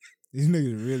These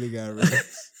niggas really got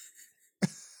racks.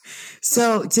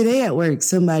 So today at work,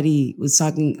 somebody was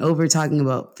talking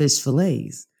about fish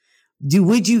fillets.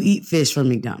 Would you eat fish from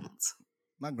McDonald's?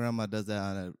 My grandma does that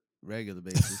on a regular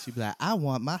basis. She be like, I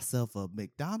want myself a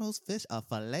McDonald's fish, a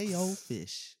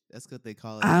filet-o-fish. That's what they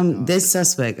call it. That's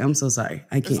suspect. I'm so sorry.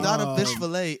 I can't. It's not a fish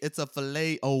fillet. It's a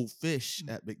filet-o-fish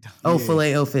at McDonald's. Oh,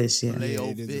 filet-o-fish, yeah.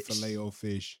 It is a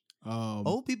filet-o-fish.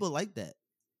 Old people like that.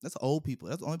 That's old people.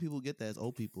 That's the only people who get that is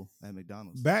old people at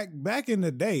McDonald's. Back in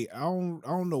the day, I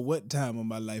don't know what time of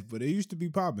my life, but it used to be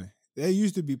popping.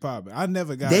 I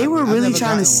never got. They were really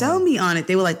trying to sell me on it.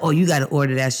 They were like, "Oh, you got to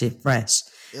order that shit fresh."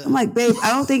 Yeah. I'm like, babe,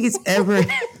 I don't think it's ever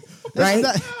right.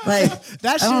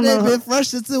 That shit ain't been fresh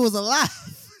since it was alive.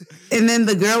 And then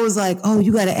the girl was like, "Oh,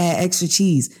 you got to add extra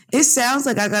cheese." It sounds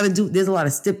like I got to do. There's a lot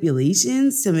of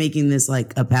stipulations to making this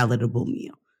like a palatable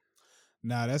meal.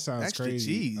 Nah, that sounds extra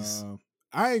crazy. Cheese.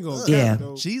 I ain't gonna. Yeah,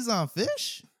 cheese on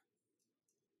fish.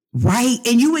 Right,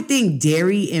 and you would think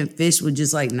dairy and fish would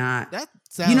just like not. That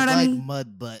sounds you know what like I mean?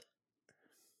 mud butt.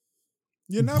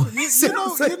 You never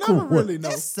really know.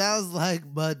 It sounds like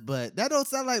mud butt. That don't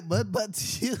sound like mud butt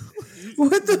to you.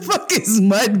 What the fuck is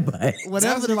mud butt?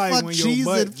 Whatever the fuck cheese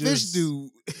and fish do.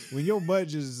 When your butt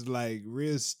just like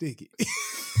real sticky.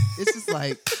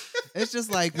 It's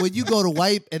just like when you go to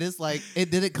wipe and it's like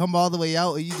it didn't come all the way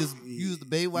out and you just use the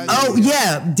baby wipe. Oh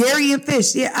yeah, dairy and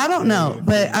fish. Yeah, I don't know,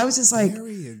 but I was just like,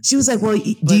 she was like, "Well,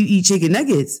 do you eat chicken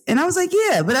nuggets?" And I was like,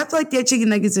 "Yeah," but I feel like their chicken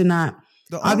nuggets are not.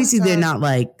 Obviously, they're not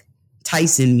like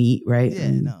Tyson meat, right?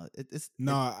 Yeah,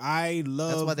 no, I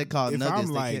love. That's why they call it nuggets.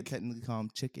 They can't technically call them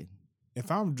chicken. If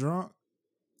I'm drunk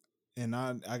and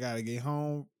I gotta get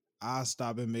home, I'll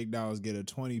stop at McDonald's, get a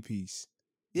 20-piece.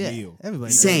 Meal.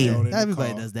 Everybody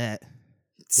does that.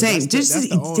 Same, just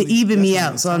to even me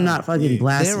out, so I'm not fucking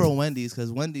blasted. There are Wendy's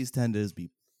because Wendy's tenders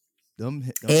be them.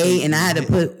 And I had to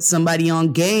put somebody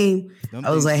on game.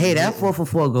 I was like, "Hey, that 4 for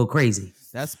 $4 go crazy.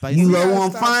 That's spicy. You low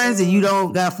on funds and you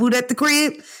don't got food at the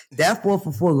crib. That 4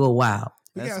 for $4 go wild."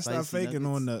 We gotta stop faking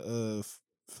on the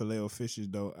filet-o-fishes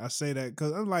though. I say that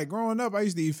because I'm like growing up, I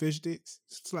used to eat fish sticks,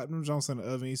 slap them joints in the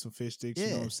oven, eat some fish sticks. You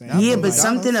know what I'm saying? Yeah, but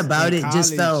something about it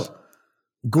just felt.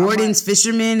 Gordon's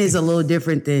Fisherman is a little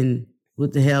different than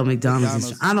what the hell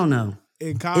McDonald's is. I don't know.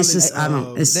 In college, it's just I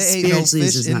don't. It's there ain't no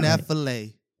fish in that right.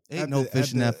 fillet. Ain't no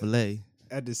fish in that fillet.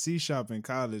 At the C shop in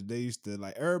college, they used to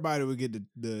like everybody would get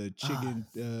the chicken,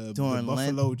 the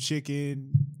buffalo Lent.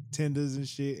 chicken tenders and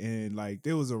shit, and like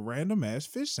there was a random ass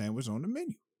fish sandwich on the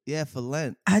menu. Yeah, for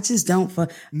Lent. I just don't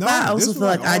fuck. No, I also feel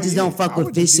like I just don't fuck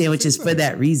with fish sandwiches for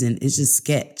that reason. It's just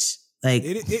sketch. Like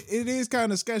it is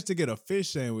kind of sketch to get a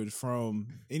fish sandwich from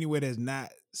anywhere that's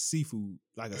not seafood,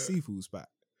 like a seafood spot.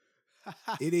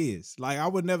 It is like I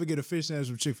would never get a fish sandwich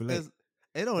from Chick-fil-A.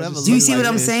 It don't ever. Do you see what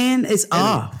I'm saying? It's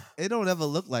off. It don't ever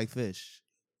look like fish.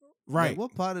 Right. Like,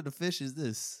 what part of the fish is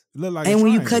this? Look like and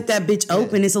when you cut that bitch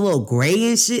open, it's a little gray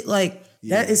and shit. Like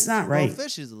that, it's not right. Well,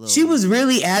 fish is a little. She was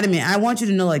really adamant. I want you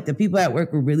to know, like the people at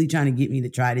work were really trying to get me to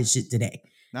try this shit today.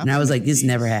 And I was like, this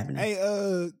never happened. Hey,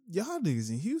 y'all niggas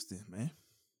in Houston, man.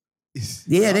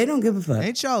 Yeah, they don't give a fuck.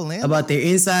 Ain't y'all landlocked? About their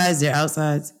insides, their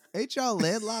outsides. Ain't y'all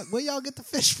landlocked? Where y'all get the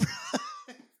fish from?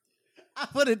 I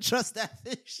wouldn't trust that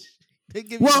fish.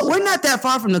 Well, we're not that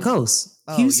far from the coast.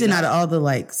 Houston, out of all the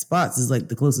like spots, is like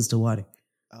the closest to water.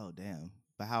 Oh, damn.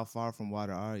 But how far from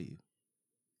water are you?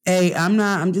 Hey,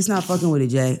 I'm just not fucking with it,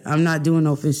 Jay. I'm not doing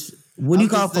no fish. What do you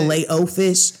call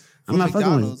filet-o-fish? I'm not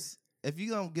fucking with it. If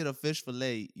you gonna get a fish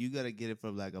fillet, you gotta get it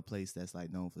from like a place that's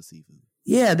like known for seafood.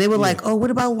 Yeah, they were like, "Oh, what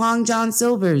about Long John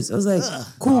Silver's?" I was like,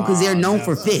 "Cool," because they're known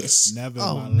for fish. Never.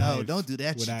 Oh no, don't do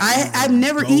that. I've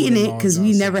never eaten it because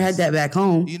we never had that back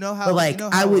home. You know how? But like, you know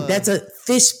how, I would. That's a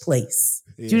fish place.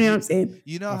 Yeah. Do you know what I'm saying?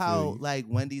 You know how like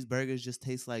Wendy's burgers just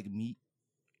taste like meat?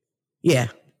 Yeah,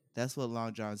 that's what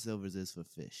Long John Silver's is for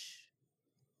fish.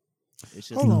 It's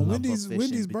just hold on,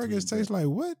 Wendy's burgers taste like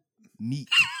what? Meat.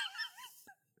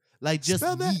 Like just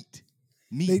meat.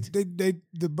 Meat.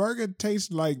 The burger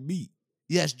tastes like meat.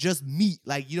 Yes, just meat.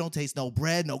 Like you don't taste no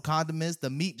bread, no condiments.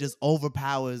 The meat just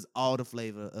overpowers all the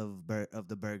flavor of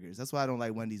the burgers. That's why I don't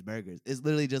like Wendy's burgers. It's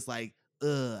literally just like,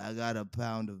 I got a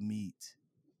pound of meat.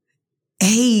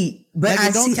 Hey, but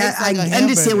like I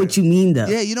understand what you mean though.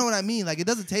 Yeah, you know what I mean. Like it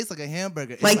doesn't taste like a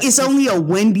hamburger. Like it's only a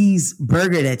Wendy's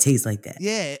burger that tastes like that.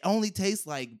 Yeah, it only tastes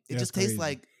like it. Just tastes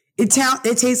like. It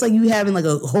tastes like you having like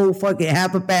a whole fucking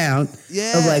half a pound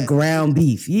of like ground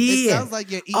beef. Yeah, it sounds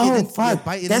like you're eating. Oh fuck, you're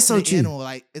biting that's so the true. Animal.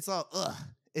 Like it's all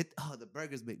the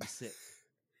burgers make me sick.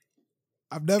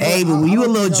 I've never. Hey, but when you a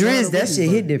little drizz, that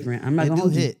shit hit different. I'm not gonna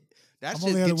hold you. That I've shit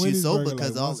only had a gets you Wendy's sober burger,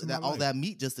 because like, once in my all life. that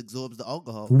meat just absorbs the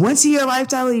alcohol. Once in your life,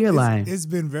 Tyler, you're lying. It's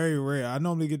been very rare. I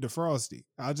normally get the Frosty.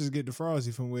 I'll just get the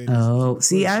Frosty from Wendy's. Oh,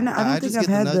 see, I don't think I've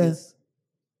had the.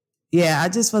 Yeah, I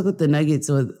just fuck with the nuggets.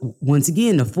 So once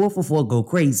again, the 4 for $4 go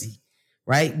crazy,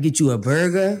 right? Get you a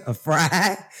burger, a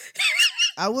fry,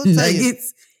 I will tell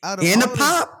nuggets, and a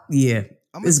pop. Yeah,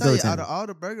 I'm gonna tell you, out of all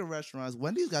the burger restaurants,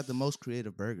 Wendy's got the most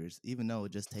creative burgers, even though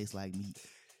it just tastes like meat.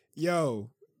 Yo,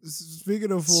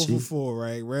 speaking of 4 for $4,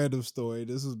 right? Random story.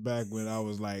 This was back when I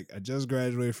was like, I just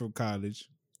graduated from college,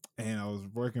 and I was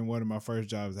working one of my first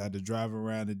jobs. I had to drive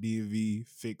around the DMV,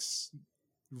 fix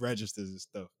registers and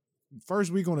stuff.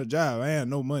 First week on the job, I had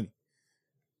no money.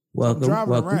 Welcome, I'm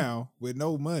driving around with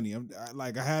no money.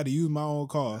 I had to use my own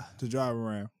car to drive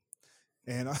around.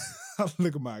 And I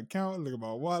look at my account, look at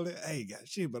my wallet. I ain't got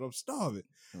shit, but I'm starving.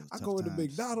 I go into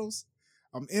McDonald's.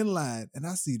 I'm in line, and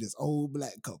I see this old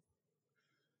black couple.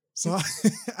 So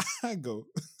I go,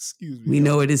 excuse me. We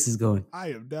know where this is going.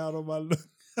 I am down on my luck.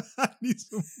 I need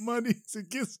some money to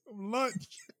get some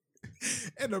lunch.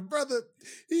 And the brother,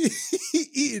 he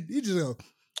eating. He just go,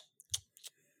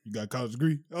 you got a college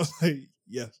degree? I was like,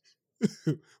 yes.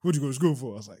 What'd you go to school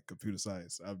for? I was like, computer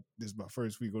science. This is my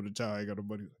first week on the job. I ain't got no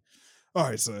money. All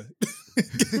right, son.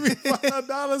 Give me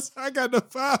 $5. I got the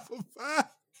 5 for $5.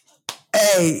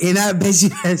 Hey, and I bet you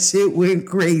that shit went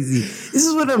crazy. This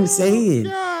is what I'm saying.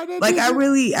 God, like,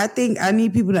 I think I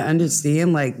need people to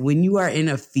understand, like, when you are in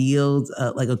a field,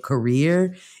 like a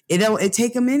career, it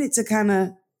take a minute to kind of,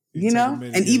 you know,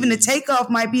 and even the takeoff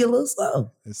might be a little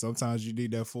slow. And sometimes you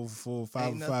need that 4 for $4,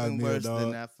 5 for $5 meal, worse dog.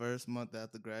 than that first month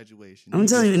after graduation. I'm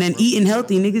telling you, and then eating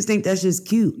healthy, niggas think that's just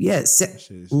cute. Yes,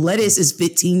 lettuce is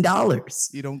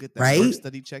 $15. You don't get that work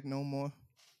study check no more.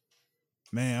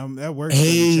 Man, that work.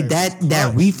 Hey,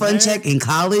 that refund check in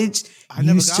college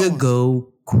used to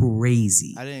go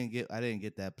crazy. I didn't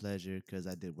get that pleasure because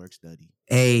I did work study.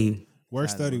 Hey. Work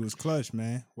study was clutch,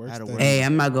 man. Hey,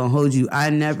 I'm not gonna hold you. I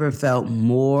never felt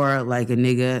more like a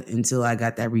nigga until I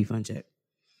got that refund check.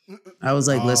 I was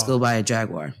like, let's go buy a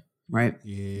Jaguar, right?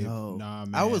 Yeah. No. Nah,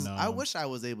 man. I wish I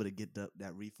was able to get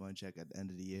that refund check at the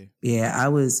end of the year. Yeah, I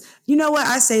was. You know what?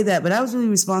 I say that, but I was really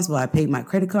responsible. I paid my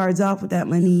credit cards off with that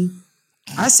money.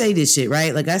 I say this shit,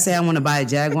 right? Like I say I want to buy a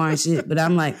Jaguar and shit, but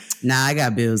I'm like, nah, I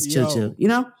got bills. Chill. You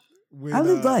know? I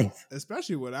live life.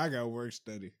 Especially when I got work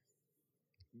study.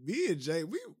 Me and Jay,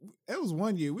 it was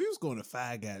one year we was going to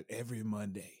Five Guys every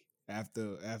Monday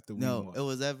after we won. It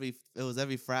was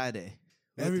every Friday.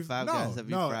 Every Friday.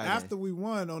 After we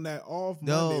won on that off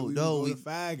Monday, we would go to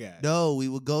Five Guys. No, we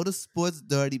would go to Sports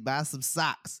Dirty, buy some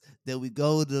socks. Then we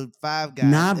go to Five Guys.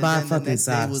 Not buy fucking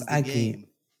socks. I can't.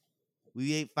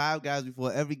 We ate Five Guys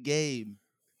before every game.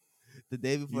 The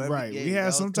day before every game. We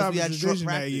had some type of tradition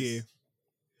that year.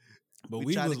 But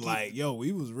we was like,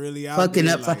 we was really out fucking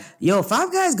there, up. like,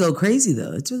 Five Guys go crazy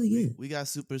though. It's really good. We got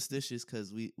superstitious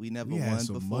because we never won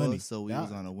before, money. So we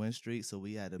was on a win streak. So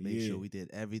we had to make sure we did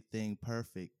everything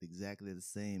perfect, exactly the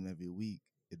same every week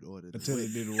in order to until win.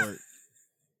 it didn't work.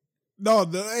 No,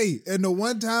 and the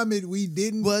one time we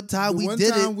didn't. One time we lost.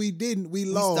 We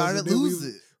started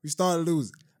losing. We started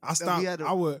losing. I stopped.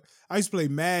 I used to play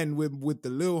Madden with the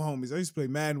little homies. I used to play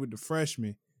Madden with the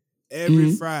freshmen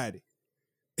every Friday.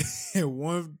 And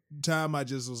one time I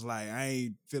just was like, I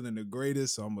ain't feeling the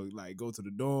greatest, so I'm gonna like go to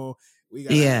the dorm. We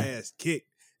got our ass kicked.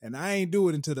 And I ain't do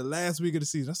it until the last week of the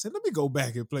season. I said, let me go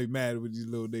back and play Madden with these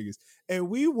little niggas. And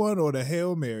we won on a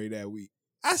Hail Mary that week.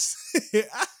 I said,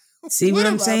 see what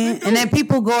I'm saying? And then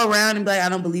people go around and be like, I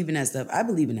don't believe in that stuff. I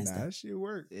believe in that stuff. That shit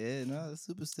work. Yeah, no, that's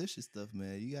superstitious stuff,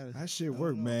 man. You gotta that shit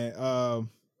work, man.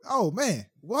 Oh man,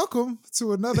 welcome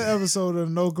to another episode of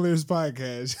the No Clears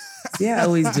Podcast. Yeah, I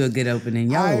always do a good opening.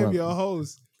 Y'all I am welcome. your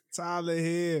host, Tyler,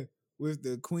 here with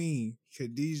the Queen,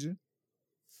 Khadijah.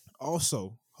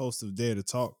 Also, host of Dare to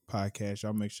Talk podcast.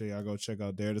 Y'all make sure y'all go check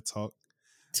out Dare to Talk.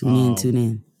 Tune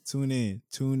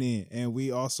in. And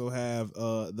we also have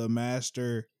the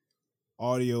master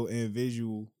audio and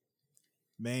visual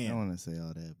man. I don't want to say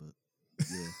all that, but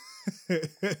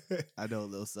yeah. I know a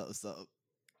little something.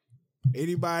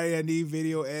 Anybody that need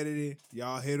video editing,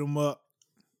 y'all hit him up.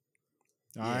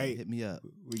 All right, hit me up.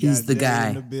 He's the guy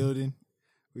in the building.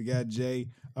 We got Jay.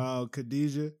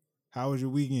 Khadijah, how was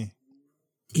your weekend?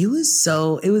 It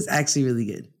was actually really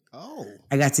good. Oh,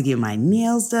 I got to get my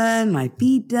nails done, my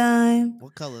feet done.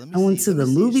 What color? I went to the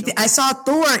movie. I saw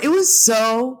Thor. It was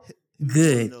so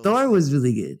good. Thor was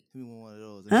really good. Give me one of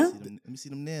those. Huh? Let me see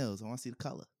them nails. I want to see the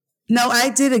color. No, I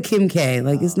did a Kim K.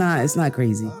 Like it's not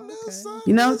crazy.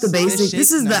 You know, the basic.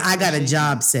 This is the I got a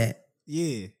job set.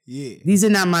 Yeah. These are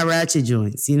not my ratchet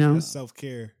joints, you know? That's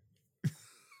self-care.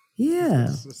 Yeah.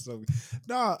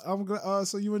 I'm glad.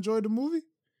 So you enjoyed the movie?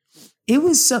 It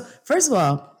was so. First of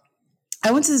all,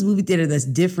 I went to this movie theater that's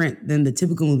different than the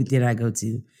typical movie theater I go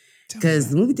to, because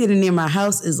the movie theater near my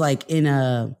house is like in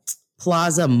a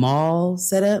plaza mall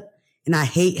setup, and I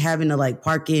hate having to like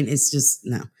park in. It's just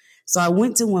no. So I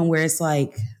went to one where it's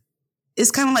like,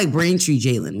 it's kind of like Braintree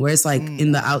Jalen, where it's like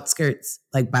in the outskirts,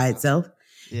 like by itself.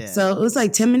 Yeah. So it was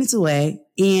like 10 minutes away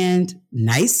and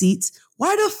nice seats.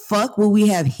 Why the fuck will we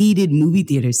have heated movie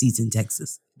theater seats in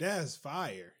Texas? That's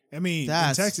fire. I mean,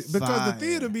 in Texas, because the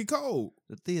theater be cold.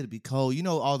 The theater be cold. You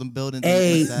know, all them buildings.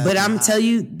 Hey, but I'm telling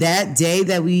you, that day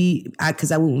that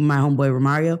because I went with my homeboy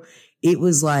Romario, it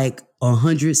was like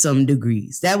 100-something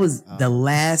degrees. That was the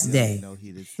last day.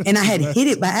 And I had hit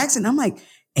it by accident. I'm like,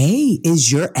 hey,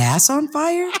 is your ass on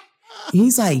fire?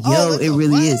 He's like, yo, it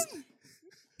really is.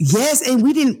 Yes, and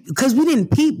we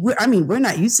didn't peep. We're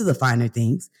not used to the finer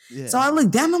things. Yeah. So I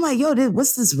looked down, I'm like, yo,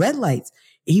 what's this red lights?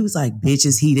 And he was like,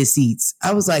 bitches, heated seats.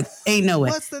 I was like, ain't no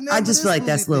way. I just feel like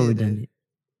that's a little redundant.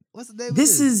 What's the name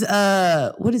this? This is,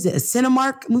 what is it, a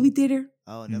Cinemark movie theater?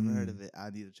 Oh, never heard of it.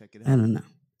 I need to check it out. I don't know.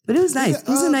 But it was nice. It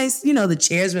was a nice, the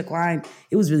chairs reclined.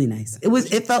 It was really nice.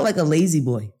 It felt like a lazy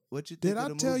boy. What you think? Did I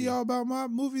tell y'all about my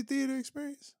movie theater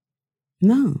experience?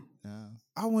 No.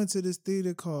 I went to this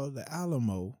theater called the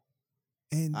Alamo,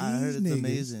 and I heard it's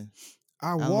amazing.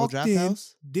 I walked in,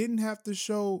 house? Didn't have to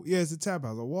show. Yeah, it's a tap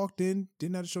house. I walked in,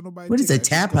 didn't have to show nobody. What is a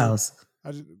tap house?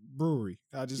 Brewery.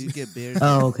 You get beer.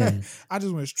 Oh, okay. I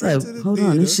just went straight to the hold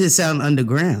theater. On, this shit sound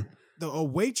underground. A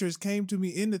waitress came to me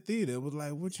in the theater and was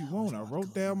like, "What you want?" I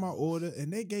wrote down my order,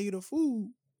 and they gave you the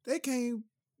food. They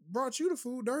brought you the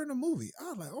food during the movie.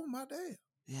 I was like, "Oh my damn!"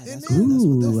 Yeah, that's what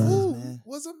the food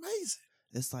was amazing.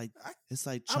 It's like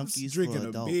Chunky's drinking for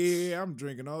adults. a beer. I'm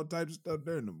drinking all types of stuff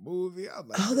during the movie. I was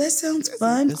like, oh, that sounds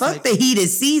fun. Fuck the heated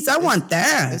seats. I want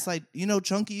that. It's like,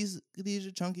 Chunky's. These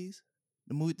are Chunky's.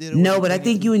 The movie theater. No, but I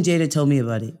think you and Jada told me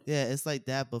about it. Yeah, it's like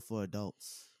that, but for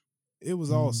adults. It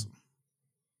was awesome.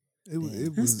 It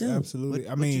was absolutely.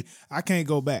 I can't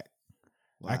go back.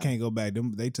 Wow. I can't go back.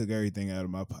 They took everything out of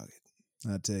my pocket.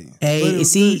 I tell you. Hey, you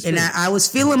see, and I was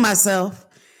feeling myself,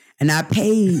 and I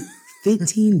paid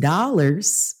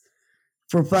 $15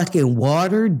 for fucking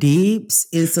water, dips,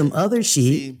 and some other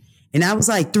shit. And I was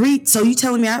like, so you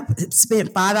telling me I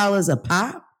spent $5 a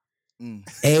pop?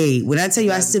 Hey, when I tell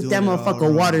you I sipped that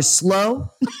motherfucker water slow,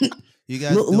 you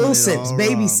guys little sips,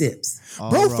 baby sips.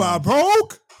 Profile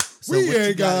broke. So we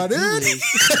ain't got it.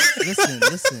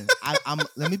 Listen.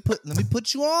 Let me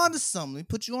put you on to something.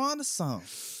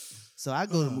 So I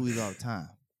go to movies all the time.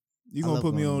 You gonna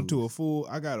put me on to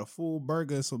I got a full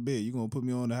burger and some beer. You gonna put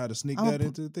me on to how to sneak that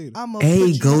into the theater?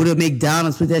 Hey, go to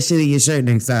McDonald's, put that shit in your shirt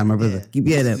next time, my brother. Keep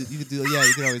your head up. You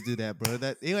can always do that, bro.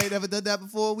 You ain't never done that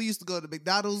before. We used to go to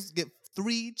McDonald's, get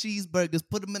 3 cheeseburgers,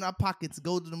 put them in our pockets,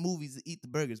 go to the movies and eat the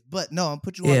burgers. But no, I'm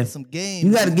put you on some games.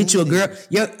 You gotta get you a girl.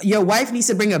 Your wife needs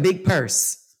to bring a big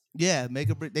purse. Yeah,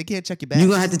 they can't check your bags. You're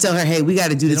gonna have to tell her, hey, we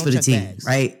gotta do this for the team, bags.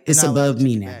 Right? It's above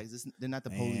me now. They're not the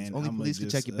police. Only police can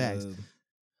check your bags.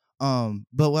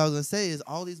 But what I was gonna say is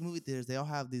all these movie theaters, they all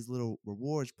have these little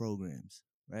rewards programs,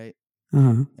 right?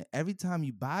 Uh-huh. And every time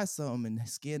you buy something and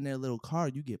scan their little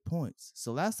card, you get points.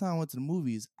 So last time I went to the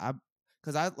movies, a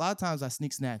lot of times I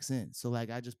sneak snacks in. So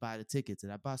like I just buy the tickets,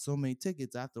 and I bought so many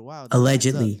tickets after a while.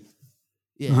 Allegedly.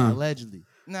 Yeah, allegedly.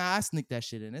 Nah, I sneak that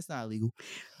shit in. It's not illegal.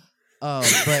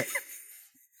 But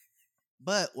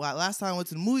last time I went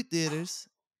to the movie theaters,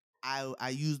 I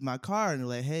used my card and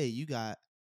they're like, hey, you got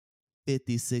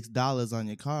 $56 on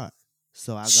your card.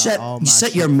 So I got all my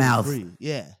shut your mouth. Free.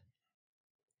 Yeah.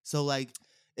 So like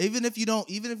even if you don't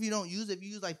use it, if you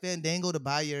use like Fandango to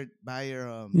buy your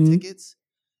tickets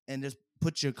and just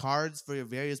put your cards for your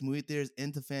various movie theaters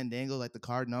into Fandango, like the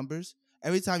card numbers,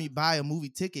 every time you buy a movie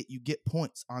ticket, you get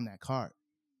points on that card.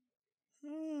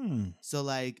 So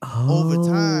like over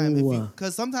time,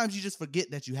 because sometimes you just forget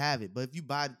that you have it, but if you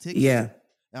buy the ticket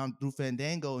through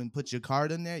Fandango and put your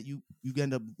card in there, you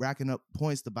end up racking up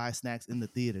points to buy snacks in the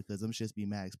theater because them shits be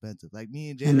mad expensive. Like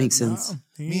me and Jada, that makes sense.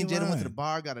 Me and Jada went to the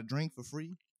bar, got a drink for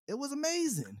free. It was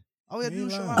amazing. Oh yeah,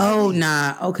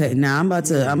 I'm about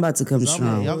to come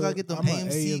strong. Y'all gotta get them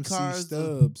AMC cards.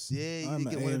 Stubs. Yeah, I'm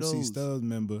an AMC Stubs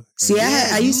member. See,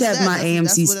 I used to have my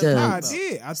AMC Stubs. I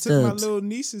did. I took my little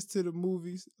nieces to the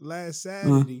movies last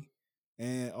Saturday,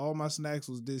 and all my snacks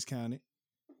was discounted.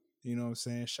 You know what I'm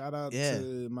saying? Shout out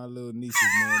to my little nieces,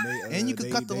 man. And you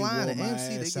could cut the line at AMC.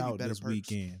 They give you better this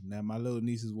weekend. Now my little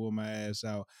nieces wore my ass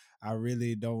out. I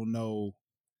really don't know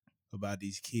about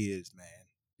these kids, man.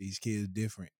 These kids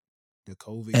different. The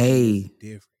COVID is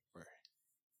different, bro.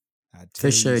 I tell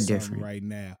for sure you different right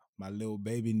now. My little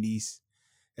baby niece,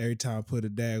 Every time I put a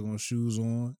daggone shoes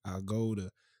on, I go to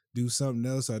do something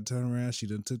else. I turn around, she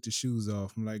done took the shoes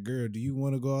off. I'm like, girl, do you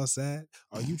want to go outside?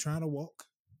 Are you trying to walk?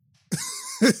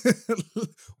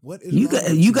 What is you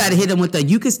got to hit them with the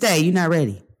you can stay. You're not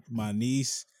ready. My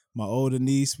niece, my older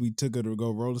niece, we took her to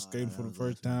go roller skating for the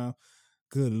first time.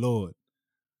 Good Lord.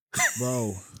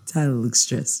 Bro. Tyler looks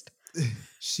stressed.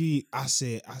 I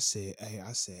said,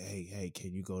 hey,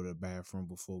 can you go to the bathroom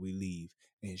before we leave?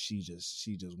 And she just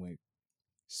went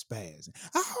spaz.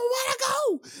 I don't want to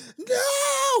go.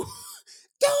 No,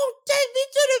 don't take me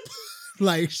to the.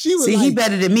 Like she was. See, like, he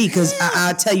better than me because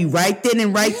I'll tell you right then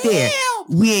and right there,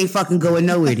 we ain't fucking going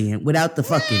nowhere then without the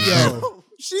fucking. Yo,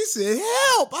 she said,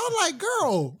 "Help!" I'm like,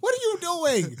 "Girl, what are you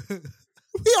doing?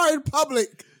 We are in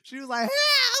public." She was like,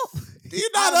 "Help! Do you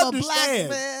not understand?"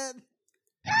 Black man.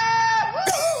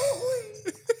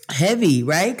 Heavy,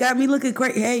 right? Got me looking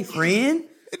crazy. Hey, friend.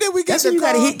 And then we got That's when you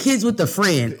got to hit kids with the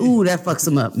friend. Ooh, that fucks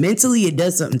them up. Mentally, it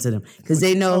does something to them because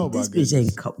they know this bitch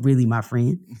ain't really my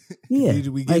friend. Yeah.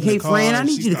 Like, hey, friend, I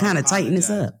need you to kind of tighten this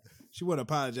up. She would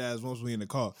apologize once we in the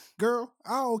car. Girl,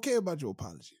 I don't care about your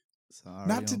apology. Sorry,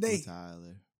 not today.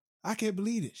 Tyler. I can't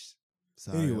believe this.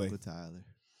 Sorry, anyway. Uncle Tyler.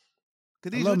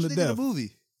 Khadijah, what you think of the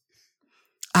movie?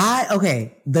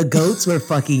 The goats were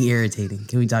fucking irritating.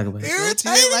 Can we talk about it?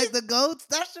 Irritating? You didn't like the goats?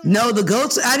 No, the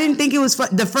goats, I didn't think it was fun.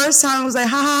 The first time I was like,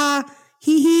 ha ha ha,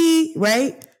 hee hee,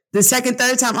 right? The second,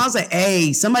 third time, I was like,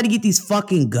 hey, somebody get these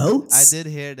fucking goats. I did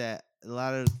hear that. A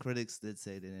lot of critics did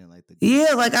say they didn't like the goats.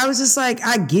 Yeah, like I was just like,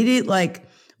 I get it. Like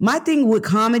my thing with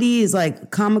comedy is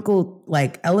like comical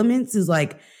like elements is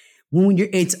like when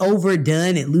it's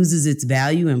overdone, it loses its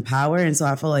value and power. And so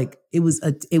I feel like it was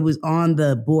on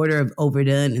the border of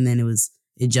overdone, and then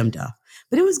it jumped off.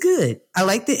 But it was good. I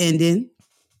like the ending.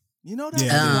 You know that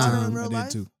daughter in real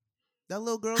life? Too. That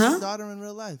little girl's his daughter in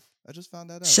real life. I just found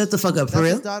that out. Shut the fuck up, for that's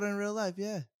real? His daughter in real life,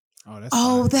 yeah.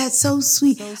 Oh, that's so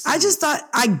sweet. I just thought,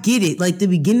 I get it. Like the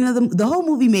beginning of the whole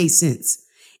movie made sense.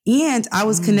 And I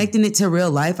was connecting it to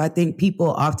real life. I think people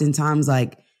oftentimes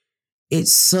like,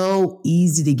 it's so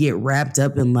easy to get wrapped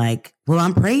up in like, well,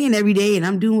 I'm praying every day and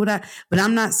I'm doing but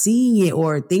I'm not seeing it,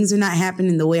 or things are not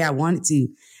happening the way I want it to.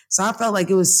 So I felt like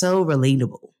it was so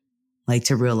relatable, like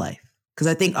to real life. Because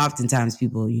I think oftentimes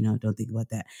people, don't think about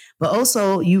that. But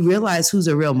also you realize who's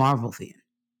a real Marvel fan.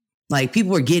 Like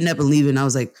people were getting up and leaving. And I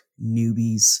was like,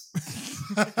 newbies.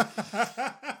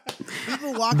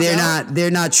 People walked out. They're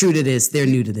not true to this. They're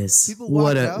new to this. People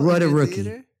walked out what a in your rookie.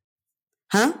 Theater?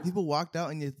 Huh? People walked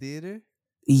out in your theater?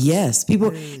 Yes,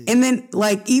 people. Hey. And then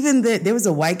like even there was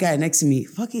a white guy next to me.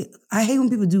 Fuck it. I hate when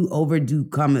people overdo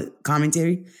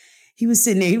commentary. He was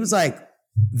sitting there. He was like,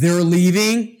 they're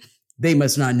leaving. They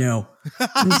must not know.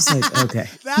 I'm just like, okay.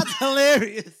 That's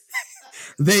hilarious.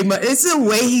 It's the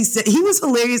way he said. He was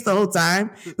hilarious the whole time.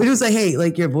 But it was like, hey,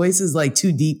 like your voice is like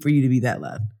too deep for you to be that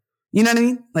loud. You know what I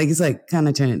mean? Like it's like kind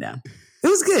of turn it down. It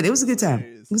was good. It was a good time.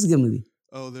 It was a good movie.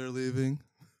 Oh, they're leaving.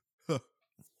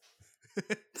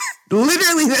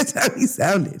 Literally, that's how he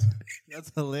sounded.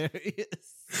 That's hilarious.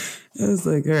 I was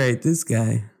like, all right, this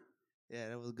guy. Yeah,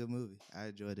 that was a good movie. I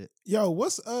enjoyed it. Yo,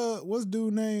 what's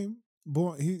dude name?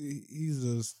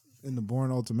 He's in the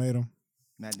Bourne Ultimatum.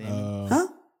 Matt Damon. Huh?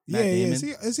 Matt Damon.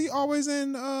 Is he always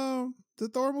in the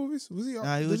Thor movies? Was he?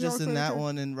 Nah, he was just in that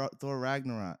one in Thor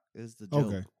Ragnarok. It's the joke.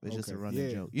 Okay. It's just a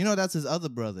running joke. You know, that's his other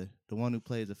brother, the one who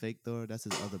plays the fake Thor. That's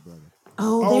his other brother.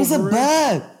 Oh, there's a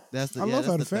bug. I love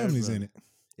how the family's in it.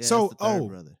 Yeah, so,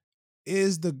 brother.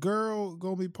 Is the girl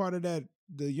gonna be part of the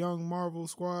young Marvel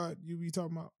squad you be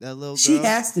talking about? That little girl, she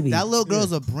has to be. That little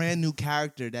girl's a brand new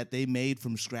character that they made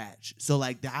from scratch. So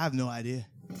like, I have no idea.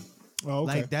 Oh,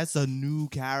 okay. Like that's a new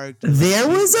character. There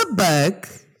was a bug.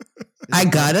 I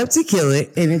got up to kill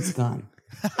it, and it's gone.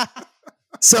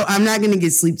 So I'm not gonna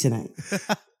get sleep tonight.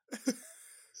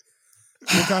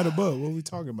 What kind of bug? What are we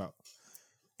talking about?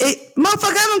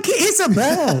 Motherfucker, I don't care. It's a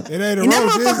bug. It ain't a and that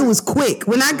motherfucker was quick.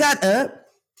 When I got up.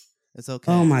 It's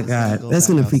okay. Oh my God. That's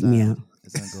going to freak me out.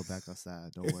 It's going to go back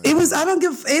outside. Don't worry. It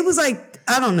was like,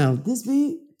 I don't know. This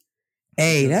beat.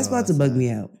 Hey, that's about to bug me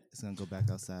out. It's going to go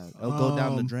back outside. It'll go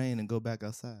down the drain and go back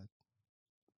outside.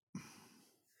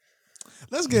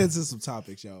 Let's get into some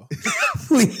topics, y'all.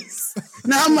 Please.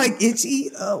 Now I'm like itchy.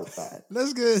 Oh, God.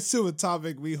 Let's get into a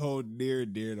topic we hold near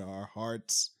and dear to our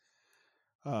hearts.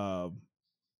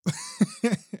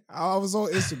 I was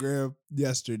on Instagram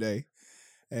yesterday,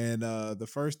 and the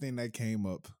first thing that came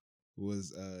up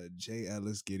was Jay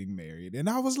Ellis getting married. And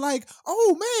I was like,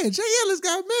 oh man, Jay Ellis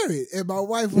got married. And my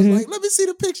wife was like, let me see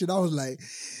the picture. And I was like,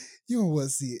 you don't want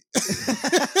to see it.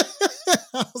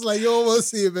 I was like, you don't want to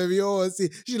see it, baby. You don't want to see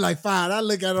it. She's like, fine. I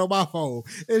look at it on my phone.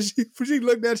 And she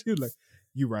looked at it, she was like,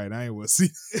 You right. I ain't want to see.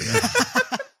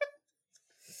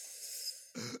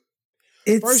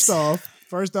 First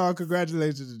off,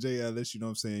 congratulations to Jay Ellis. You know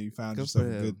what I'm saying? You found yourself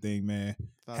a good thing, man.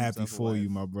 Happy for you,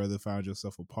 my brother. Found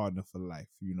yourself a partner for life.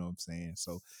 You know what I'm saying?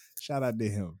 So shout out to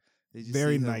him.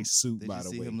 Very nice suit, by the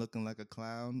way. Did you see him looking like a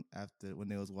clown after when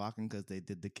they was walking because they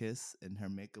did the kiss and her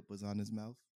makeup was on his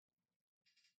mouth?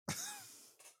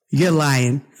 You're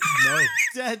lying. No.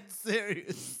 Dead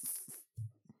serious.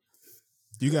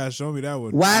 You gotta show me that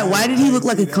one. Why did he look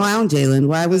like a clown, Jalen?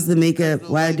 Why was the makeup?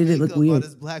 Why did it look weird? On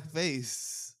his black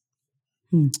face.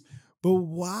 But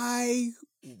why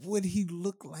would he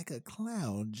look like a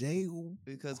clown, Jay?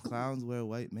 Because clowns wear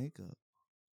white makeup.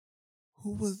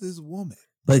 Who was this woman?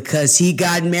 Because he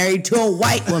got married to a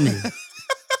white woman.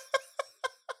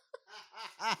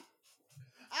 I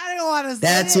didn't want to say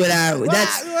that's what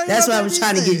I was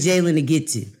trying to get Jalen to get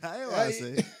to. I didn't want to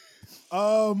say.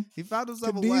 He found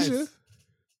himself a wife.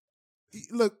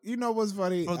 Look, you know what's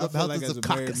funny? I feel like as a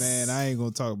married man, I ain't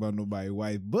gonna talk about nobody's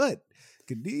wife. But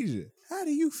Khadijah, how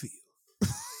do you feel?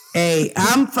 Hey,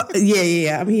 I'm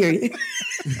here.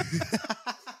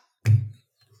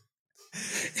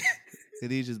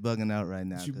 Khadijah's bugging out right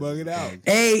now. She bugging out.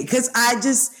 Hey, because I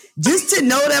just to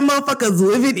know that motherfucker's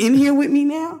living in here with me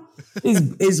now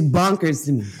is bonkers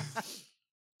to me.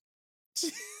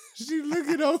 She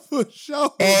looking up for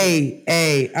show.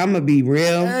 Hey, I'm gonna be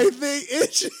real. Everything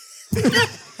itching.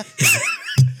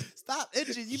 Stop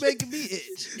itching. You making me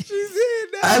itch. She's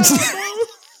in now.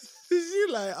 She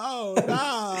like, oh,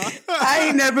 nah.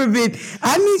 I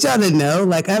need y'all to know,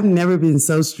 like, I've never been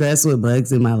so stressed with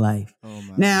bugs in my life. Oh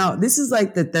my now, God. This is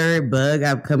like the third bug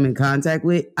I've come in contact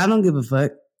with. I don't give a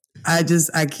fuck. I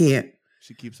can't.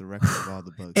 She keeps a record of all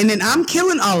the bugs. And then I'm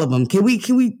killing all of them. Can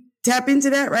we tap into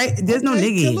that, right? There's no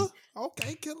nigga. Killer.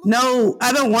 Okay, killer. No,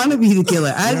 I don't want to be the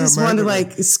killer. I just want to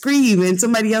like scream and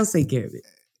somebody else take care of it.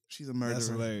 She's a murderer.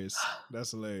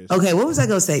 That's hilarious. Okay, what was I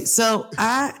gonna say? So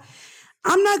I'm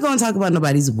not gonna talk about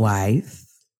nobody's wife,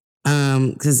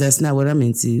 because that's not what I'm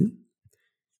into.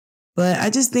 But I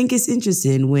just think it's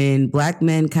interesting when Black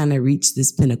men kind of reach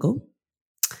this pinnacle.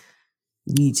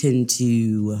 We tend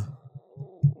to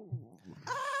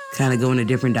kind of go in a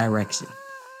different direction.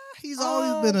 He's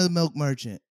always been a milk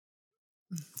merchant.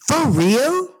 For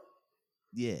real?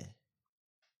 Yeah.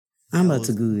 I'm about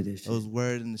to Google this shit. It was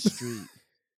word in the street.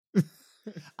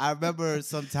 I remember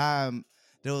sometime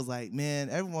there was like, man,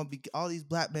 all these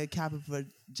black men capping for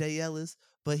Jay Ellis,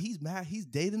 but he's married, he's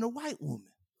dating a white woman.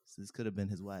 So this could have been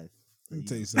his wife. Let me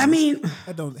tell you something. I mean,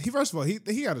 first of all, he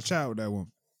got a child with that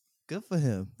woman. Good for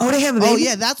him. Oh, they have a baby? Oh,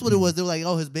 yeah, that's what it was. They were like,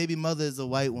 oh, his baby mother is a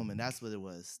white woman. That's what it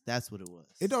was.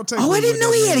 It don't take I didn't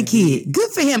know he had a kid.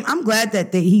 Good for him. I'm glad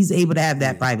that he's able to have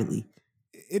that privately.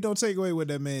 It don't take away what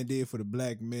that man did for the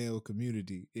black male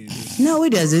community. No,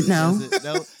 it doesn't. No.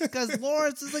 Because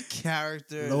Lawrence is a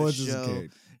character. Lawrence is a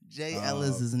character. Jay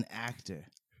Ellis is an actor.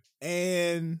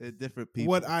 And they're different people.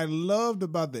 What I loved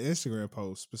about the Instagram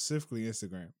post, specifically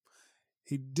Instagram,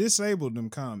 he disabled them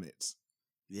comments.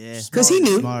 Yeah. Because he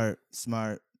knew.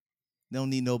 Smart. Don't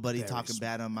need nobody talking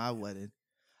bad on my wedding.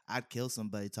 I'd kill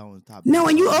somebody talking top. No,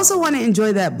 and you also want to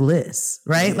enjoy that bliss,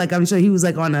 right? Yeah. Like, I'm sure he was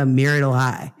like on a marital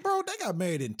high. Bro, they got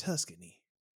married in Tuscany.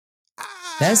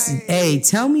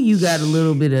 Tell me you got a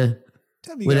little bit of,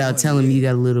 without telling me you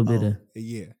got a little bit of.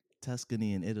 Yeah.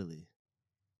 Tuscany in Italy.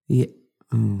 Yeah.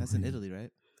 That's in Italy,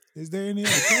 right? Is there any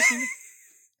other Tuscany?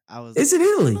 It's in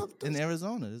Italy. In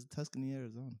Arizona. It's Tuscany,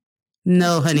 Arizona.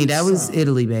 No, honey, that was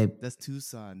Italy, babe. That's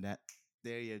Tucson.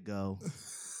 There you go.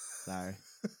 Sorry.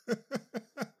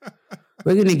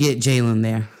 We're gonna get Jalen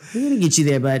there. We're gonna get you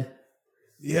there, bud.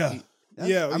 Yeah.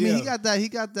 I mean, he got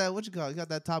that. What you call it? He got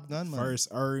that Top Gun money. First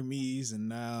Hermes, and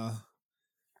now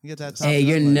you got that. Top Gun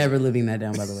you're money. never living that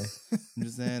down, by the way. I'm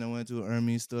just saying. I went to an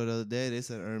Hermes store the other day. They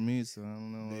said Hermes, so I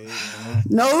don't know.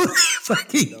 No,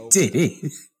 fucking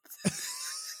didn't.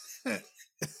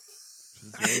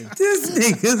 This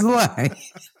nigga's lying.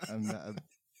 I'm not.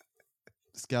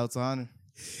 Scout's honor.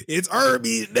 It's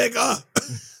Hermes, nigga.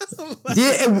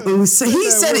 Yeah, so he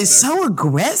said it's so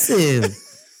aggressive.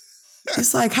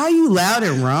 It's like, how you loud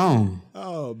and wrong?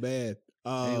 Oh, man.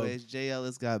 Anyways, Jay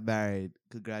Ellis got married.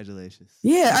 Congratulations.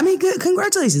 Yeah, I mean, good.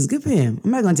 Congratulations. Good for him.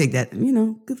 I'm not going to take that.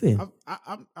 Good for him.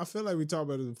 I feel like we talked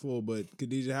about it before, but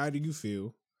Khadijah, how do you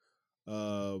feel?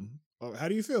 How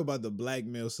do you feel about the black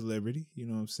male celebrity? You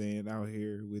know what I'm saying? Out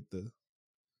here with the,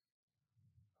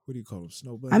 what do you call them?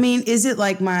 Snow bunny? I mean, is it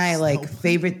like my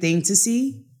favorite thing to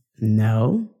see?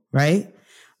 No, right?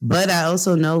 But I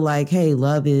also know hey,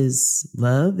 love is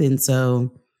love. And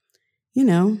so,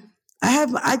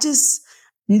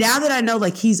 now that I know,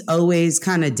 like, he's always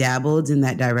kind of dabbled in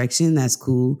that direction, that's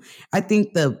cool. I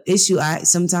think the issue I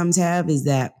sometimes have is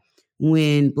that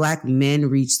when Black men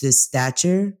reach this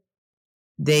stature,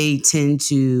 they tend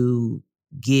to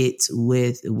get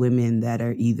with women that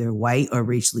are either white or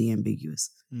racially ambiguous.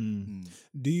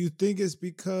 Do you think it's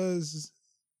because...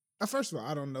 First of all,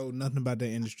 I don't know nothing about that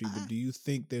industry, but do you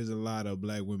think there's a lot of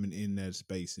Black women in that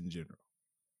space in general?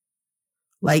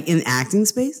 Like in acting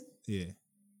space? Yeah.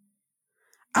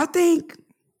 I think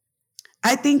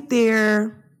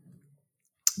there's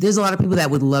a lot of people that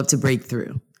would love to break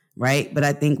through, right? But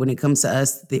I think when it comes to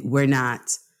us, that we're not.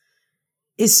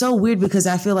 It's so weird because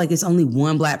I feel like it's only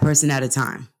one Black person at a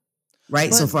time,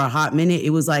 right? So for a hot minute, it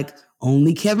was like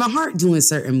only Kevin Hart doing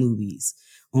certain movies.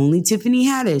 Only Tiffany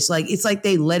Haddish. Like, it's like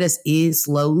they let us in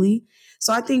slowly.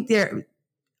 So I think do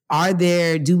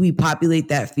we populate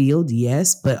that field?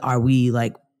 Yes. But are we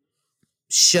like,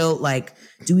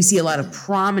 do we see a lot of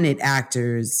prominent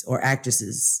actors or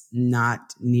actresses? Not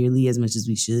nearly as much as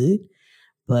we should.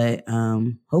 But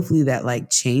hopefully that like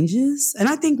changes. And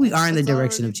I think we are in the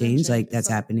direction of change. Like that's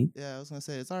happening. Yeah, I was going to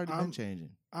say, it's already been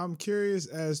changing. I'm curious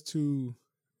as to,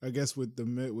 I guess with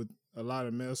a lot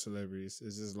of male celebrities,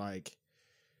 is just like,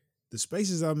 the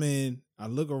spaces I'm in, I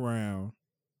look around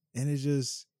and it's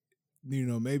just,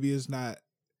 maybe it's not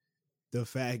the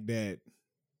fact that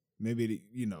maybe,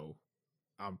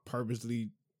 I'm purposely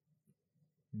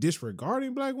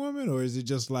disregarding Black women, or is it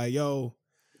just like, yo,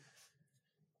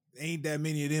 ain't that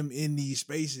many of them in these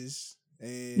spaces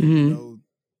and,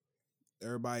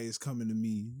 everybody is coming to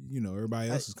me, everybody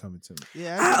else is coming to me.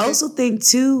 Yeah, I also think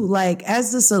too, like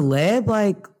as the celeb,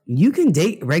 like you can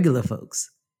date regular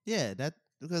folks. Yeah,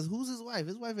 because who's his wife?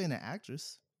 His wife ain't an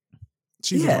actress.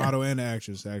 She's a model and an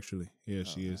actress, actually. Yeah,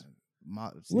 she is.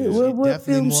 What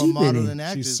film she been in?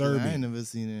 She's Serbian. I ain't never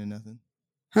seen her in nothing.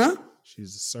 Huh?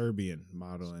 She's a Serbian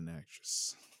model and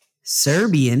actress.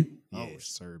 Serbian? Yeah,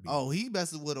 Serbian. Oh, he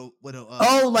messes with a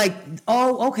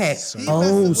okay.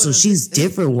 Oh, so she's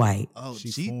different white. Oh,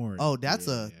 she's foreign. Oh, that's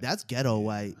ghetto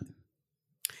white.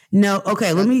 No,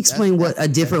 okay, let me explain what a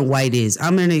different white is.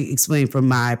 I'm going to explain from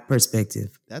my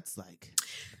perspective. That's like...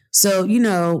 So,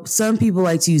 some people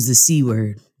like to use the C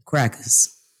word,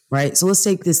 crackers, right? So let's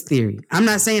take this theory. I'm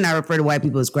not saying I refer to white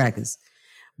people as crackers,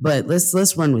 but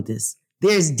let's run with this.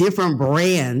 There's different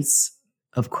brands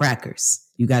of crackers.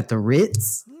 You got the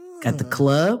Ritz, got the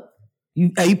Club.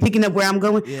 Are you picking up where I'm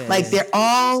going? Yeah, like they're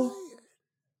all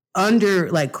under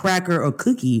like cracker or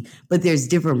cookie, but there's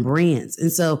different brands. And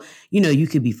so, you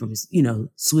could be from,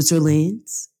 Switzerland.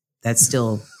 That's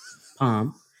still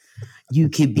palm. You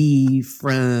could be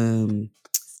from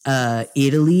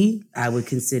Italy. I would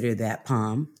consider that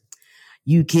palm.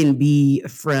 You can be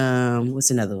from, what's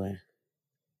another one?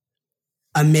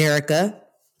 America.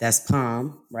 That's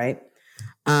palm, right?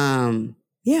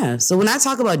 Yeah. So when I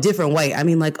talk about different white, I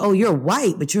mean like, oh, you're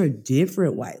white, but you're a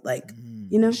different white. Like,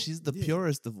 She's the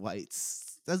purest of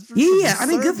whites. That's I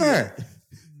mean, good for her.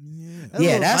 That's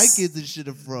white kids and shit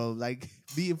are from. Like,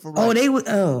 being from...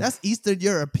 That's Eastern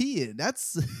European.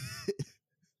 That's...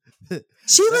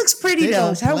 She looks pretty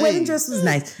though. Her wedding dress was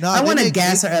nice. No, I want to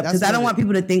gas her up because I don't want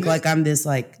people to think like I'm this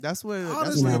like. That's where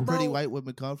pretty white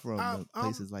women come from.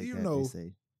 Places like that. They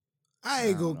say. I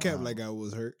ain't gonna cap like I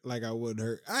was hurt. Like I wasn't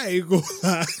hurt. I ain't gonna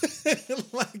lie.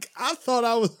 Like I thought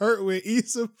I was hurt when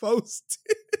Issa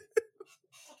posted.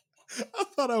 I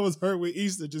thought I was hurt when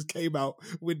Issa just came out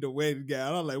with the wedding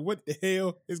gown. I'm like, what the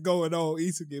hell is going on?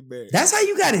 Issa get married. That's how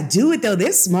you got to do it though.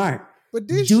 They're smart. But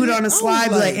this do it on a slide.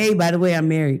 Be like, hey, by the way, I'm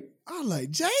married. I'm like,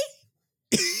 Jay?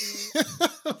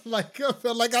 Like, I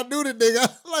felt like I knew the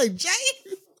nigga. I'm like, Jay?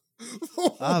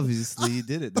 Obviously, you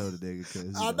didn't know the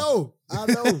nigga.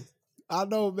 I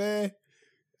know, man.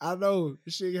 I know.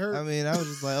 This shit hurt. I mean, I was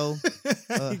just like,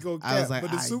 I was like,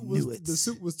 but the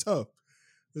suit was tough.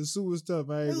 The suit was tough.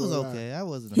 It was okay. I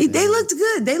wasn't. They looked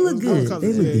good. They looked good.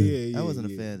 Yeah. I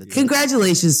wasn't a fan of the tux.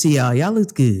 Congratulations to y'all. Y'all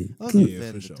looked good. I wasn't a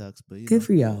fan of the tux, but good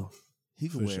for y'all. He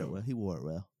could wear it well. He wore it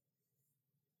well.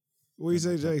 What you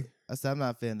say, Jay? I said I'm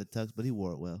not a fan of the tux, but he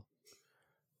wore it well.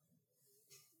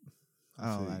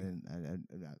 I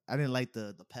didn't like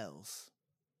the lapels.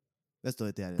 That's the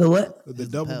only thing I didn't like. What? The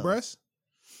double lapels. Breast?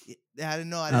 Yeah, I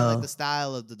didn't know. I didn't like the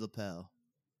style of the lapel.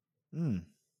 I'm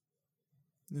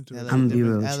gonna be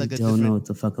real with you. Don't know what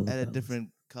the fuck a lapel. Had a different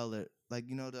color, like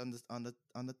on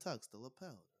the tux, the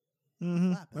lapel.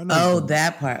 Mm-hmm. Oh,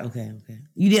 that part. Okay.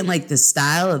 You didn't like the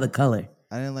style or the color?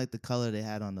 I didn't like the color they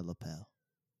had on the lapel.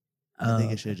 I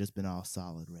think it should have just been all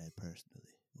solid red, personally.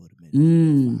 It would have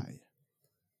been fire.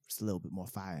 Just a little bit more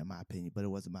fire, in my opinion. But it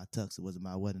wasn't my tux. It wasn't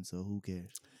my wedding, so who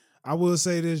cares? I will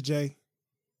say this, Jay.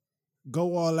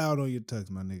 Go all out on your tux,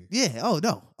 my nigga. Yeah. Oh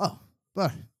no. Oh,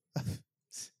 but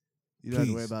you don't have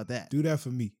to worry about that. Do that for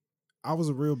me. I was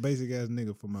a real basic ass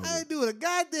nigga for my I wedding. ain't doing a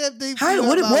goddamn thing.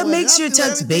 What makes your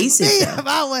tux basic?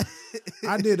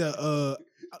 I did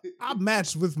I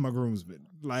matched with my groomsmen.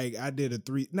 Like I did a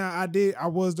 3. I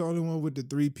was the only one with the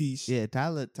 3-piece. Yeah,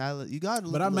 Tyler, you got.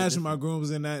 But I matched with my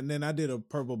grooms in that, and then I did a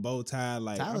purple bow tie.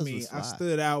 Like Tyler's I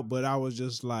stood out, but I was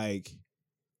just like,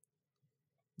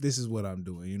 this is what I'm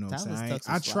doing. You know what I'm saying?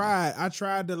 I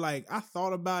tried to like, I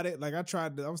thought about it. Like I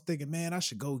was thinking, man, I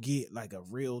should go get like a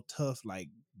real tough like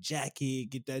jacket,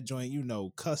 get that joint,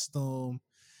 custom.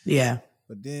 Yeah.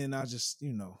 But then I just,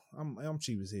 I'm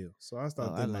cheap as hell. So I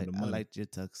started thinking about the money. I liked your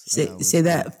tux. Say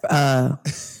that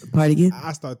part again.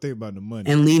 I started thinking about the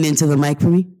money. And lean into the mic for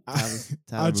me.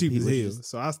 I'm cheap as hell.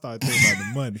 So I started thinking about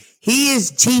the money. He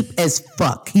is cheap as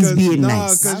fuck. He's being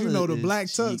nice. Because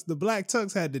the black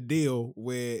tux had the deal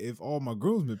where if all my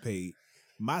groomsmen paid,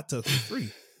 my tux was free.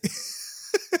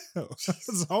 I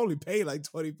was only paid like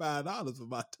 $25 for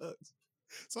my tux.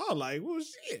 So I was like, well,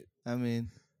 shit. I mean,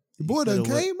 the boy done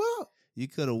came up. You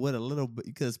could have went a little bit.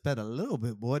 You could have spent a little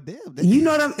bit more. Damn. You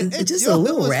know what I'm just a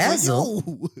little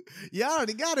razzle. You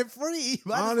already got it free.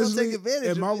 Honestly, take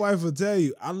advantage and my wife will tell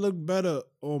you, I look better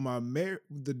on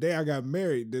the day I got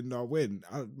married than our wedding.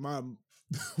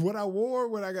 What I wore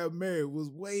when I got married was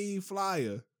way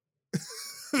flyer.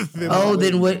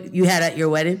 Than what you had at your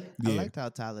wedding? Yeah. I liked how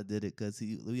Tyler did it because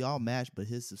we all matched, but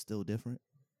his is still different.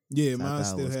 Yeah, mine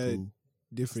still had cool.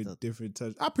 different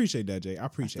touch. I appreciate that, Jay. I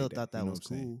appreciate that. I still thought that was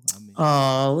cool. I mean,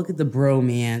 oh, look at the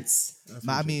bromance.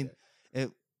 I mean,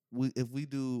 if we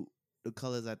do the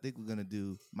colors I think we're gonna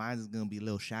do, mine is gonna be a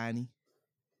little shiny.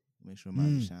 Make sure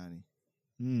mine is shiny.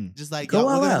 Just like we're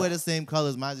gonna wear the same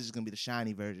colors. Mine's just gonna be the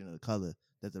shiny version of the color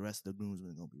that the rest of the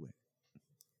groomsmen are gonna be wearing.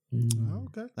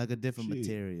 Okay, like a different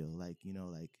material, like you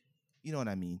know what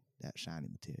I mean? That shiny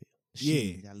material.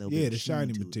 The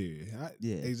shiny material.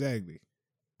 Exactly.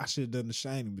 I should have done the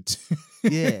shiny material.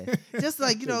 Yeah, just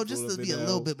like just to be a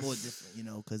little bit more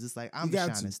different, because it's like I'm the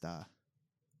shining star.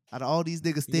 Out of all these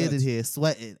niggas standing here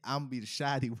sweating, I'm gonna be the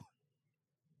shiny one.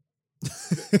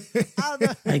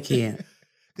 I can't.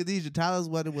 Khadijah, Tyler's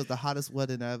wedding was the hottest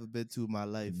wedding I've ever been to in my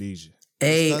life. Khadijah.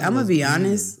 Hey, I'm gonna be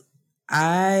honest.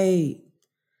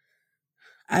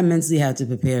 I mentally have to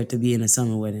prepare to be in a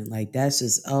summer wedding. Like that's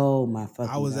just my fucking.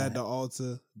 I was God. at the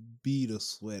altar, beat a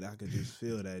sweat. I could just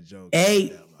feel that joke.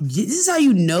 Hey, this is how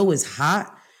you know it's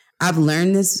hot. I've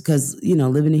learned this because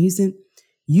living in Houston,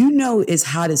 it's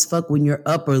hot as fuck when your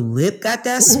upper lip got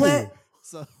that sweat.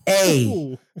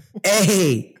 Hey,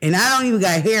 and I don't even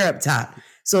got hair up top.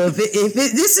 So if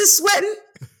this is sweating,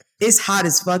 it's hot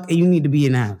as fuck, and you need to be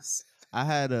in the house. I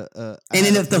had then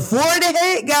if the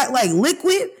forehead got like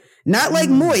liquid. Not like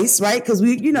moist, right? Because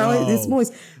it's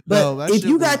moist. But if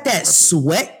you got that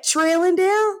sweat trailing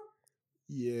down,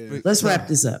 let's wrap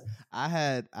this up. I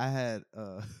had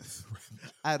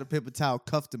a paper towel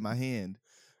cuffed in my hand,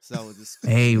 so I was just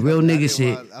real nigga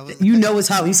shit. It's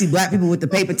hot when you see black people with the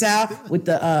paper towel with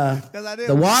the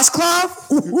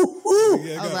washcloth.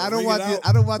 I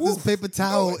don't want this paper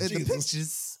towel in the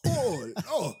pictures.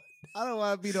 I don't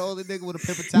want to be the only nigga with a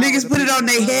paper towel. Niggas put it on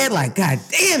their head like, God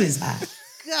damn, it's hot.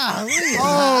 Golly,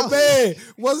 oh man!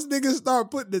 Once niggas start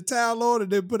putting the towel on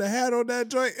and then put a hat on that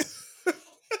joint,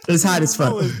 it's hot as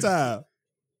fuck. It's time.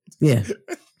 Yeah,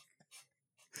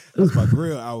 that's my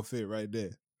grill outfit right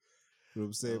there. You know what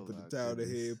I'm saying? Put the towel on the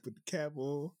head, put the cap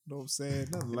on. You know what I'm saying?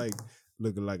 Nothing like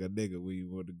looking like a nigga when you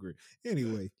want the grill.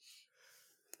 Anyway,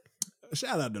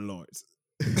 shout out to Lawrence.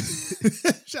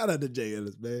 Shout out to Jay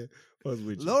Ellis, man. What's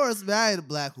with you? Lawrence married a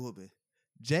black woman.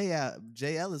 Jay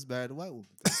Ellis married a white woman.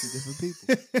 Two different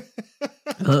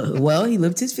people. Well, he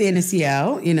lived his fantasy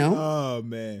out, Oh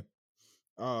man.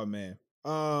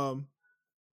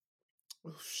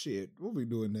 Shit. What we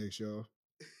doing next, y'all?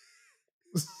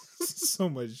 So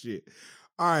much shit.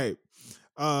 All right.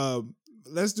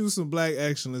 Let's do some black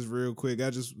excellence real quick.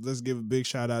 Let's give a big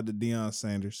shout out to Deion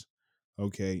Sanders.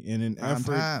 Okay. In an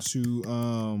effort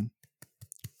to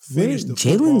finish the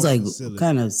Jalen's like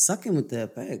kind of sucking with the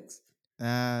effects.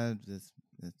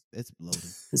 It's bloating.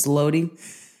 It's loading.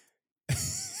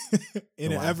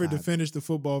 In an effort to finish the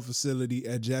football facility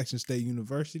at Jackson State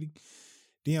University,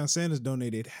 Deion Sanders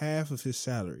donated half of his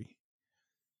salary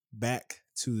back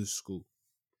to the school.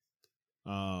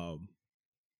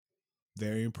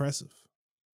 Very impressive.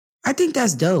 I think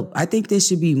that's dope. I think there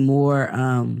should be more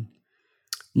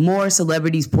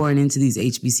celebrities pouring into these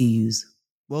HBCUs.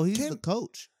 Well, he's the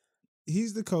coach.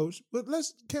 He's the coach, but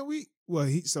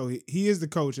he is the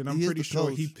coach, and I'm pretty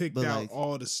sure he picked out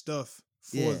all the stuff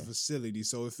for the facility.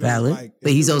 So it feels valid,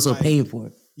 but he's also paying for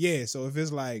it. Yeah, so if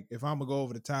it's like, if I'm going to go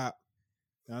over the top,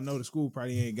 I know the school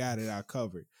probably ain't got it, I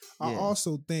covered. Yeah. I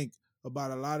also think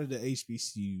about a lot of the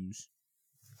HBCUs,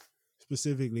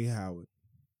 specifically Howard.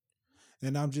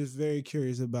 And I'm just very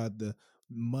curious about the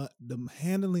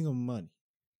handling of money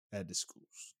at the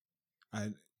schools.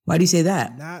 Why do you say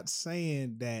that? I'm not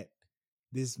saying that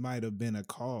this might have been a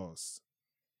cause.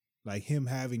 Like him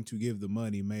having to give the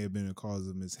money may have been a cause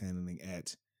of mishandling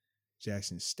at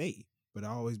Jackson State. But I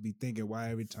always be thinking why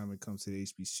every time it comes to the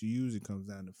HBCUs, it comes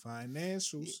down to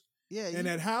financials. Yeah. And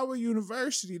at Howard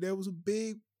University, there was a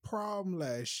big problem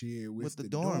last year with the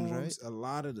dorms, right? A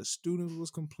lot of the students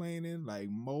was complaining, like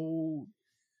mold,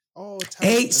 all types.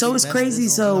 Hey, so it's crazy.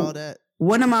 So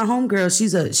one of my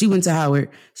homegirls, she went to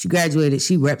Howard. She graduated.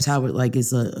 She reps Howard like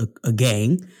it's a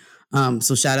gang.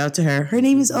 So shout out to her. Her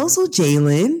name is also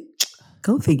Jalen.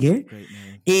 Go figure. Great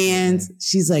name. And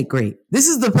she's like, great. This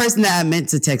is the person that I meant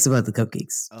to text about the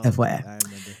cupcakes, FYI. I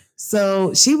remember.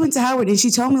 So she went to Howard and she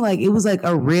told me like it was like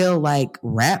a real like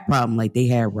rat problem. Like they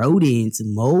had rodents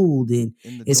and mold and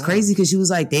it's crazy because she was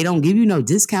like, they don't give you no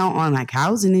discount on like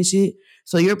housing and shit.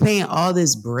 So you're paying all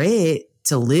this bread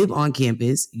to live on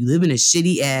campus. You live in a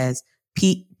shitty ass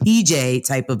PJ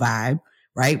type of vibe,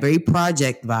 right? Very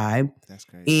project vibe. That's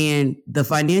crazy. And the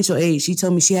financial aid, she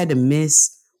told me she had to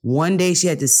miss one day. She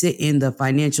had to sit in the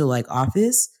financial like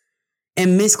office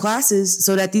and miss classes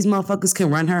so that these motherfuckers can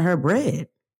run her bread.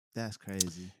 That's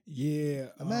crazy. Yeah.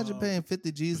 Imagine paying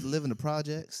 50 G's to live in the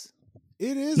projects.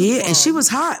 It is. Yeah, and she was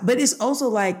hot. But it's also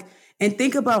like, and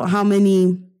think about how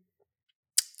many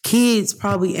kids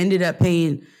probably ended up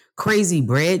paying crazy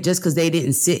bread just because they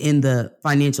didn't sit in the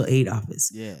financial aid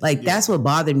office. Yeah. Like, that's what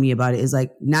bothered me about it is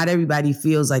like, not everybody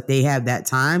feels like they have that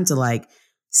time to like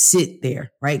sit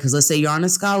there, right? Because let's say you're on a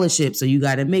scholarship, so you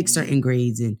got to make certain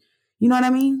grades and you know what I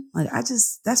mean? Like,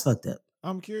 that's fucked up.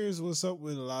 I'm curious what's up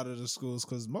with a lot of the schools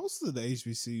because most of the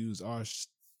HBCUs are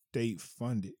state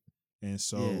funded. And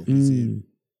so is it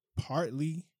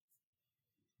partly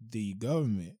the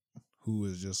government who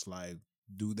is just like,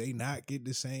 do they not get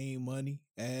the same money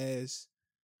as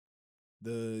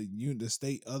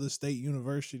the other state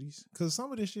universities? Because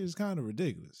some of this shit is kind of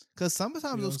ridiculous. Because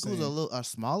sometimes those schools are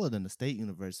smaller than the state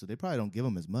university, so they probably don't give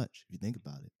them as much if you think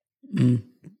about it.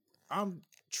 I'm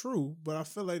true, but I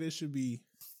feel like there should be.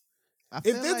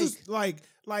 If this is like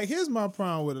here's my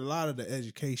problem with a lot of the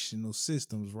educational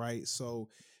systems, right? So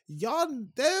y'all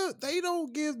they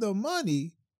don't give the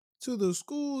money to the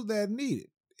schools that need it.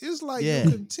 It's like you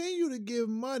continue to give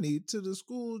money to the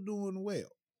schools doing well.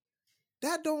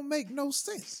 That don't make no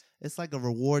sense. It's like a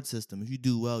reward system. If you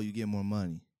do well, you get more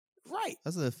money. Right.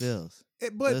 That's what it feels.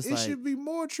 But it should be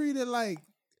more treated like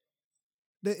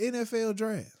the NFL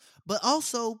draft. But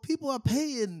also, people are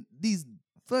paying these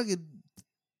fucking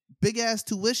big ass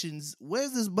tuitions.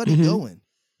 Where's this money going?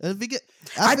 I think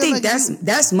like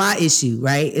that's my issue,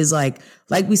 right? Is like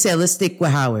we said, let's stick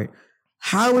with Howard.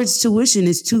 Howard's tuition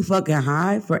is too fucking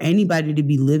high for anybody to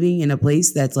be living in a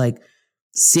place that's like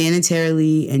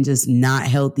sanitarily and just not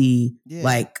healthy,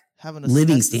 like having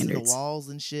living standards. In the walls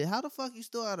and shit. How the fuck you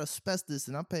still have asbestos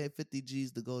and I'm paying 50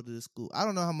 G's to go to the school? I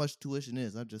don't know how much tuition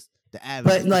is. I'm just the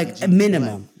average. But like a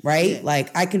minimum, right? Yeah.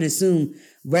 Like I can assume,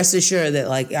 rest assured that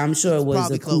like I'm sure it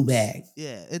was a cool bag.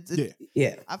 Yeah.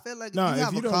 Yeah. I feel like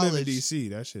if you don't live in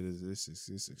DC, that shit is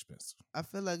it's expensive. I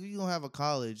feel like if you don't have a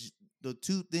college, the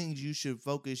two things you should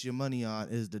focus your money on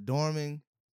is the dorming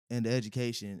and the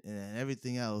education, and then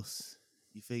everything else,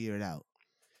 you figure it out.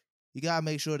 You gotta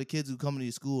make sure the kids who come to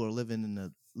your school are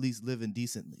at least living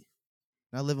decently,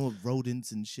 not living with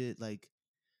rodents and shit. Like,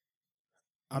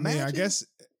 I mean, I guess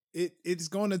it's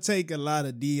going to take a lot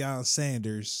of Deion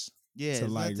Sanders to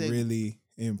like really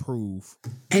improve.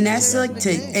 And that's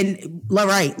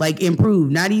like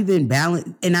improve, not even balance.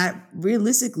 And I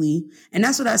realistically, and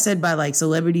that's what I said by like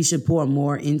celebrities should pour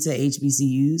more into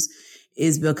HBCUs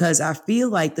is because I feel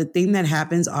like the thing that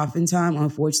happens oftentimes,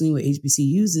 unfortunately, with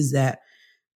HBCUs is that,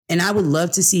 and I would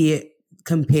love to see it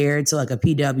compared to like a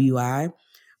PWI,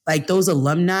 like those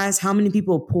alumni, how many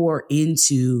people pour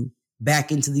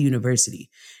back into the university?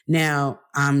 Now,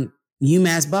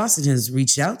 UMass Boston has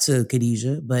reached out to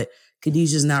Khadijah, but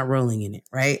Khadijah's not rolling in it,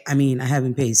 right? I mean, I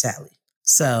haven't paid Sally,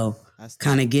 so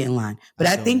kind of get in line. But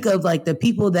I think of like the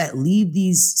people that leave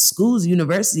these schools,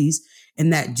 universities,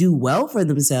 and that do well for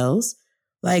themselves,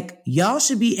 like y'all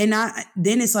should be,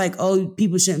 then it's like, oh,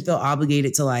 people shouldn't feel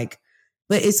obligated to like,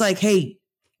 but it's like, hey,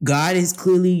 God is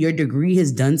clearly, your degree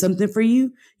has done something for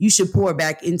you. You should pour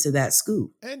back into that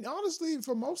school. And honestly,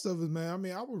 for most of us, man, I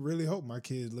mean, I would really hope my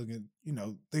kids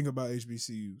think about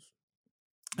HBCUs.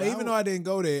 Even though I didn't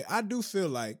go there, I do feel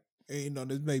like,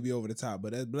 this may be over the top,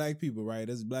 but as black people, right?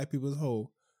 As black people as a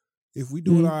whole, if we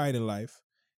doing all right in life,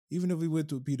 even if we went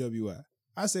to a PWI,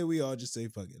 I say we all just say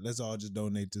fuck it. Let's all just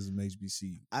donate to some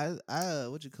HBCU.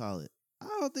 What you call it? I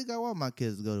don't think I want my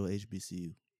kids to go to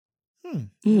HBCU.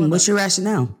 What's your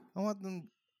rationale? I want them.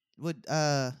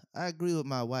 I agree with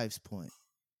my wife's point.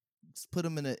 Just put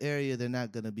them in an area they're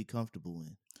not gonna be comfortable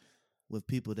in, with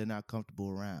people they're not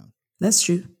comfortable around. That's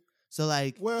true. So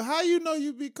like, well, how you know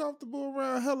you be comfortable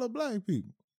around hella black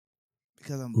people?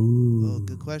 Because I'm. Oh,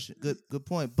 good question. Good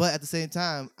point. But at the same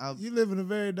time, you live in a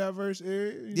very diverse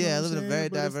area. I live in a very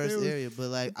diverse area. But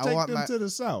like, I want them to the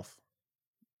south.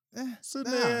 Send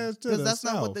their ass to the south. Because that's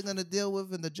not what they're gonna deal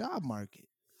with in the job market.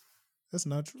 That's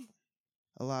not true.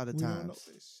 A lot of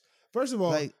times. First of all,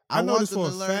 like, I know this for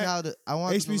a fact.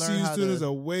 HBCU students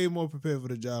are way more prepared for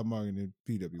the job market than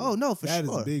PWI. Oh no, for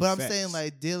sure. But I'm saying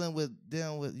like dealing with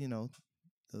the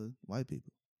white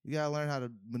people. You gotta learn how to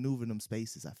maneuver them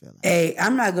spaces, I feel like. Hey,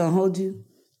 I'm not gonna hold you.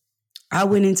 I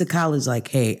went into college like,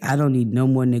 hey, I don't need no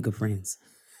more nigga friends.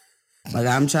 Like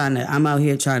I'm out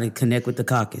here trying to connect with the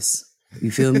caucus.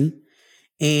 You feel me?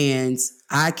 And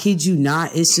I kid you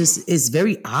not, it's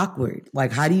very awkward.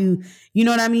 Like, how do you know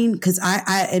what I mean? Because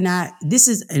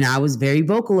I was very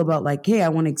vocal about like, hey, I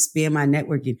want to expand my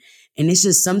networking. And it's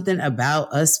just something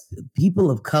about us people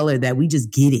of color that we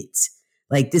just get it.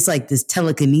 Like this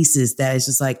telekinesis that is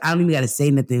just like, I don't even got to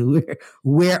say nothing.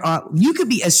 You could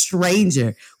be a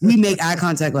stranger. We make eye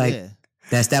contact like,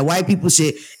 that's that white people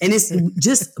shit. And it's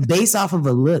just based off of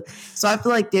a look. So I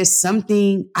feel like there's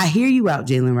something, I hear you out,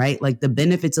 Jalen, right? Like the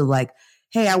benefits of like,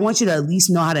 hey, I want you to at least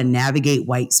know how to navigate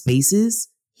white spaces.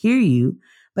 Hear you.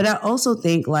 But I also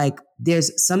think like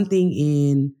there's something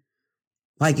in,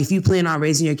 like if you plan on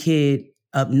raising your kid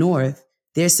up north,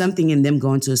 there's something in them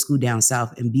going to a school down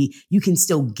south and you can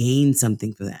still gain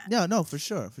something for that. No, for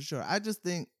sure. I just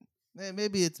think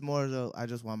maybe it's more so I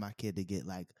just want my kid to get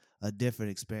like a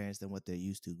different experience than what they're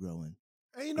used to growing.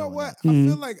 And you know what? I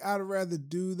feel like I'd rather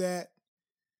do that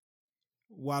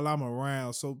while I'm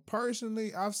around. So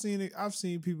personally, I've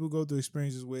seen people go through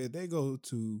experiences where they go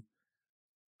to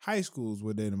high schools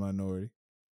where they're the minority.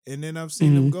 And then I've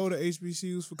seen them go to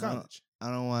HBCUs for college.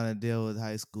 I don't want to deal with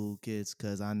high school kids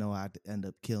because I know I'd end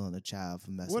up killing a child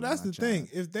for messing with my child. Well, that's the thing.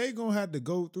 If they gonna have to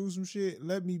go through some shit,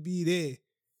 let me be there.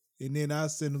 And then I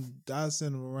send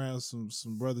them around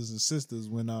some brothers and sisters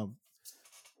when I'm.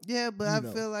 Yeah, but I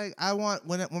feel like I want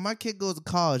when my kid goes to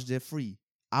college, they're free.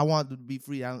 I want them to be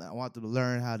free. I want them to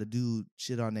learn how to do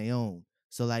shit on their own.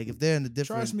 So like if they're in a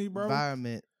different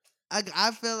environment,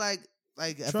 I feel like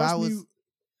if I was. Me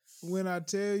when I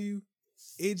tell you,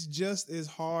 it's just as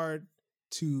hard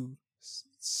to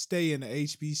stay in the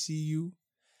HBCU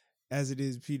as it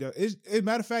is PW.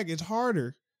 Matter of fact, it's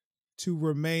harder to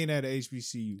remain at a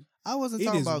HBCU. I wasn't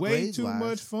talking about grades. It is way too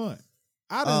much fun.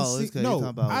 I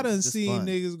done seen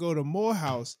niggas go to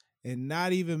Morehouse and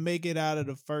not even make it out of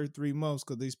the first 3 months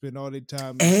because they spend all their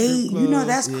time. Hey,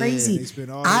 that's crazy.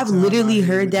 I've literally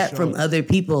heard that from other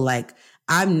people. Like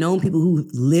I've known people who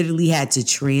literally had to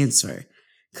transfer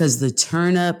because the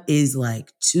turn up is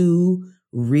like too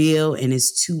real and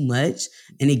it's too much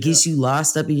and it gets you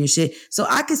lost up in your shit. So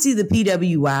I could see the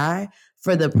PWI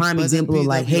for the prime example of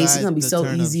like, hey, it's going to be so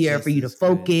easier for you to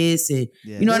focus and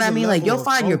you know what I mean? Like you'll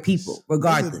find your people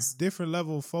regardless. Different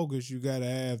level of focus you got to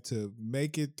have to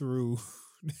make it through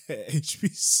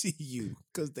HBCU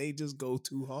because they just go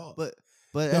too hard. But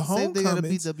the same thing at the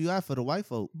PWI for the white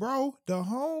folk. Bro, the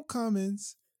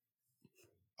homecomings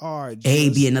are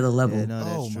just... be another level. Yeah, no,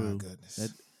 that's true. My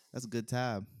goodness. That's a good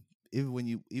time. Even when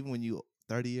you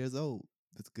 30 years old,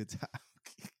 that's a good time.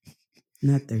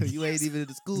 Not 30. You ain't even in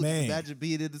the school. Man. Imagine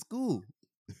being in the school.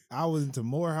 I was into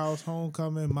Morehouse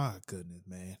homecoming. My goodness,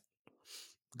 man.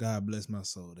 God bless my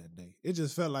soul that day. It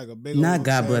just felt like a big Not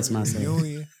God bless my soul.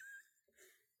 Reunion.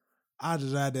 I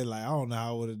just out there like, I don't know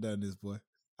how I would have done this, boy.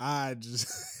 I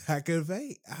couldn't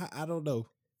fake. I don't know.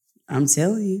 I'm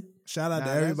telling you. Shout out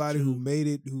to everybody who made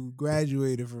it, who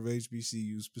graduated from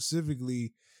HBCU,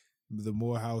 specifically the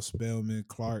Morehouse, Spelman,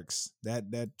 Clarks,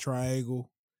 that triangle.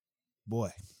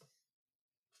 Boy,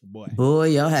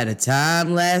 y'all had a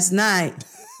time last night.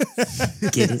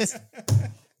 Get it?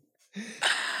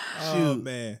 Oh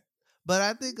man! But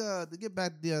I think to get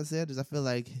back to Deion Sanders, I feel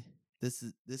like this.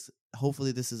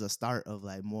 Hopefully, this is a start of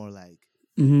like more like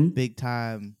big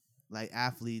time like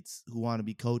athletes who want to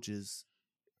be coaches.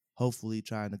 Hopefully,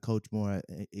 trying to coach more at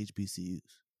HBCUs.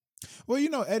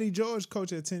 Well, Eddie George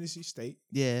coached at Tennessee State.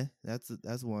 Yeah, that's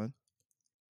one.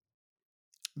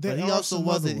 But he also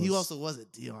wasn't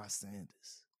Deion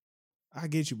Sanders. I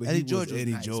get you, but Eddie George was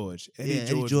Eddie George. Eddie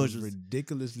George was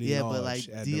ridiculously large. Yeah, but like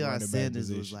Deion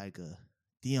Sanders was like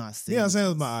Deion Sanders. Deion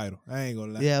Sanders my idol. I ain't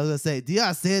gonna lie. Yeah, I was gonna say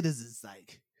Deion Sanders is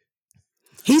like.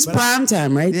 He's prime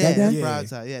time, right? Yeah, prime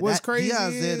time. Yeah, what's crazy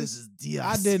Deion is Sanders is Deion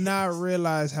I did not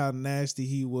realize how nasty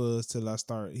he was till I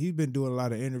started. He's been doing a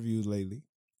lot of interviews lately,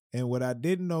 and what I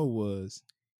didn't know was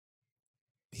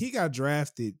he got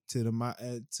drafted to the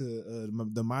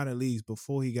minor leagues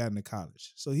before he got into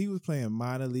college. So he was playing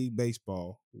minor league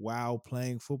baseball while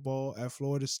playing football at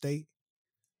Florida State,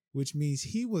 which means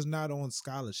he was not on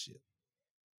scholarship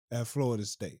at Florida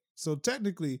State. So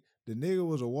technically, the nigga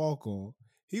was a walk-on.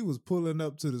 He was pulling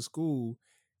up to the school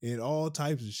in all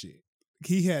types of shit.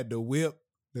 He had the whip,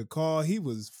 the car. He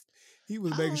was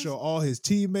making sure all his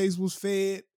teammates was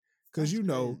fed. Because,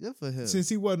 good for him. Since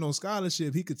he wasn't on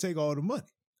scholarship, he could take all the money.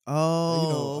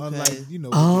 Oh, unlike,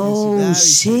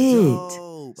 shit.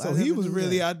 So he was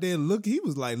really out there looking. He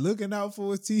was like looking out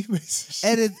for his teammates.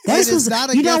 And it's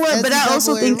not you know what? But I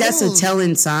also think that's a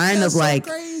telling sign of like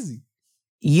crazy.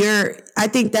 I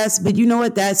think but you know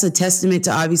what? That's a testament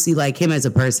to obviously like him as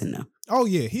a person though. Oh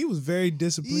yeah, he was very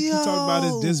disciplined. He talked about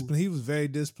his discipline. He was very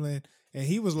disciplined. And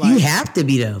he was like, you have to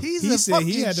be though. He said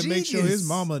he had to make sure his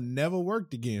mama never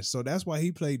worked again. So that's why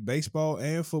he played baseball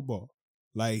and football.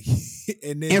 Like,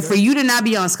 and for you to not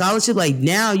be on scholarship, like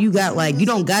now you got like, you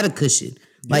don't got a cushion.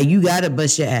 Like you got to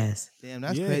bust your ass. Damn,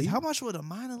 that's crazy. How much would the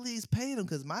minor leagues pay him?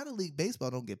 Because minor league baseball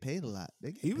don't get paid a lot.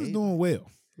 He was doing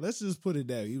well. Let's just put it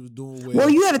that he was doing well. Well,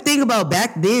 you got to think about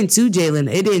back then too,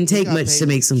 Jalen. It didn't take much to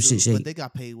make some shit shake. But they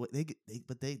got paid what they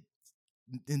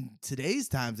in today's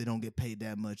times they don't get paid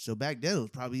that much. So back then it was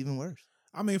probably even worse.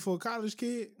 I mean, for a college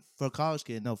kid,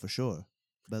 no, for sure.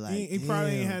 But like he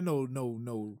probably ain't had no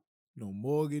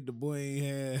mortgage. The boy ain't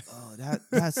had. Oh,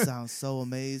 that sounds so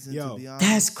amazing. To be honest,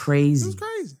 that's crazy. It was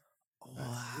crazy.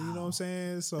 Wow. You know what I'm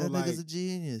saying? So that like, nigga's a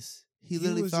genius. He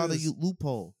literally found a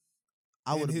loophole.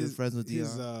 I would have been friends with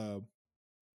Deion.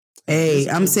 Hey,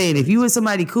 I'm saying if you were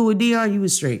somebody cool with Deion, you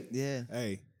was straight. Yeah.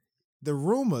 Hey, the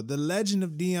legend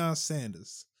of Deion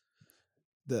Sanders.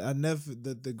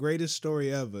 The greatest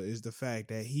story ever is the fact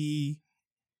that he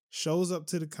shows up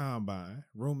to the combine.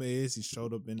 Rumor is he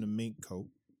showed up in the mink coat,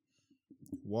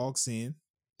 walks in,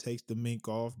 takes the mink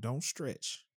off, don't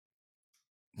stretch,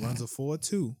 runs a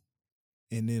 4.2,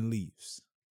 and then leaves.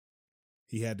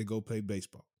 He had to go play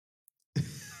baseball.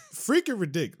 Freaking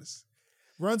ridiculous.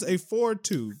 Runs a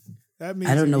 4.2. That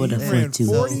means I don't know what a 4.2 is.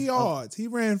 40 yards. He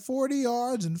ran 40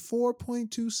 yards in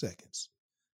 4.2 seconds.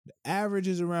 The average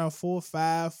is around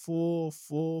 4.5,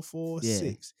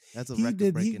 4.6. That's a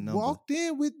record-breaking number. He walked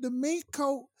in with the mink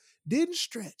coat, didn't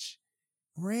stretch,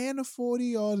 ran a 40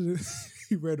 yards.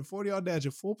 He ran a 40-yard dash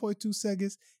in 4.2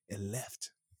 seconds and left.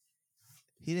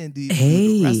 He didn't do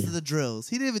the rest of the drills.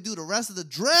 He didn't even do the rest of the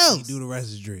drills. He do the rest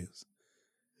of the drills.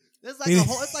 It's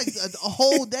like a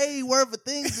whole day worth of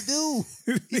things to do.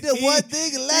 He did one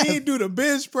thing and left. He didn't do the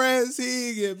bench press. He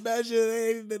didn't get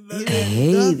measured.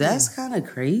 Hey, that's kind of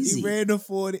crazy. He ran the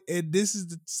 40, and this is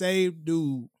the same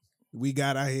dude we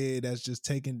got out here that's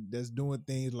doing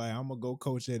things like, I'm gonna go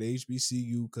coach at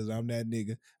HBCU because I'm that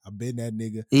nigga. I've been that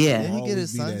nigga. Yeah. Did he get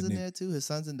his sons in there too? His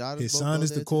sons and daughters. His son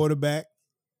is the quarterback.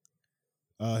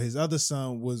 His other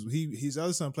son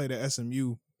played at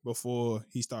SMU before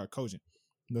he started coaching.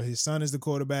 But his son is the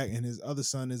quarterback and his other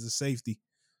son is the safety.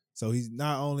 So he's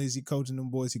not only is he coaching them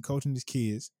boys, he coaching his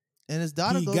kids. And his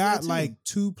daughter he got like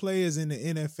 2 players in the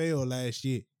NFL last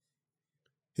year.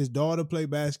 His daughter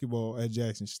played basketball at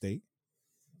Jackson State.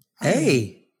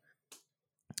 Hey.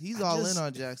 He's all in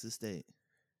on Jackson State.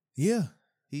 Yeah.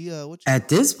 At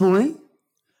this point.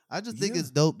 I just think it's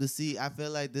dope to see. I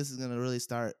feel like this is going to really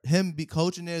start. Him be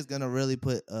coaching there is going to really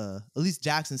put at least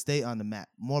Jackson State on the map.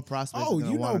 More prospects are going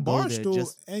to want to go there.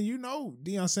 And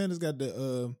Deion Sanders got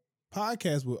the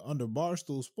podcast under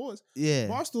Barstool Sports. Yeah.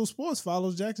 Barstool Sports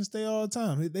follows Jackson State all the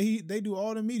time. They do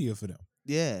all the media for them.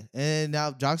 Yeah. And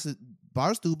now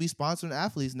Barstool be sponsoring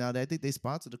athletes now. I think they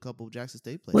sponsored a couple of Jackson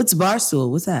State players. What's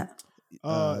Barstool? What's that?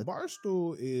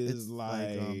 Barstool is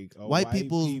like white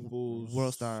people's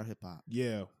World Star Hip Hop.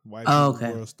 Yeah, white people's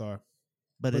World Star.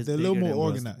 But they're a little more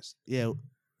organized. Yeah,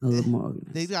 a little more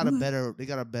organized. They got a better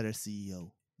CEO.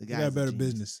 They got better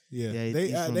business. Yeah,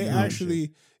 they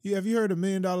actually. Have you heard of $1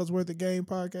 Million Worth of Game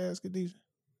podcast, Khadijah?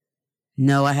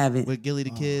 No, I haven't. With Gilly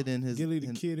the Kid and his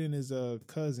kid and his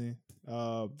cousin.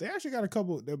 They actually got a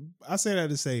couple. I say that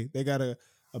to say they got a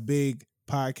big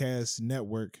podcast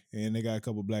network, and they got a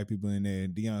couple black people in there.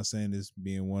 Deion Sanders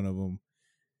being one of them.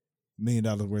 $1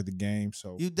 Million Worth of Game.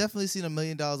 So you've definitely seen $1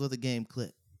 Million Worth of Game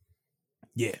clip.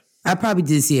 Yeah, I probably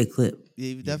did see a clip. Yeah,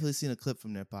 you've definitely seen a clip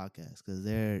from their podcast because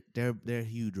they're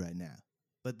huge right now.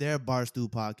 But they're Barstool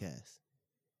podcast.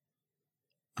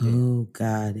 Oh,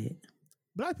 got it.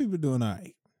 black people doing all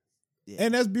right. Yeah.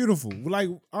 And that's beautiful. Like,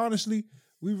 honestly,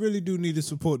 we really do need to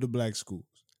support the black schools.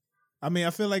 I mean, I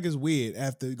feel like it's weird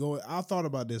after going. I thought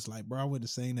about this, like, bro, I went to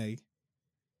St. A.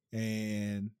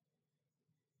 And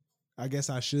I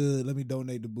guess I should. Let me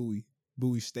donate to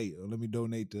Bowie State, or let me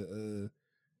donate to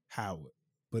Howard.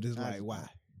 But it's like, why?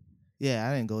 Yeah,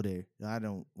 I didn't go there.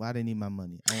 Why didn't need my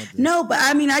money? No, but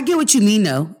I mean, I get what you mean,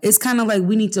 though. It's kind of like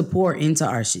we need to pour into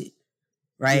our shit,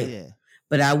 right? Yeah.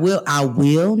 But I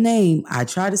will name. I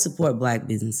try to support black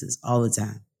businesses all the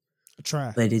time. I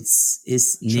try, but it's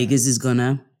niggas is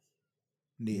gonna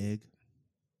nig,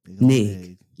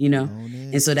 you know.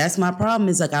 And so that's my problem.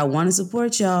 Is like I want to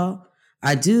support y'all.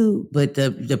 I do, but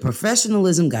the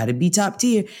professionalism got to be top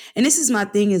tier. And this is my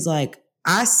thing. Is like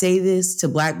I say this to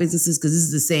black businesses because this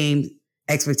is the same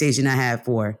expectation I have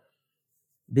for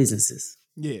businesses.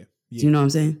 Yeah. Do you know what I'm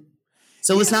saying?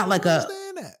 So it's not like a.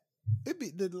 That. It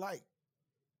be like.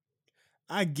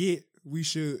 I get we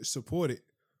should support it,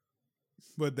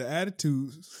 but the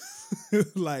attitude,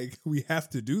 like we have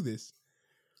to do this.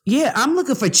 Yeah, I'm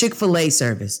looking for Chick-fil-A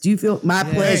service. Do you feel my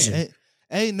pleasure?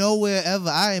 Ain't nowhere ever.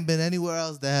 I ain't been anywhere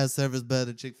else that has service better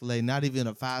than Chick-fil-A. Not even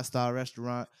a 5-star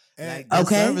restaurant. Like the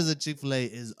service at Chick-fil-A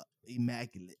is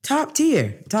immaculate, top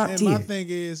tier. My thing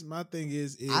is,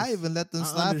 I even let them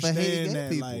slide for hating gay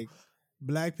people. Like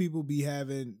black people be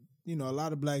having, a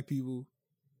lot of black people.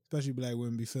 Especially black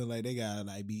women be feeling like they gotta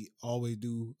like be always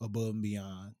do above and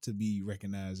beyond to be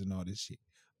recognized and all this shit.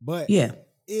 But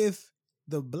if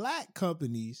the black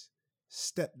companies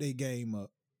step their game up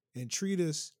and treat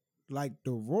us like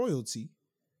the royalty,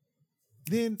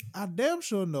 then I damn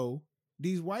sure know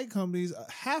these white companies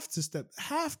have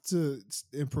to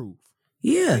improve.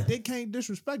 Yeah, like, they can't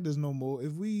disrespect us no more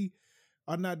if we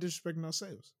are not disrespecting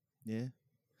ourselves. Yeah.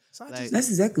 Like, that's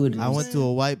exactly what it is. I went to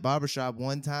a white barbershop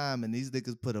one time and these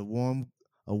niggas put a warm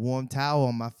towel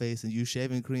on my face and used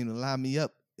shaving cream to line me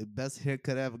up. The best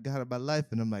haircut I ever got in my life.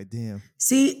 And I'm like, damn.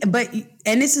 See,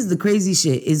 and this is the crazy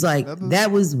shit. Is like,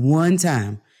 that was one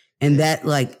time. And that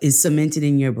like is cemented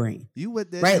in your brain. You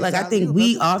went there. Right? Like I think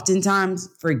we oftentimes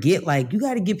forget, like, you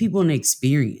got to give people an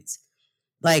experience.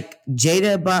 Like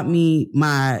Jada bought me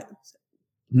my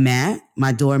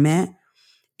doormat.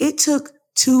 It took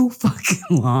too fucking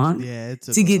long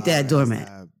to get that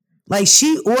doormat. Like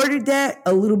she ordered that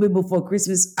a little bit before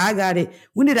Christmas. I got it.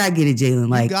 When did I get it, Jalen?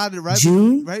 Like you got it right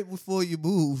June? Right before you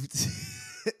moved.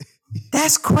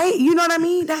 That's crazy. You know what I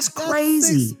mean? That's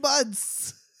crazy. 6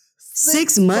 months.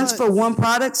 6 months for one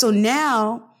product. So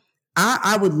now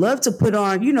I would love to put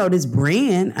on, this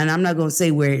brand, and I'm not going to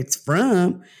say where it's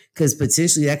from because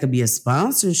potentially that could be a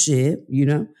sponsorship,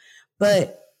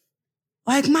 but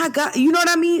like, my God, you know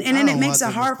what I mean? And then it makes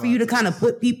it hard for you to kind of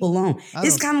put people on.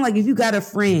 It's kind of like if you got a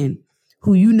friend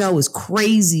who is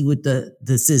crazy with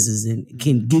the scissors and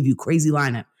can give you crazy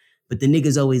lineup, but the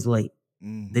nigga's always late.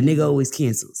 Mm-hmm. The nigga always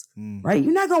cancels, right?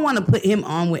 You're not going to want to put him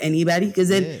on with anybody because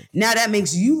then now that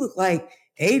makes you look like,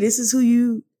 hey, this is who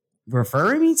you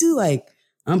referring me to? Like,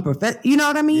 I'm you know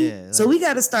what I mean? Yeah, like, so we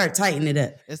got to start tightening it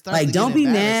up. Like, don't be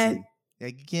mad.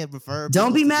 Like you can't refer.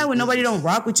 Don't be mad when nobody don't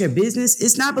rock with your business.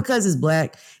 It's not because it's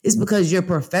black. It's because your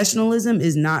professionalism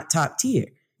is not top tier.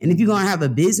 And if you're going to have a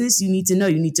business, you need to know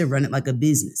you need to run it like a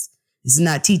business. This is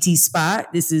not TT's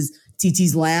spot. This is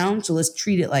TT's lounge. So let's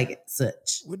treat it like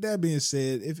such. With that being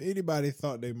said, if anybody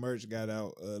thought their merch got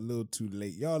out a little too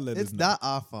late, y'all let us know. It's not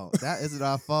our fault. That isn't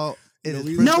our fault.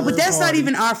 No, but that's not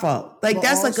even our fault. Like but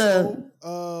that's also, like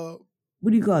a... what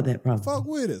do you call that problem? Fuck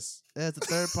with us. That's a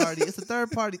third party. It's a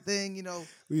third party thing,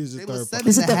 We use a third party.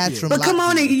 But come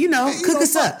on, cook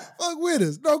us up. Fuck with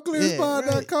us.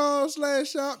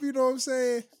 NoClearSpot.com/shop. You know what I'm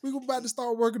saying? We're about to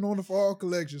start working on the fall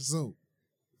collection soon.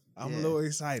 I'm a little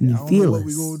excited. I don't know what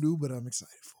we're going to do, but I'm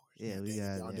excited for it. Yeah, we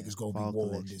got y'all niggas going to be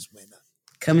warm this winter.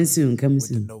 Coming soon. With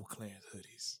the No Clans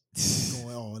hoodies.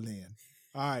 Going all in.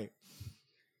 All right.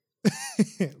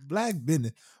 Black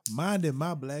business. Minding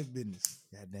my black business.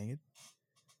 God dang it.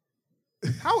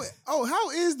 How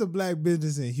is the black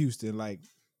business in Houston? Like,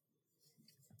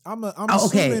 I'm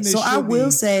okay. So I will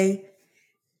say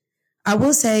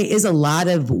is a lot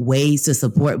of ways to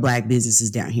support black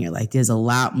businesses down here. Like, there's a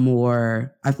lot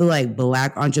more. I feel like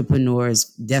black entrepreneurs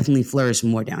definitely flourish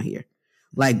more down here.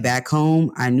 Like back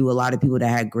home, I knew a lot of people that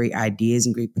had great ideas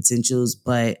and great potentials,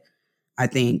 but I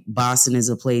think Boston is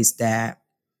a place that.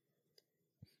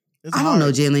 I don't know,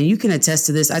 Jalen. You can attest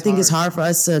to this. I think it's hard for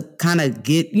us to kind of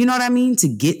get, you know what I mean? To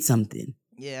get something.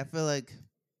 Yeah, I feel like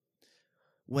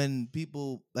when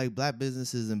people, like black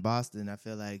businesses in Boston, I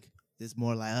feel like it's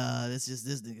more like, it's just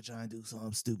this nigga trying to do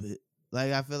something stupid.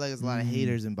 Like, I feel like there's a lot of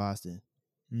haters in Boston.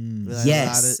 Like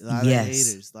yes, a lot of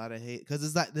haters, a lot of hate,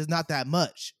 because there's not that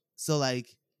much. So like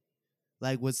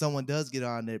when someone does get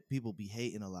on there, people be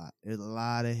hating a lot. There's a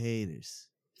lot of haters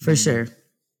for sure.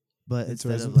 But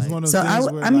instead of it's one of those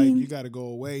things where like you got to go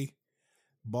away,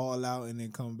 ball out, and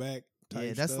then come back.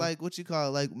 Yeah, that's stuff. Like what you call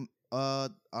it, like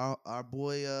our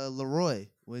boy Leroy,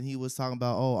 when he was talking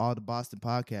about all the Boston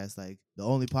podcasts, like the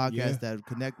only podcast that would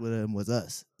connect with him was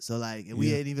us. So like, and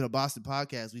we ain't even a Boston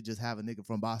podcast. We just have a nigga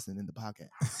from Boston in the podcast.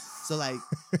 So like,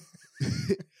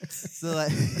 it's just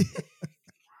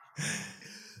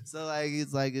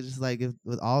like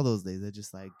with all those days, it's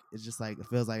just like it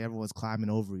feels like everyone's climbing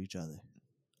over each other.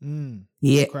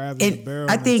 Yeah, and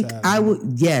I think I would.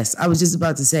 Yes, I was just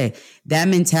about to say that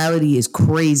mentality is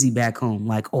crazy back home.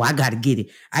 Like, oh, I gotta get it.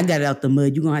 I got it out the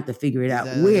mud. You're gonna have to figure it out.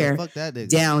 Where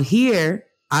down here,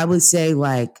 I would say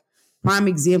like prime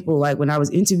example. Like when I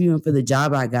was interviewing for the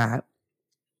job I got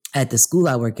at the school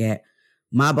I work at,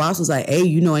 my boss was like, "Hey,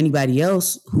 you know anybody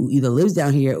else who either lives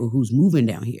down here or who's moving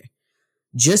down here?"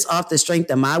 Just off the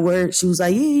strength of my word, she was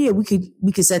like, "Yeah, we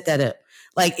could set that up."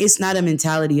 Like it's not a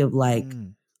mentality of like.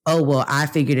 Oh, well, I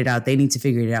figured it out. They need to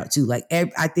figure it out too. Like,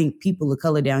 I think people of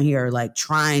color down here are like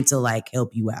trying to like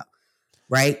help you out.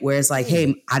 Right. Where it's like,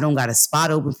 hey, I don't got a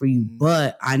spot open for you,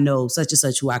 but I know such and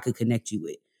such who I could connect you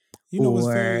with. You know what's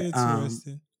very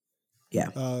interesting?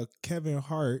 Yeah. Kevin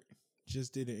Hart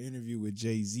just did an interview with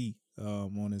Jay-Z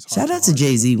on his Shout out to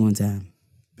Jay-Z one time.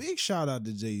 Big shout out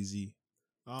to Jay-Z.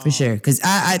 For sure. Because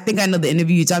I think I know the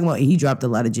interview you're talking about, and he dropped a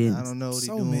lot of gems. I don't know what he's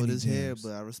doing with his hair,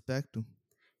 but I respect him.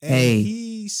 And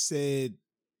he said,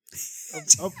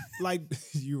 like,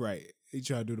 you're right. He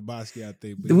tried to do the Basquiat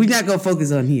thing. But we're not going to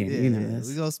focus on here. Yeah, we're going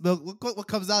to smell what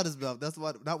comes out his mouth. That's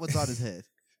not what's on his head.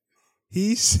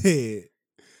 He said,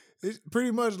 it's pretty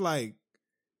much like,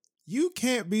 you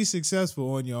can't be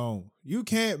successful on your own. You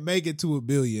can't make it to $1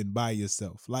 billion by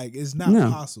yourself. Like, it's not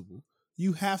possible.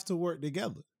 You have to work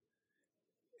together.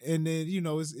 And then, you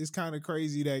know, it's kind of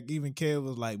crazy that even Kev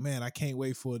was like, man, I can't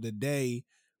wait for the day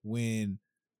when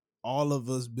all of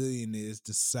us billionaires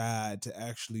decide to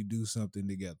actually do something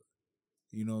together.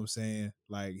 You know what I'm saying?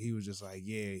 Like, he was just like,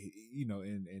 yeah, you know,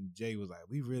 and Jay was like,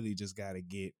 we really just got to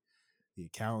get the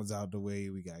accountants out the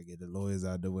way. We got to get the lawyers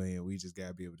out the way. And we just got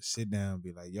to be able to sit down and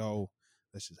be like, yo,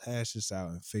 let's just hash this out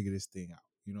and figure this thing out.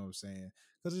 You know what I'm saying?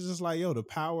 Because it's just like, yo, the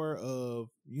power of,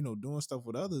 you know, doing stuff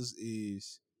with others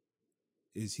is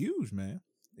huge, man.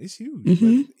 It's huge.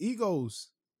 Mm-hmm. But egos.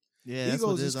 Yeah, that's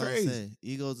what it is crazy.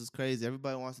 Egos is crazy.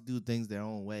 Everybody wants to do things their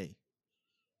own way.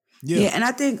 Yeah, and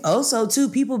I think also too,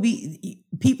 people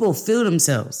feel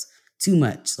themselves too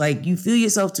much. Like you feel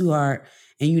yourself too hard,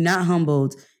 and you're not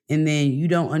humbled, and then you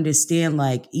don't understand.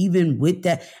 Like even with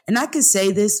that, and I could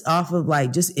say this off of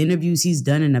like just interviews he's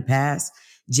done in the past.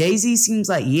 Jay-Z seems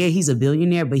like he's a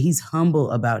billionaire, but he's humble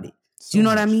about it. Do you know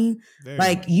what I mean?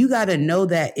 Like, you got to know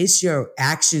that it's your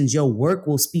actions, your work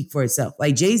will speak for itself.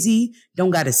 Like, Jay-Z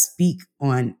don't got to speak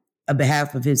on a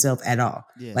behalf of himself at all.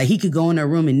 Yeah. Like, he could go in a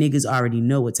room and niggas already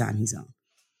know what time he's on.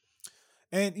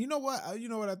 And you know what? You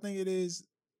know what I think it is?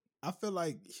 I feel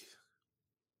like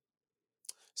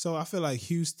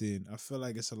Houston, I feel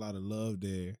like it's a lot of love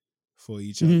there for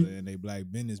each other and they black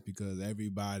business because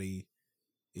everybody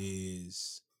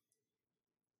is,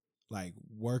 like,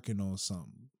 working on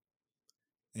something.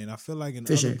 And I feel like in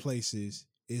other places,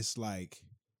 it's like...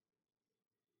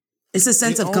 It's a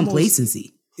sense of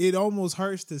complacency. It almost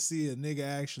hurts to see a nigga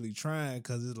actually trying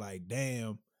because it's like,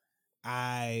 damn,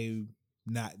 I'm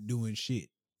not doing shit.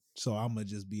 So I'm going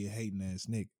to just be a hating ass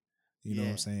nigga. You know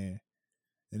what I'm saying?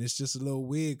 And it's just a little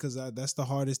weird because that's the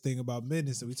hardest thing about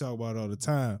business that we talk about all the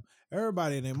time.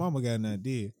 Everybody and their mama got an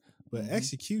idea. But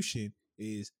execution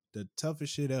is the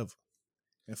toughest shit ever.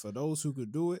 And for those who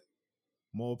could do it,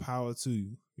 more power to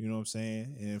you. You know what I'm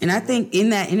saying? And I think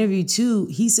in that interview too,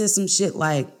 he said some shit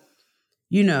like,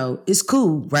 you know, it's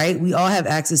cool, right? We all have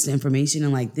access to information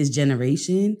and like this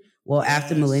generation, well,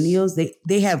 after millennials,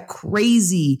 they have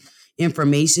crazy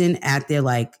information at their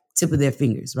like tip of their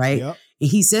fingers, right? Yep. And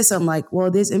he said something like,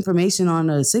 well, there's information on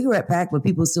a cigarette pack, but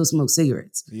people still smoke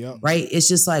cigarettes, right? It's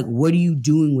just like, what are you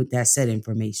doing with that said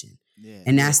information? Yeah.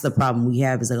 And that's the problem we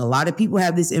have is like a lot of people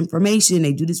have this information,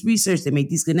 they do this research, they make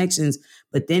these connections,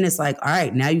 but then it's like, all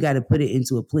right, now you got to put it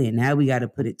into a plan. Now we got to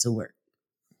put it to work.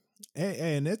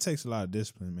 And that takes a lot of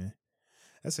discipline, man.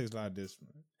 That takes a lot of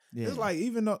discipline. Yeah. It's like,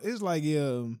 even though it's like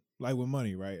with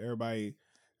money, right? Everybody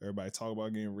talk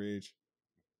about getting rich.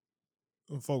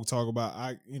 Folk talk about,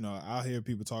 I hear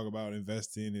people talk about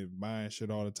investing and buying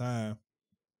shit all the time.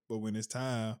 But when it's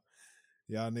time,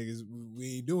 y'all niggas,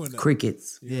 we ain't doing that.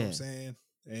 Crickets. You know what I'm saying?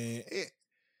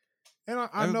 And And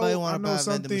I know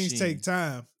some things take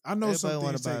time. I know some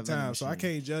things take time, so I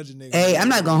can't judge a nigga. Hey, I'm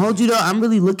not gonna hold you though. I'm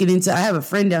really looking into. I have a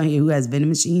friend down here who has vending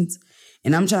machines,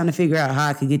 and I'm trying to figure out how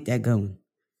I could get that going.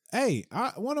 Hey,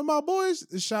 one of my boys,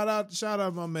 shout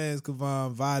out my man's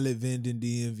Kavan,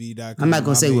 VioletVendingDMV.com. I'm not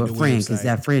gonna say we're a friend because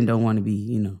that friend don't want to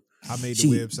be, I made the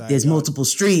website. There's multiple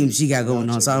streams she got going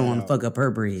on, so I don't want to fuck up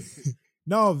her bread.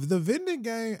 No, the vending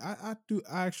game, I do.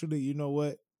 I actually, you know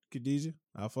what, Khadijah,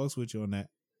 I fucks with you on that.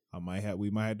 We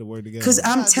might have to work together.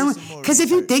 Because if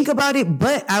you think about it,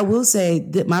 but I will say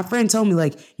that my friend told me,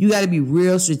 like, you got to be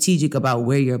real strategic about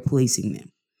where you're placing them.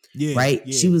 Yeah. Right?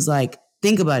 Yeah. She was like,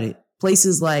 think about it.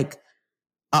 Places like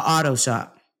an auto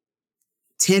shop.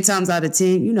 10 times out of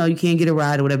 10, you can't get a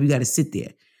ride or whatever. You got to sit there.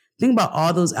 Think about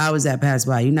all those hours that pass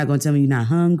by. You're not going to tell me you're not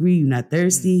hungry. You're not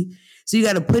thirsty. So you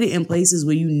got to put it in places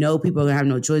where people are going to have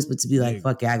no choice but to be like,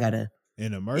 fuck it, I got to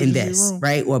invest, room?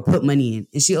 Right? Or put money in.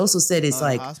 And she also said it's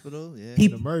like hospital, yeah.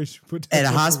 At a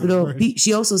hospital.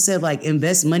 She also said like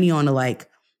invest money on the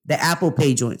Apple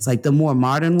Pay joints, like the more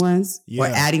modern ones, or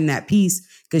adding that piece.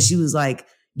 Because she was like,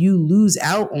 you lose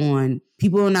out on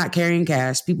people are not carrying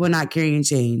cash, people are not carrying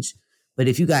change. But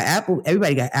if you got Apple,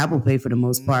 everybody got Apple Pay for the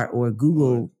most part, or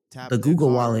Google, the Google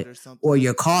Wallet, or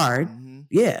your card. Mm-hmm.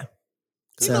 Yeah.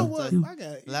 You know what?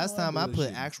 Last time I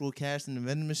put actual cash in the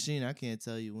vending machine, I can't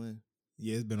tell you when.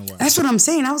 Yeah, it's been a while. That's what I'm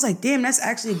saying. I was like, damn, that's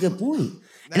actually a good point.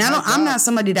 And I'm not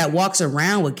somebody that walks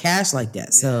around with cash like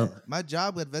that. So my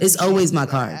job with it's always my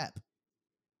card. App.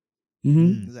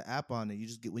 Mm-hmm. There's an app on it. You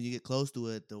just when you get close to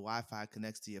it, the Wi-Fi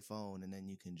connects to your phone, and then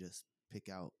you can just pick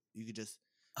out. You could just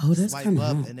swipe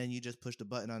up, and then you just push the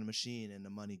button on the machine, and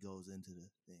the money goes into the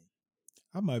thing.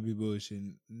 I might be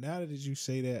bullshitting. Now that you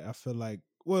say that, I feel like,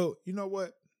 well, you know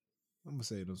what? I'm going to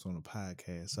say this on a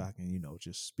podcast so I can,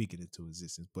 just speak it into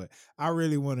existence. But I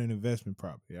really want an investment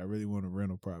property. I really want a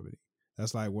rental property.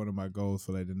 That's like one of my goals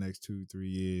for like the next 2-3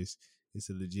 years is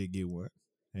to legit get one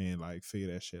and like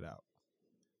figure that shit out.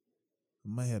 I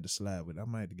might have to slide with it. I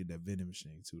might have to get that vending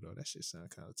machine too, though. That shit sound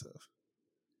kind of tough.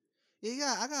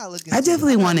 Yeah, I gotta look into I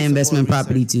definitely want an investment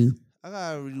property too. I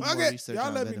gotta do more research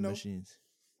on vending machines.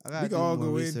 I gotta do more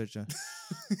research on.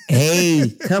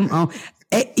 Hey, come on.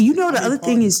 Hey, the other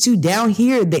thing is too, down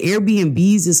here, the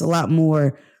Airbnbs is a lot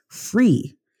more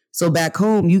free. So back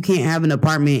home, you can't have an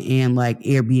apartment and like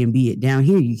Airbnb it. Down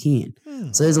here, you can.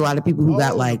 So there's a lot of people who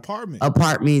got like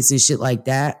apartments and shit like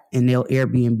that, and they'll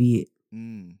Airbnb it.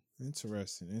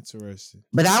 Interesting.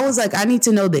 But I was like, I need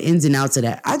to know the ins and outs of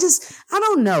that. I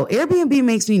don't know. Airbnb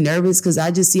makes me nervous because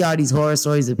I just see all these horror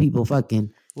stories of people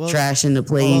fucking trashing the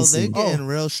place. They're getting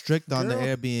real strict on the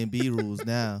Airbnb rules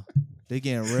now. They're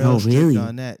getting real strict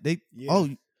on that.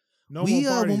 No more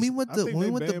parties. When we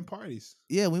went to parties.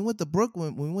 Yeah, when we went to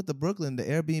Brooklyn, the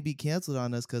Airbnb canceled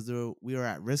on us because we were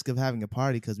at risk of having a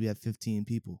party because we had 15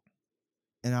 people.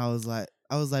 And I was like,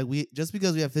 we just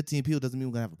because we have 15 people doesn't mean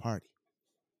we're gonna have a party.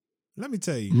 Let me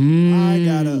tell you, I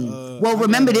gotta.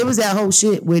 Remember there was that whole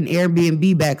shit when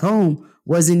Airbnb back home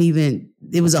wasn't even.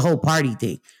 It was a whole party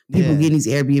thing. People getting these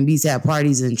Airbnbs to have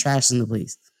parties and trashing the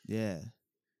place. Yeah.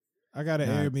 I got an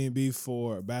Airbnb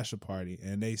for a bachelor party,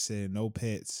 and they said no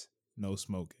pets, no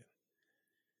smoking.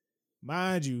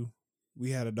 Mind you,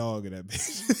 we had a dog in that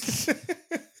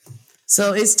bitch.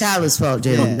 So it's Tyler's fault,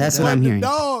 Jalen. That's what I'm hearing.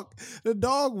 The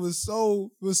dog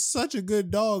was such a good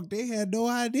dog. They had no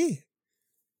idea.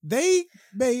 They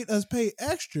made us pay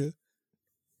extra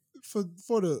for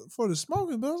the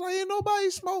smoking, but I was like, ain't nobody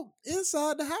smoke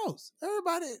inside the house.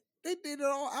 Everybody, they did it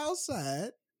all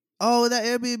outside. Oh, that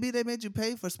Airbnb, they made you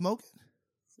pay for smoking?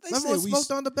 Remember we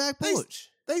smoked on the back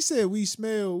porch? They said we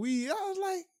smell weed. I was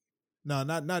like, no,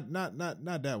 not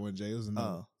that one, Jay. It was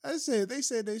another. They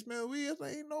said they smell weed. I was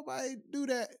like, ain't nobody do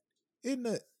that in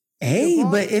the. Hey,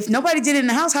 but if nobody did it in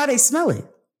the house, how they smell it?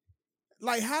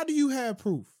 Like, how do you have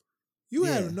proof? You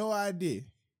have no idea.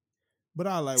 But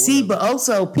I like see, but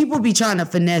also people be trying to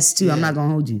finesse too. Yeah. I'm not gonna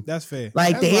hold you. That's fair.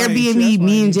 Like the Airbnb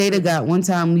me and Jada got one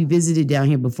time we visited down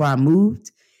here before I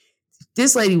moved.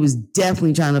 This lady was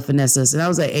definitely trying to finesse us. And I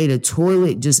was like, hey, the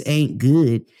toilet just ain't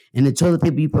good. And the toilet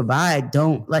paper you provide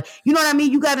don't like, you know what I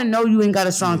mean? You got to know you ain't got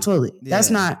a strong toilet. Yeah. That's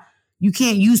not, you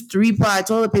can't use 3-ply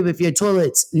toilet paper if your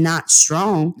toilet's not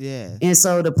strong. Yeah. And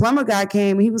so the plumber guy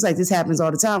came and he was like, this happens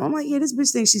all the time. I'm like, yeah, this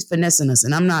bitch thinks she's finessing us.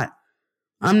 And I'm not,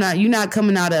 you're not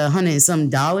coming out $100 and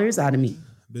some out of me.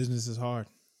 Business is hard.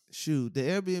 Shoot, the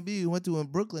Airbnb we went to in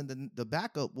Brooklyn, the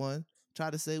backup one,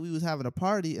 tried to say we was having a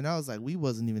party, and I was like, we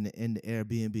wasn't even in the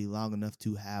Airbnb long enough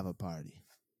to have a party.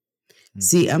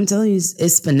 See, I'm telling you,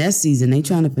 it's finesse season. They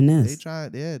trying to finesse. They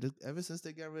tried, ever since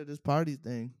they got rid of this party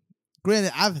thing.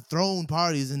 Granted, I've thrown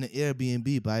parties in the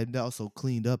Airbnb, but I also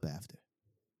cleaned up after.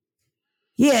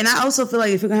 Yeah, and I also feel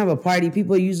like if you're gonna have a party,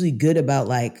 people are usually good about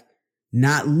like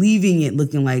not leaving it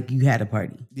looking like you had a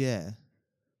party. Yeah.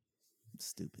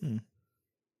 Stupid.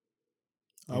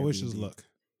 I wish us luck.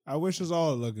 I wish us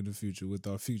all luck in the future with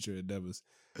our future endeavors.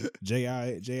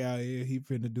 J.I. he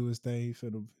finna do his thing. He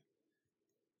finna,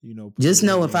 Just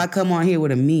know if I come on here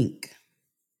with a mink.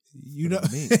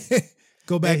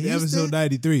 Go back to episode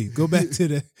 93. Go back to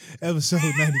the episode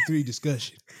 93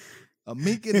 discussion. A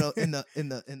mink in the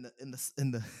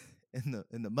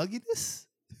mugginess.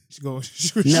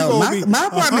 My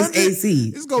apartment's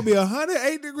AC. It's gonna be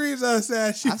 108 degrees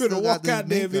outside. She finna walk out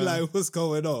there and be like, "What's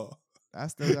going on?" I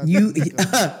still got you.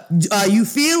 Are you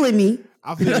feeling me?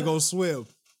 I'm finna go swim.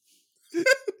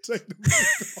 Take the mink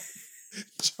off.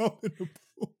 Jump in the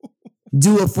pool.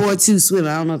 Do a 4-2 swim.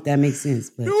 I don't know if that makes sense,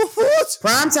 but do a 4-2.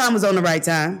 Prime time was on the right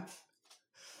time.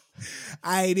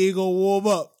 I ain't even gonna warm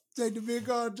up. Take the mink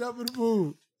off, jump in the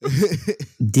pool.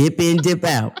 Dip in, dip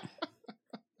out.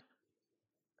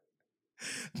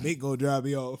 Mink gonna drive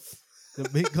me off. The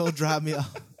mink gonna drive me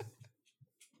off.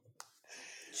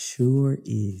 Sure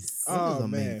is. Oh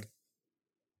man.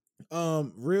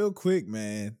 Real quick,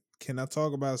 man. Can I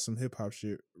talk about some hip hop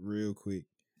shit real quick?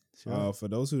 Sure. For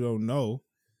those who don't know,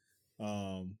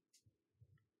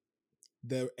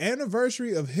 the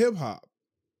anniversary of hip hop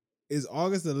is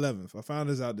August 11th. I found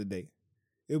this out today.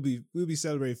 We'll be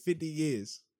celebrating 50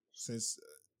 years since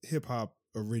hip hop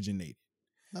originated.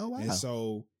 Oh wow! And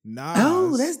so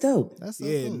Nas, that's dope. That's so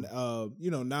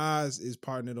cool. Nas is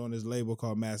partnered on this label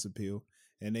called Mass Appeal,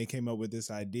 and they came up with this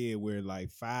idea where like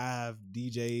 5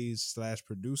 DJs /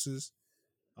 producers,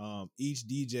 each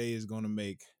DJ is going to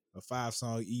make a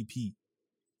 5-song EP,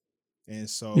 and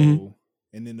so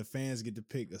and then the fans get to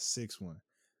pick a 6th one.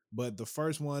 But the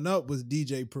first one up was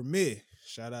DJ Premier.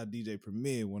 Shout out DJ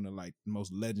Premier, one of like the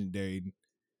most legendary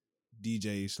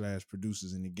DJs /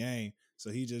 producers in the game. So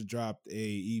he just dropped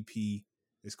a EP.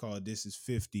 It's called This Is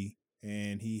 50.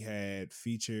 And he had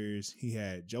features. He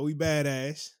had Joey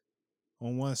Badass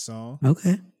on one song.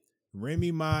 Okay.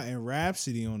 Remy Ma and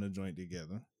Rhapsody on the joint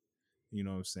together. You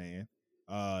know what I'm saying?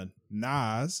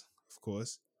 Nas, of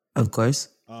course. Of course.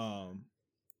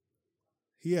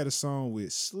 He had a song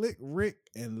with Slick Rick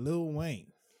and Lil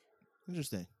Wayne.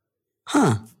 Interesting.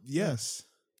 Huh. Yes.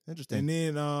 Interesting. And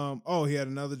then he had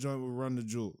another joint with Run the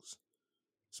Jewels.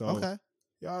 So okay.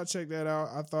 Y'all check that out.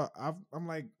 I thought I'm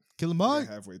like Killer Mike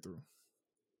halfway through.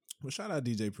 Well, shout out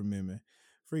DJ Premier, man.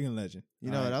 Freaking legend. You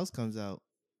know what else comes out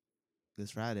this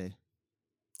Friday?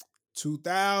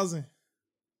 2000.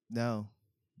 No.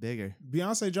 Bigger.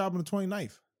 Beyonce dropping the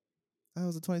 29th. That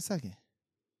was the 22nd.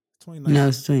 29th. No,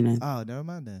 it's 29th. Oh, never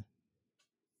mind then.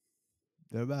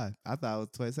 Never mind. I thought it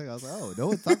was 22nd. I was like, oh, no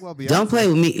one's talking about Beyonce. Don't play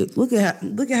with me. Look at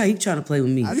how you trying to play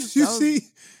with me. I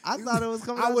thought it was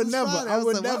coming out this Friday. I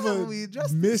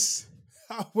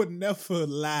would never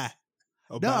lie.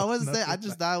 No, I wasn't saying. I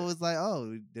just thought it was like,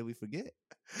 oh, did we forget?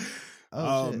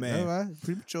 Oh shit. Man. Never mind.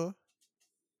 Premature.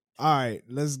 All right,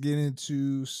 let's get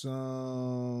into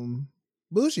some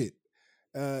bullshit.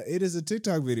 It is a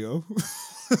TikTok video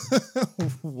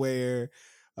where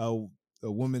a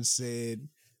woman said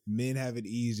men have it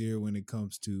easier when it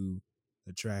comes to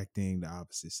attracting the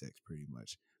opposite sex. Pretty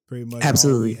much,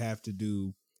 absolutely. All we have to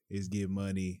do is get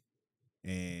money,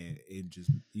 and it just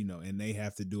and they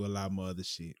have to do a lot more other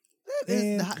shit.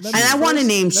 And I want to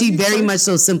name, she very much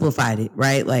so simplified it,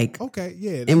 right? Like, okay,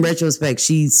 yeah. In retrospect,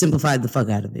 she simplified the fuck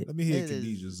out of it. Let me hear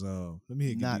Khadijah's.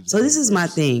 So this is my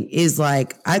thing, is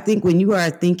like, I think when you are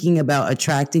thinking about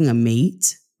attracting a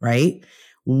mate, right?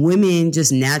 Women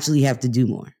just naturally have to do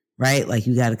more, right? Like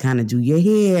you got to kind of do your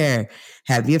hair,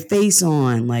 have your face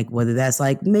on, like whether that's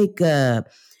like makeup.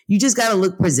 You just got to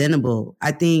look presentable.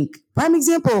 I think, prime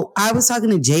example, I was talking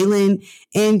to Jalen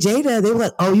and Jada. They were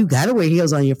like, oh, you got to wear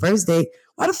heels on your first date.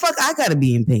 Why the fuck I got to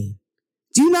be in pain?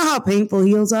 Do you know how painful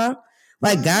heels are?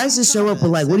 Like guys just show up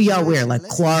with like, what do y'all wear? Like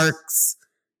Clarks?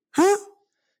 Huh?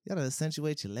 You got to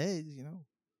accentuate your legs,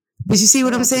 But you see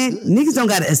what I'm saying? Niggas don't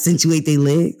got to accentuate their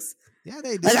legs. Yeah,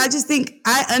 they do. Like I just think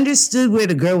I understood where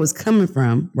the girl was coming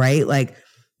from, right? Like,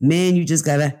 man, you just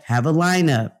got to have a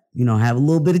lineup. Have a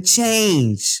little bit of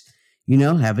change,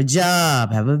 have a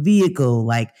job, have a vehicle.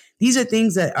 Like these are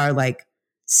things that are like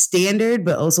standard,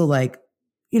 but also like,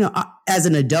 as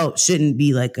an adult shouldn't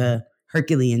be like a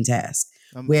Herculean task.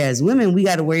 Whereas women, we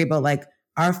got to worry about like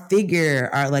our figure,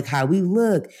 our like how we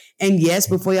look. And yes,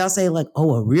 before y'all say like,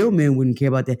 oh, a real man wouldn't care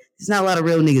about that. There's not a lot of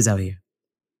real niggas out here.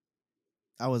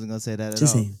 I wasn't going to say that at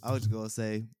just all. Saying. I was going to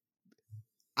say,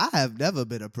 I have never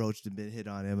been approached and been hit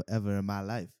on ever in my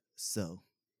life. So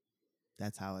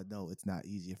that's how I know it's not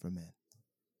easier for men.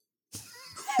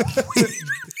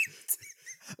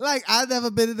 Like I've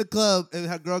never been in the club and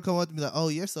her girl come up to me like, "Oh,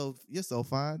 you're so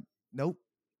fine." Nope.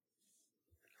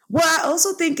 Well, I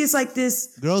also think it's like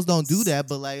this. Girls don't do that,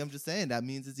 but like I'm just saying that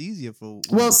means it's easier for.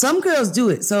 Well, some girls do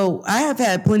it. So I have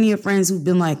had plenty of friends who've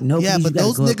been like, "No, yeah, but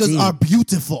those niggas are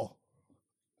beautiful."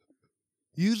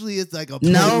 Usually, it's like a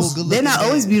they're not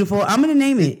always beautiful. I'm gonna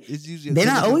name it. It's usually they're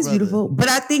not always beautiful, but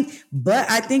I think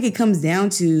it comes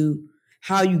down to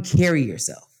how you carry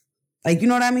yourself. Like, you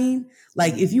know what I mean?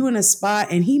 Like, if you in a spot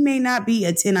and he may not be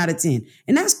a 10 out of 10,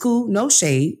 and that's cool, no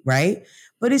shade, right?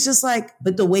 But it's just like,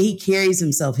 but the way he carries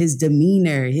himself, his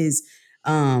demeanor, his,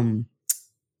 I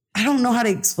don't know how to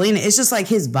explain it. It's just like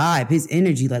his vibe, his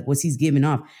energy, like what he's giving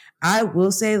off. I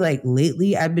will say, like,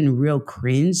 lately, I've been real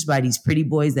cringed by these pretty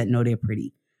boys that know they're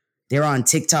pretty. They're on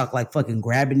TikTok, like, fucking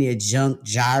grabbing their junk,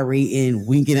 gyrating,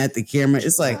 winking at the camera.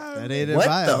 It's like, what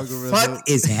the fuck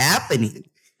is happening?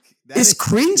 It's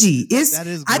cringy.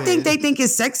 I think they think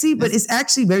it's sexy, but it's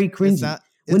actually very cringy.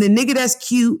 When a nigga that's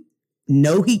cute,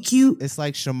 know he cute. It's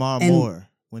like Shamar Moore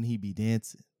when he be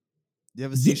dancing. You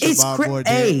ever see Shamar Moore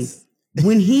dance?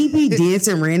 When he be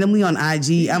dancing randomly on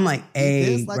IG, I'm like,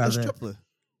 hey, like brother. A stripper.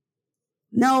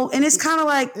 No, and it's kind of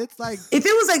like, if it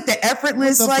was like the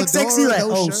effortless, like sexy,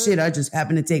 like, shit, I just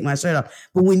happened to take my shirt off.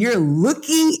 But when you're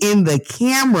looking in the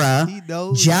camera,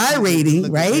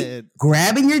 gyrating, right?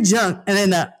 Grabbing your junk,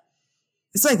 and then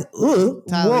it's like,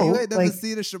 Tyler, whoa. You ain't never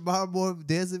seen a Shamar Moore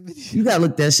dancing video? You gotta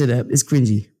look that shit up. It's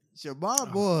cringy. Shamar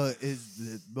Moore is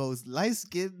the most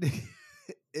light-skinned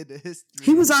in the history.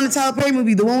 He was on the Tyler Perry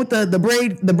movie, the one with the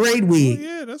braid wig. Oh,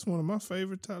 yeah, that's one of my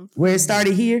favorite Tyler Perry. Where it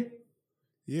started here.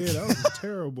 Yeah, that was a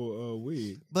terrible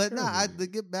wig. But to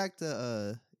get back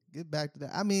to that.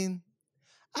 I mean,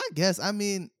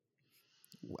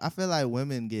 I feel like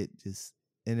women get just,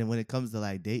 and then when it comes to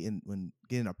like dating, when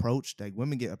getting approached, like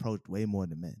women get approached way more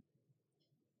than men.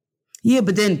 Yeah,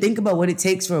 but then think about what it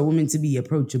takes for a woman to be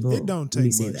approachable. It don't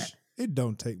take much. It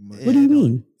don't take much. What do you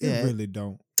mean? It really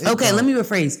don't. Okay, let me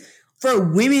rephrase. For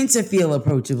women to feel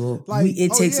approachable,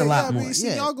 it takes a lot more.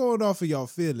 See, y'all going off of y'all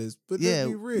feelings, but let's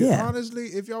be real. Yeah. Honestly,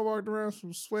 if y'all walked around with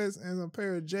some sweats and a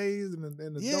pair of J's and a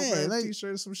dope ass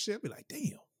t-shirt or some shit, I'd be like,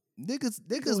 damn. Niggas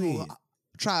will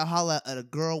try to holler at a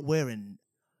girl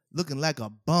looking like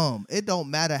a bum. It don't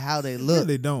matter how they look.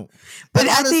 They don't. But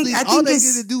honestly, I think all they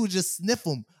get to do is just sniff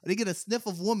them. They get a sniff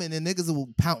of woman and niggas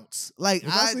will pounce. Like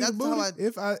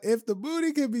if the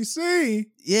booty can be seen,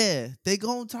 they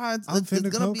gonna try. There's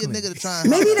gonna be a nigga to try.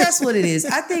 Maybe that's what it is.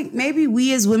 I think maybe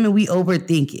we as women we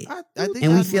overthink it,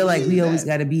 and we feel like we always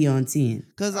got to be on 10.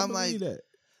 Because I'm like,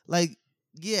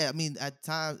 I mean, at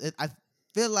times I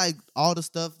feel like all the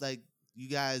stuff like you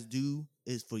guys do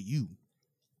is for you.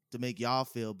 To make y'all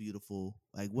feel beautiful,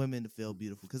 like women to feel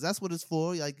beautiful, because that's what it's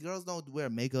for. Like girls don't wear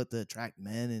makeup to attract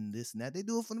men and this and that. They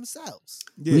do it for themselves.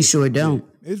 Yeah, we sure don't.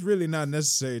 It's really not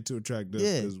necessary to attract us.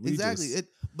 Yeah, exactly.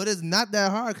 But it's not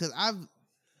that hard because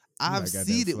I've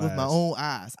seen it with my own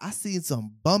eyes. I seen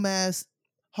some bum ass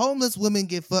homeless women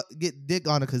get dick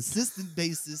on a consistent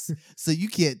basis. So you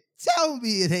can't tell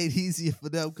me it ain't easier for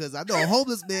them because I know a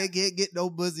homeless man can't get no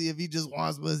pussy if he just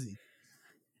wants pussy.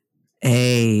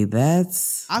 Hey,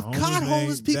 that's... I've caught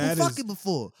homeless people fucking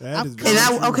before.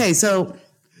 So...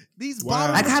 These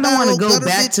I kind of want to go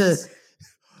back to...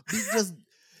 These just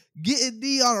getting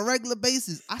D on a regular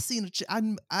basis.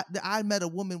 I met a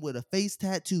woman with a face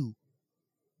tattoo.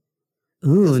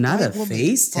 Ooh, not a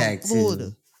face tattoo.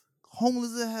 Florida,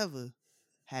 homeless as ever.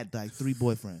 Had like 3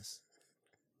 boyfriends.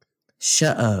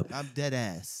 Shut up. I'm dead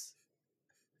ass.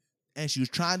 And she was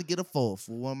trying to get a 4th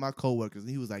for one of my coworkers,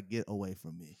 and he was like, "Get away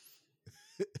from me.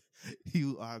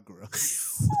 You are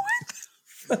gross."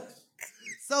 What the fuck?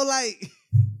 So like,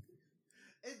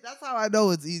 that's how I know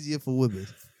it's easier for women.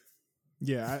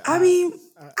 Yeah,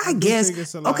 I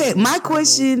guess. Okay, my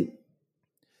question.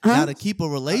 Now to keep a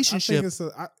relationship,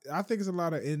 I think it's a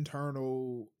lot of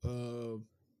internal,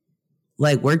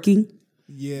 like working.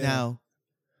 Yeah. Now,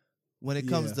 when it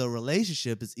comes to a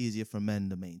relationship, it's easier for men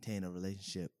to maintain a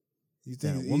relationship. You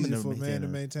think it's easier for a man to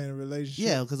maintain a relationship?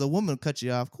 Yeah, because a woman will cut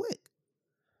you off quick.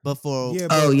 But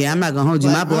I'm not gonna hold you.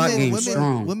 My block game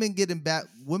strong.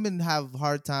 Women have a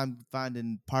hard time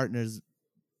finding partners.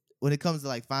 When it comes to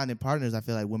like finding partners, I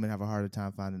feel like women have a harder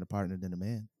time finding a partner than a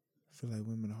man. I feel like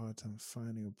women have a hard time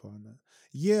finding a partner.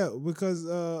 Yeah, because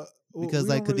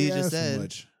like Khadijah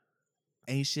said,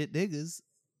 ain't shit niggas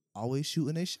always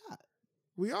shooting a shot.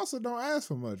 We also don't ask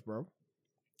for much, bro.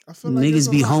 I feel niggas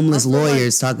be homeless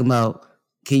lawyers talking about,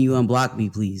 can you unblock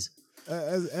me, please?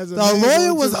 As the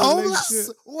lawyer was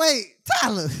homeless? Wait,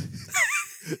 Tyler.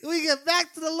 We get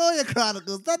back to the lawyer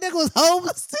chronicles. That nigga was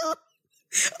homeless too?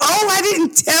 Oh, I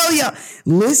didn't tell y'all.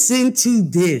 Listen to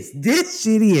this. This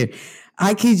shit here.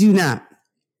 I kid you not.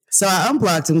 So I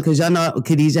unblocked him because y'all know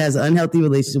Khadijah has an unhealthy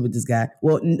relationship with this guy.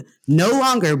 Well, no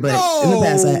longer, but in the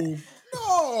past.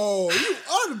 No, you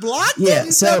unblocked him? Yeah,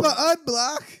 You so never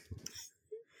unblock.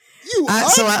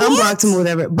 So I unblocked him or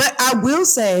whatever. But I will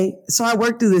say, so I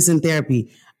worked through this in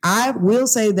therapy. I will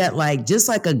say that like, just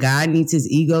like a guy needs his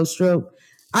ego stroked,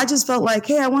 I just felt like,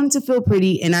 hey, I wanted to feel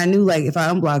pretty. And I knew like if I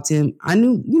unblocked him, I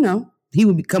knew, he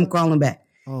would come crawling back.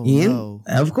 Oh, and no.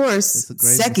 of course,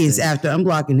 seconds mistake. after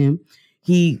unblocking him,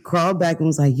 he crawled back and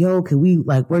was like, yo, can we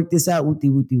like work this out?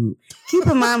 Whoop-de-whoop-de-whoop. Keep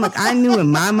in mind, like I knew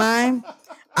in my mind,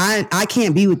 I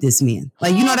can't be with this man.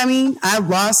 Like, you know what I mean? I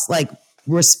lost like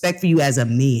respect for you as a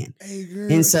man. Hey,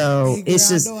 girl, and so it's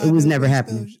just, it was never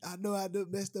happening. I know I done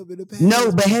messed up in the past.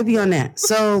 No, but heavy on that.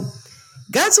 So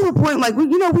got to a point like,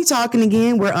 we talking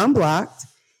again. We're unblocked.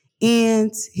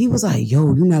 And he was like,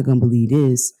 yo, you're not going to believe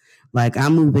this. Like,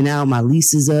 I'm moving out. My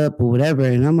lease is up or whatever.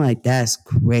 And I'm like, that's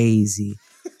crazy.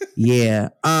 Yeah.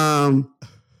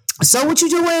 So what you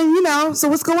doing? So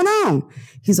what's going on?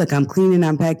 He's like, I'm cleaning,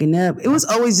 I'm packing up. It was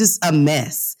always just a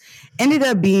mess. Ended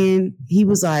up being, he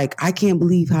was like, I can't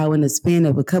believe how in a span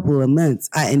of a couple of months,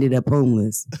 I ended up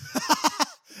homeless.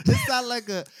 It's not like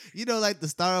like the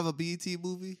star of a BET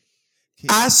movie.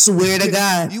 I swear to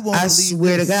God. I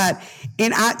swear to God.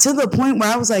 And to the point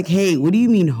where I was like, hey, what do you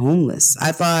mean homeless?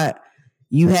 I thought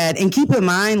you had, and keep in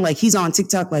mind, like he's on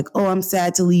TikTok like, oh, I'm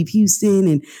sad to leave Houston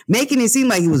and making it seem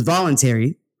like it was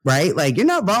voluntary, right? Like you're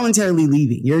not voluntarily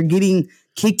leaving. You're getting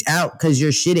kicked out because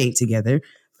your shit ain't together.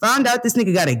 Found out this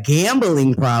nigga got a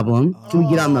gambling problem. Can we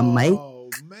get on the mic? Oh,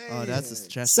 that's a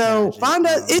stress. So found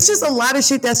out it's just a lot of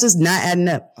shit that's just not adding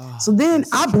up. So then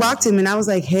I blocked him and I was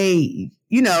like, hey,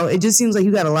 it just seems like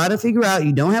you got a lot to figure out.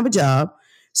 You don't have a job.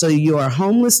 So you're a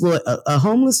homeless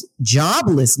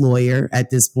jobless lawyer at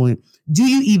this point. Do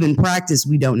you even practice?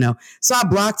 We don't know. So I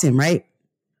blocked him, right?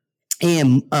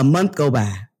 And a month go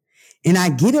by and I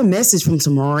get a message from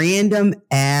some random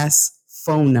ass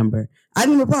phone number. I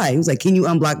didn't reply. He was like, can you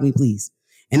unblock me, please?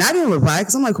 And I didn't reply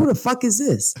because I'm like, who the fuck is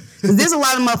this? Because there's a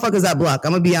lot of motherfuckers I block.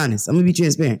 I'm going to be honest. I'm going to be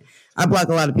transparent. I block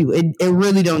a lot of people. It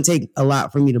really don't take a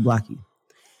lot for me to block you.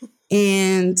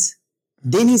 And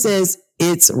then he says,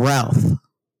 it's Ralph.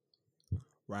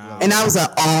 Wow. And I was like,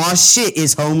 oh shit,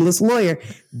 it's homeless lawyer.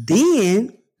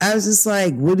 Then I was just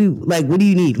like, what do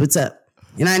you need? What's up?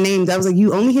 And I was like,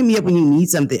 you only hit me up when you need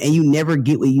something and you never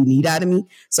get what you need out of me.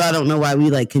 So I don't know why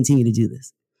we continue to do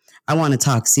this. I want to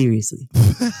talk seriously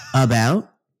about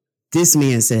this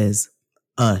man says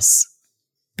us.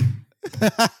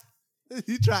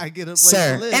 You try to get a place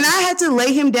Sir. to live. And I had to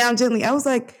lay him down gently. I was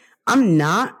like, I'm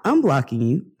not unblocking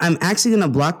you. I'm actually going to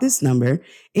block this number.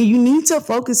 And you need to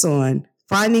focus on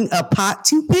finding a pot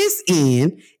to piss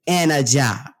in and a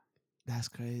job. That's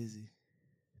crazy.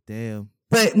 Damn.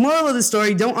 But moral of the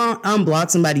story, don't unblock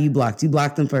somebody you blocked. You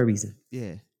blocked them for a reason.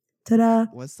 Yeah. Ta-da.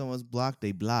 Once someone's blocked,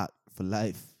 they block for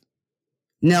life.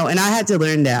 No, and I had to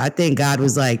learn that. I think God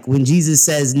was like, when Jesus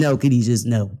says no, could he just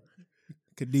no?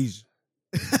 Khadijah.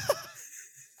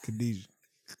 Khadijah.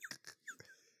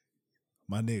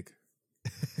 My nigga.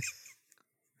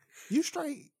 You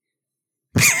straight.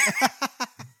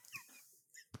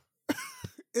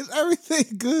 Is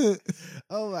everything good?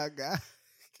 Oh my God.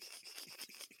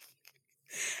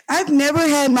 I've never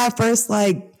had my first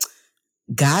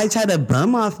guy try to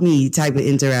bum off me type of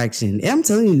interaction. And I'm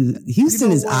telling you,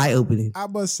 Houston is eye-opening. I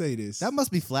must say this. That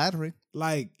must be flattering.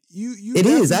 Like you it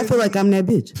is. I feel like I'm that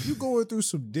bitch. You going through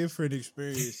some different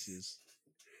experiences.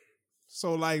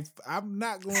 So I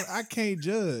can't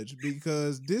judge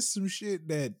because this some shit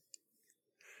that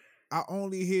I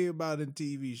only hear about in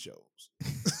TV shows.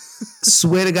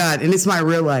 Swear to God. And it's my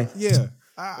real life. Yeah.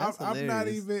 I'm not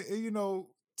even,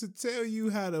 to tell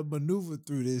you how to maneuver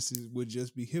through this would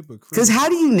just be hypocritical. Because how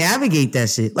do you navigate that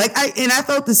shit? I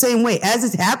felt the same way as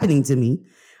it's happening to me.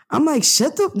 I'm like,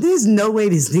 there's no way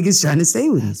this nigga's trying to stay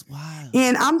with me. That's wild.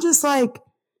 And I'm just like,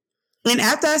 and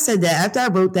after I said that, after I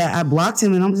wrote that, I blocked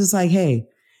him and I'm just like, hey.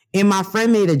 And my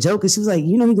friend made a joke and she was like,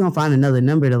 he's going to find another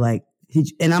number to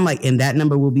and I'm like, and that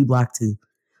number will be blocked too.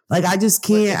 I just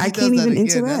can't, I can't even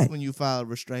interact. That's when you file a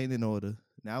restraining order.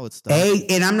 Now it's stalking. Hey,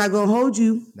 and I'm not going to hold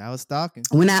you. Now it's stalking.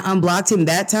 When I unblocked him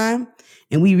that time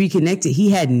and we reconnected,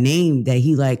 he had named that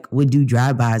he would do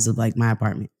drive-bys of my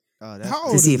apartment. Oh,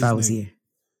 to see if I was here.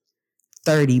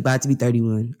 30, about to be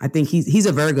 31. I think he's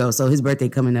a Virgo, so his birthday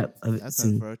coming up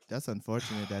soon. That's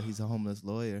unfortunate that he's a homeless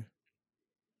lawyer.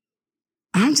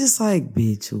 I'm just like,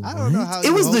 bitch, what? I don't know how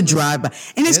it was the drive-by.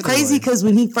 And it's crazy because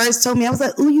when he first told me, I was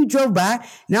like, ooh, you drove by?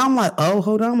 Now I'm like, oh,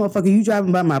 hold on, motherfucker, you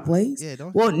driving by my place? Yeah,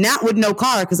 don't. Well, not with no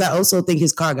car, because I also think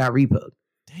his car got repoed.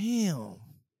 Damn.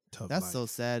 That's so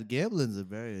sad. Gambling's a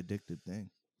very addictive thing.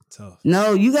 Tough.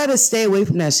 No, you got to stay away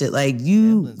from that shit. Like,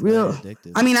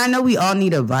 I mean, I know we all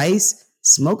need advice.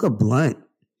 Smoke a blunt.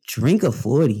 Drink a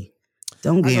 40.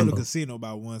 Don't gamble. I go to the casino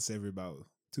about once every about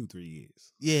 2-3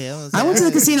 years. Yeah. I went to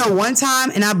the casino one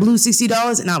time and I blew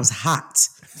 $60 and I was hot.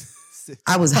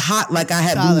 I was hot like I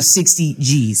had blew 60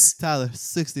 G's. Tyler,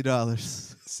 $60.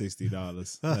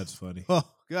 $60. That's funny. Oh,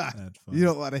 God. That's funny. You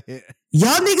don't want to hit.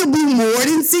 Y'all nigga blew more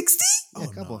than 60? Yeah, a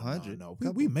couple hundred. No.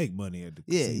 We make money at the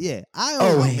casino. Yeah.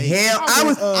 I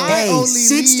was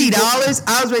 $60.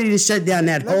 I was ready to shut down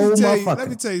that whole motherfucker. Let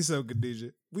me tell you something,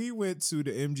 Khadijah. We went to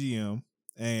the MGM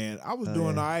and I was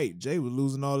doing all right. Jay was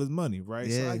losing all his money, right?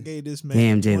 Yeah. So I gave this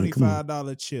man a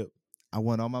 $25 chip. I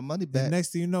won all my money back. And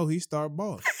next thing you know, he started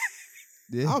balling.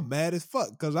 Yeah. I'm mad as fuck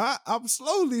because I'm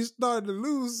slowly starting to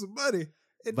lose some money.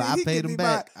 And but I paid him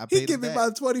back. He gave me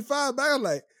about 25 back. I'm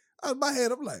like, out of my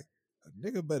head, I'm like, a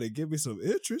nigga better give me some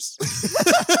interest.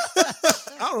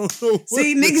 I don't know.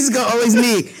 See, niggas gonna always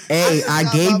need, hey, I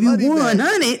gave you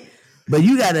 100, but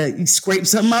you gotta scrape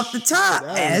something off the top.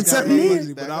 Add something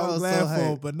in. But I was glad for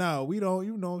him. But no, we don't,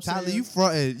 you know what I'm saying? Tyler, you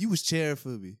fronted. You was cheering for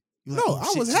me. No, like,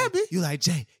 I was happy. You like,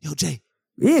 Jay, Jay.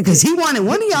 Yeah, because he wanted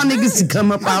one of y'all niggas to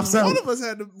come up off something. One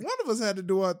of us had to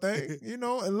do our thing, you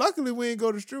know. And luckily, we ain't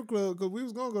go to strip club because we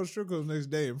was gonna go to strip club next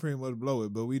day and pretty much blow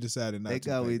it. But we decided not to. Thank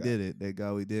God we did it. Thank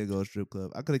God we did go to strip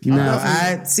club. I could have. No, I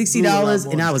had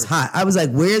 $60 and I was hot. I was like,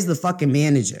 "Where's the fucking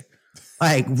manager?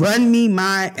 Like, run me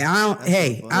my. I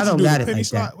don't got it like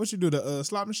that. What you do? The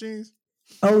slot machines?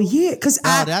 Oh yeah, because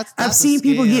I've seen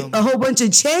people get a whole bunch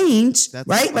of change,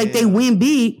 right? Like they win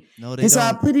big. No, they and so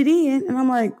don't. I put it in, and I'm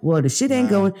like, well, the shit ain't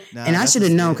going. And I should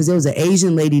have known because there was an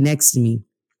Asian lady next to me,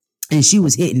 and she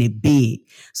was hitting it big.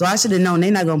 So I should have known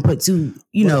they're not gonna put two,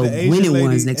 winning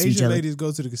ones next to each other. Asian ladies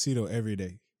go to the casino every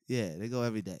day. Yeah, they go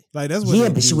every day. Like that's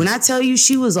what. But when I tell you,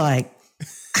 she was like,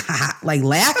 like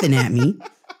laughing at me.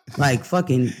 Like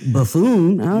fucking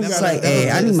buffoon. I was just like, hey,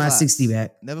 I need my 60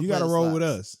 back. You gotta roll with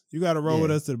us. You gotta roll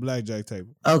with us to the blackjack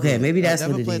table. Okay, maybe that's what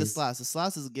it is. Never play the slots. The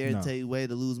slots is a guaranteed way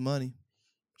to lose money.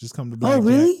 Just come to blackjack. Oh,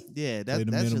 really? Yeah, that's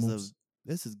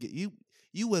just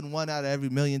you win one out of every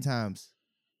million times.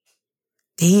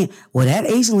 Damn. Well, that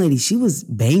Asian lady, she was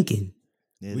banking.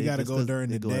 Yeah, we gotta go during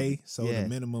the day, so the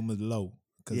minimum is low.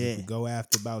 Because if you go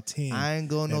after about 10, I ain't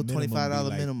going no $25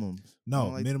 minimums.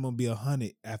 No, minimum be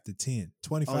 100 after 10.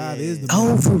 25 is the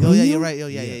minimum. Oh, for real? Yeah, you're right.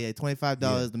 Yeah.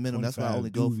 $25 is the minimum. That's why I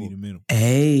only go for. The minimum.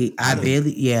 Hey, I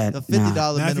barely, the $50 minimum.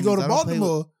 Now, if you go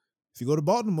to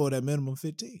Baltimore, that minimum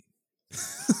 15.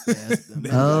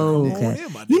 Okay.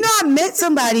 I met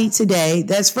somebody today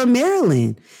that's from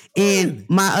Maryland. And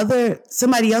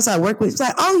somebody else I work with was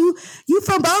like, oh, you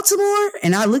from Baltimore?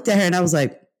 And I looked at her and I was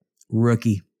like,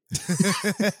 rookie.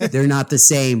 They're not the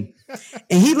same.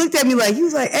 And he looked at me like, he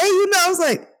was like, hey, I was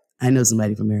like, I know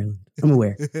somebody from Maryland. I'm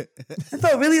aware. I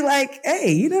felt really like,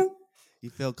 hey, You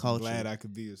feel cultured. Glad I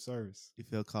could be of service. You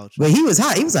feel cultured. But he was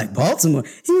hot. He was like, Baltimore.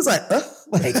 He was like,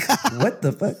 like, what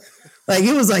the fuck? Like,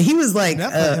 he was like,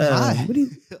 what do you?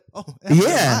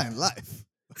 Yeah. Life.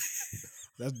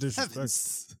 That's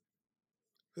disrespectful.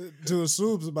 To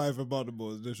assume somebody from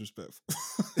Baltimore is disrespectful.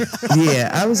 Yeah,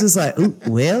 I was just like,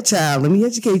 well, child, let me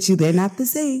educate you. They're not the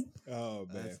same. Oh,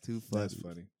 man. That's too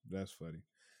funny. That's funny.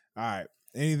 All right.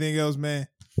 Anything else, man?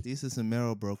 Thesis and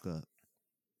Meryl broke up.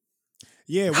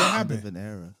 Yeah, what happened? An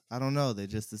era. I don't know. They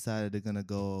just decided they're going to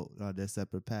go on their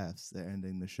separate paths. They're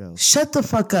ending the show. Shut the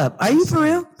fuck up. Are you for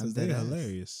real? Because they're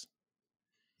hilarious.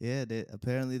 Yeah,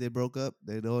 apparently they broke up.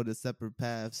 They go to separate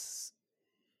paths.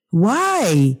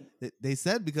 Why? They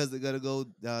said because they're gonna go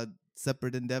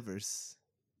separate endeavors.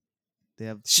 They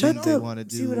have things they want to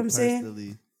do. See what I'm personally.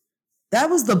 saying? That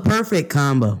was the perfect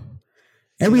combo.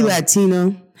 Every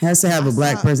Latino has to have a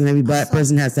black person. Every black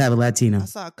person has to have a Latino. I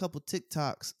saw a couple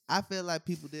TikToks. I feel like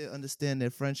people didn't understand their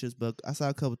friendships, but I saw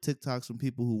a couple TikToks from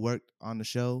people who worked on the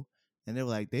show, and they were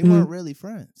like, they weren't really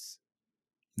friends.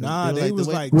 Nah, they was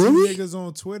like two niggas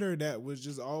on Twitter that was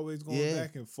just always going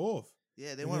back and forth.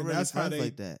 Yeah, they weren't really friends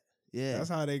like that. Yeah, that's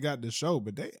how they got the show.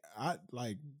 But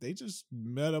they just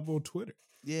met up on Twitter.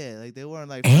 Yeah, like they weren't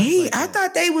like. Hey, I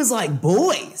thought they was like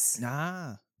boys.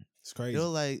 Nah, it's crazy. They were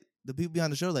like the people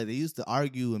behind the show. Like they used to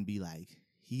argue and be like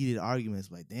heated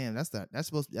arguments. Like, damn, that's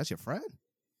your friend.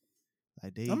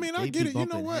 Like I get it. You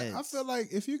know what? I feel like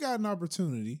if you got an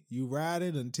opportunity, you ride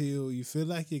it until you feel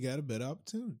like you got a better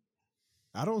opportunity.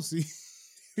 I don't see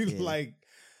like.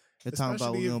 They're talking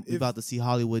about we about to see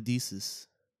Hollywood Desus.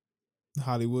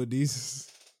 Hollywood Desus.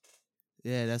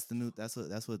 Yeah, that's the new. That's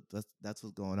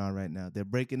what's going on right now. They're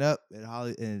breaking up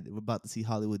and we're about to see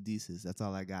Hollywood Desus. That's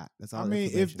all I got. That's all. I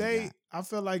mean, I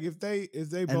feel like if they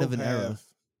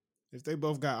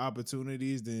both got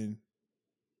opportunities, then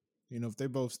if they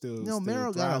both still.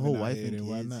 Meryl got a whole wife and kids.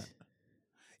 Why not?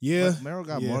 Yeah, Meryl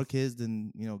got more kids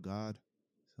than God.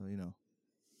 So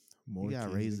more. He got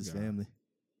to raise his family.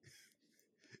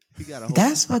 He got a whole.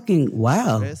 That's fucking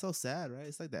wow. It's so sad, right?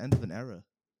 It's like the end of an era.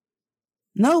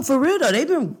 No, for real though, they've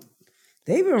been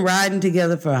riding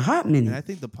together for a hot minute. And I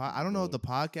think I don't know if the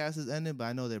podcast is ending, but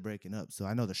I know they're breaking up. So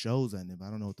I know the show's ending, but I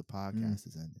don't know if the podcast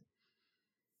is ending.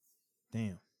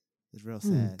 Damn, it's real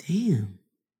sad. Damn.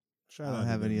 I don't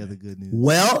have any other good news.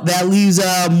 Well, that leaves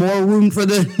more room for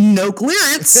the no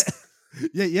clearance.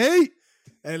 Yay!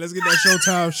 Hey, let's get that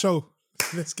Showtime show.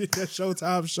 Let's get that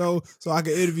Showtime show so I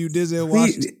can interview Denzel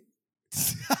Washington.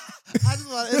 I just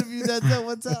want to interview that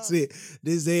one time. That's it.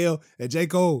 Denzel and J.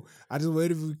 Cole. I just want to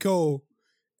interview Cole.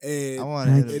 And I want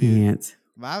to interview.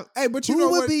 Hey, but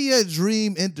who would be your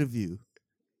dream interview?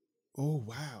 Oh,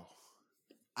 wow.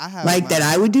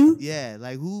 I would do? Yeah,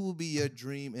 like who would be your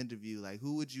dream interview? Like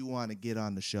who would you want to get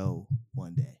on the show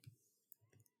one day?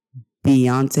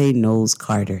 Beyonce Knowles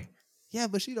Carter. Yeah,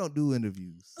 but she don't do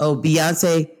interviews. Oh,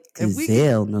 Beyonce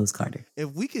Knowles Carter.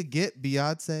 If we could get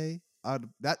Beyonce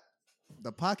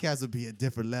the podcast would be a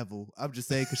different level. I'm just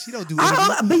saying because she don't do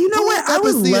interviews. But you know what? I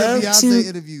would love Beyonce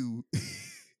interview.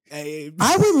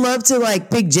 I would love to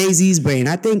pick Jay-Z's brain.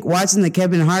 I think watching the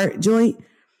Kevin Hart joint,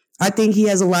 I think he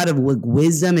has a lot of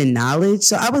wisdom and knowledge.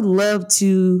 So I would love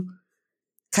to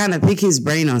kind of pick his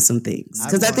brain on some things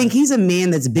because I think he's a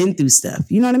man that's been through stuff.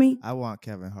 You know what I mean? I want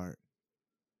Kevin Hart.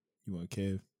 You want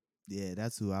Kev? Yeah,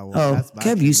 that's who I want. Oh,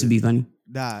 Kev used to be funny.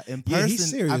 Nah, in person, he's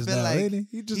serious I feel now, like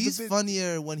he's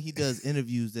funnier when he does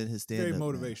interviews than his stand-up. Very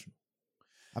motivational.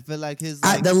 I feel like his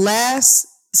the last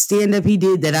stand-up he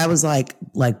did that I was like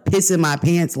pissing my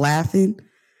pants laughing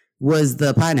was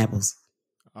the Pineapples.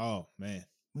 Oh man,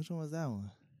 which one was that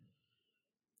one?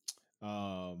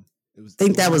 It was. I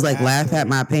think that was like Laugh at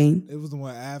My Pain. It was the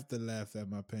one after Laugh at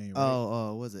My Pain. Right?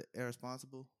 Oh, was it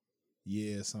Irresponsible?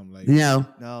 Yeah, something like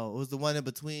that. No, it was the one in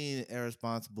between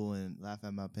Irresponsible and Laugh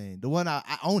at My Pain. The one I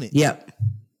own it. Yep.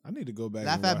 I need to go back.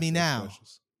 Laugh at Me Now.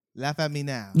 Laugh at Me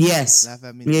Now. Yes. Laugh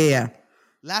at Me now. Yeah.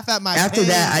 Laugh at My After Pain.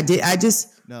 that, I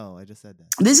just said that.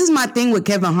 This is my thing with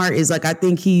Kevin Hart is I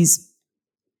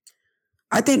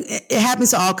think it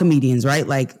happens to all comedians, right?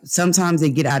 Like sometimes they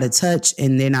get out of touch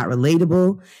and they're not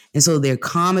relatable. And so their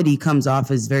comedy comes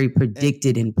off as very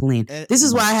predicted and planned. This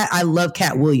is why I love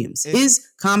Cat Williams. His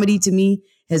comedy to me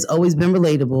has always been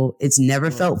relatable. It's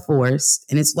never felt forced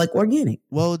and it's like organic.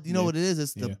 Well, you know what it is?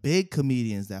 It's the big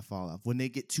comedians that fall off when they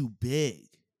get too big.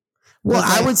 Well,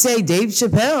 I would say Dave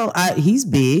Chappelle, he's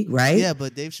big, right? Yeah,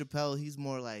 but Dave Chappelle, he's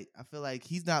more like, I feel like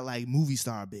he's not like movie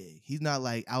star big. He's not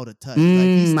like out of touch. I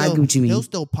get what you mean. He'll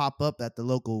still pop up at the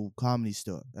local comedy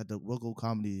store, at the local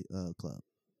comedy club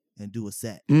and do a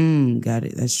set. Got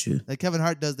it. That's true. Like Kevin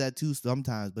Hart does that too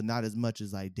sometimes, but not as much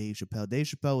as like Dave Chappelle. Dave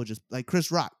Chappelle would just, like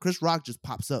Chris Rock. Chris Rock just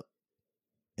pops up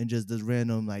and just does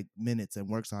random like minutes and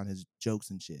works on his jokes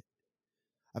and shit.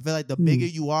 I feel like the bigger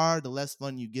you are, the less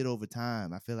fun you get over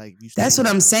time. I feel like that's what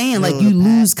I'm saying. Like you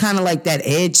lose kind of like that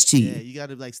edge to you. Yeah, you got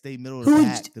to like stay middle of the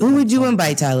pack. Who would you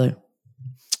invite, Tyler?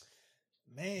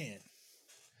 Man,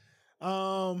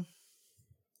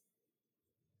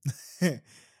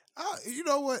 you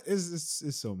know what?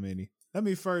 It's so many. Let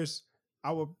me first.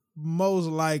 I would most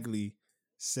likely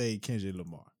say Kendrick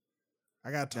Lamar.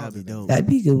 I got to talk to him. That'd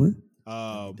be a good one.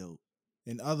 That'd be dope.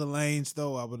 In other lanes,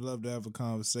 though, I would love to have a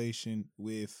conversation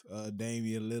with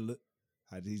Damian Lillard.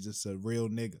 He's just a real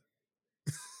nigga.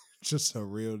 Just a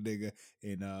real nigga.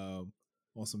 And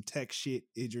on some tech shit,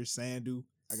 Idris Sandu.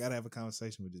 I got to have a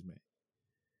conversation with this man.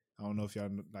 I don't know if y'all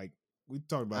know, like, we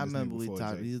talked about this remember before. We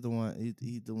talked. He's the one.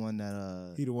 He's the one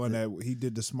that. He the one that he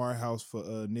did the smart house for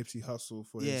Nipsey Hussle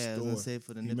for his store. Yeah, I was gonna say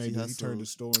for the Nipsey Hussle. He turned the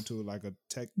store into like a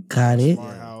tech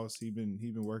smart house. He been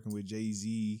working with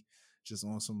Jay-Z. Just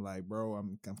on some like, bro,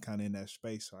 I'm kind of in that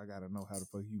space, so I gotta know how the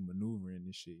fuck you maneuvering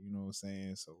this shit. You know what I'm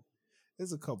saying? So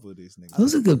there's a couple of these niggas.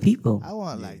 Those are good people. I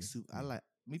want I like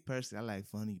me personally. I like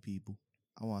funny people.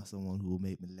 I want someone who will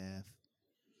make me laugh.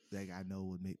 Like I know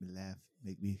would make me laugh,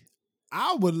 make me.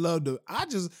 I would love to have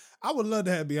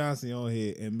Beyonce on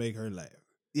here and make her laugh.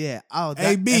 Yeah. Oh, if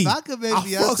I could make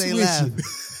Beyonce laugh.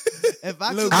 If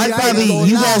I could,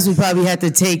 you guys would probably have to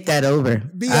take that over.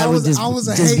 I was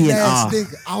a hating ass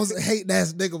nigga. I was a hating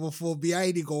ass nigga before B. I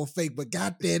ain't even gonna fake, but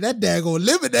goddamn, that daggone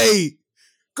lemonade,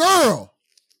 girl.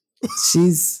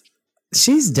 She's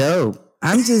She's dope.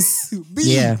 I'm just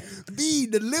be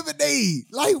the lemonade.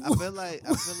 Like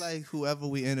I feel like whoever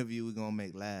we interview, we're gonna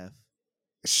make laugh.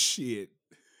 Shit.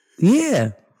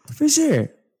 Yeah, for sure.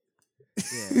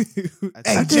 Yeah.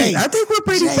 I think we're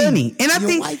pretty funny. And I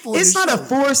think it's not a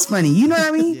forced funny. You know what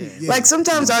I mean? Yeah. Like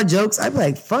sometimes our jokes, I'd be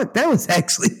like, fuck, that was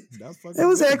actually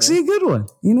a good one,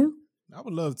 you know? I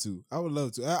would love to.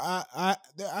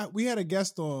 We had a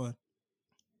guest on.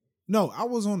 No, I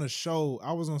was on a show.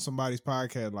 I was on somebody's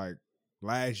podcast like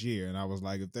last year, and I was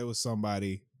like, if there was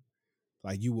somebody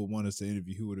like you would want us to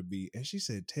interview, who would it be? And she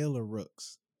said Taylor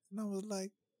Rooks. And I was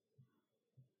like,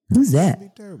 who's that?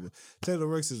 That'd be terrible. Taylor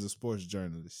Rooks is a sports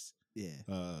journalist. Yeah.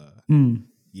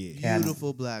 Yeah.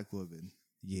 Beautiful black woman.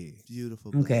 Yeah.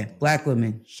 Beautiful. Black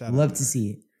women. Love to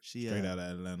see it. She straight out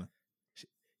of Atlanta.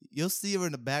 You'll see her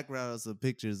in the background of some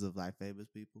pictures of like famous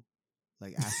people,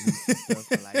 like athletes and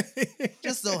stuff. Like,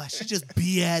 just so she just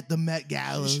be at the Met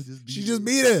Gala. She just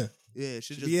be there. Yeah,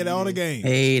 she just be at all the games.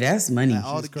 Hey, that's money. Like,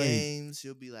 all the games,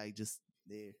 she'll be like just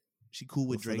there. She cool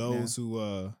with Drake now. For those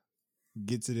who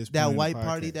get to this that white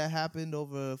party that happened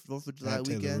over 4th of July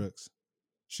weekend. Rooks.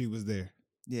 She was there.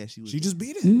 Yeah, she was. She just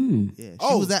beat it. Yeah.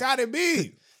 Scotty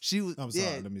B. She was. I'm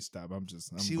sorry. Let me stop.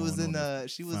 She was in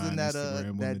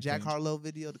that Jack Harlow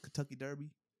video, the Kentucky Derby.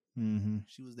 Mm-hmm.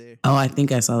 She was there. Oh, I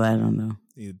think I saw that. I don't know.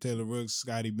 Yeah, Taylor Rooks,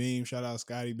 Scotty Beam. Shout out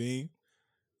Scotty Beam.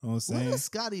 You know what I'm saying? What does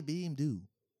Scotty Beam do?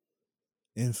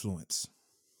 Influence.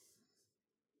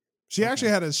 She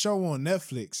actually had a show on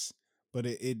Netflix, but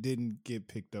it didn't get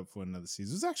picked up for another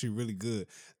season. It was actually really good.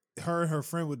 Her and her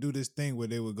friend would do this thing where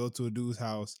they would go to a dude's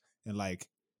house and like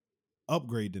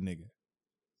upgrade the nigga.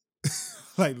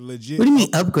 Like legit. What do you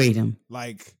mean upgrade him?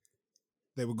 Like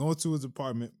they would go to his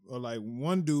apartment, or like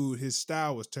one dude, his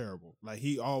style was terrible. Like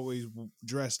he always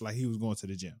dressed like he was going to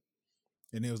the gym.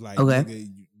 And it was like, okay,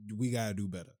 we gotta do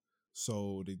better.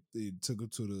 So they took him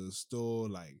to the store,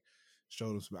 like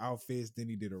showed him some outfits. Then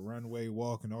he did a runway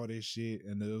walk and all this shit.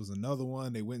 And there was another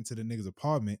one. They went into the nigga's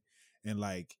apartment and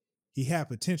like he had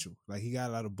potential. Like he got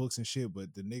a lot of books and shit,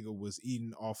 but the nigga was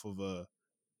eating off of a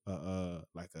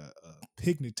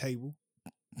picnic table.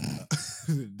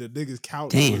 The nigga's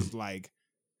couch was like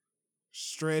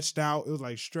stretched out. It was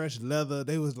like stretched leather.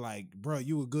 They was like, bro,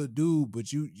 you a good dude,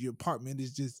 but your apartment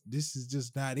is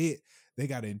just not it. They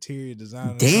got an interior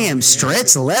designer. Damn,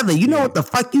 stretch leather. You know what the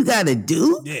fuck you gotta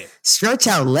do? Yeah. Stretch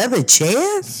out leather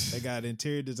chairs? They got an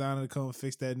interior designer to come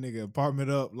fix that nigga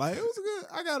apartment up. Like, it was good.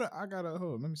 I gotta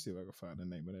hold on. Let me see if I can find the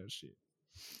name of that shit.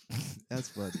 That's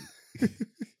funny.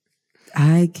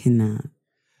 I cannot.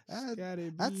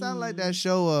 That sound like that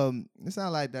show. It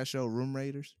sound like that show Room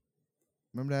Raiders.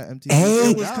 Remember that MTV?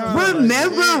 Hey,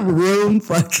 remember Room?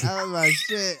 Fucking. I was like,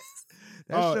 shit.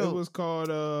 That show. It was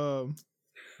called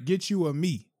Get You a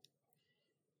Me.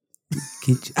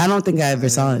 I don't think I ever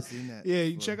saw it. Yeah,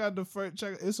 you check out the first.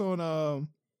 It's on.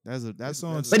 That's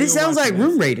on. But it sounds like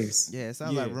Room Raiders. Yeah, it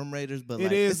sounds like Room Raiders, but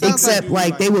it is. Except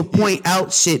like they would point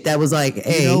out shit that was like,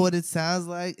 hey, you know what it sounds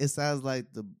like? It sounds like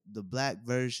the black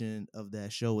version of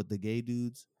that show with the gay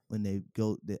dudes when they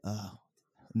go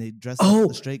and they dress up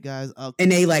the straight guys up and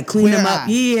they like clean them up.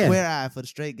 Yeah, Queer Eye for the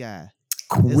straight guy.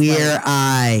 Queer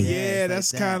Eye. Yeah,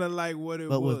 that's kind of like what it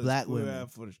was. But with black women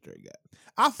for the straight guy.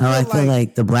 I feel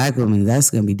like the black woman, that's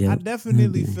gonna be dope. I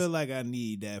definitely feel like I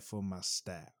need that for my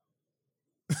style.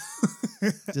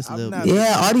 Just a little bit.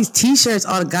 Yeah, all these t-shirts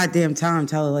all the goddamn time,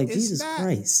 Tyler. Like, Jesus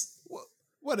Christ.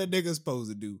 What a nigga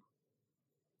supposed to do?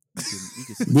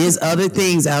 There's other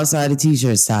things outside of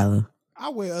t-shirts, Tyler. I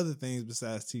wear other things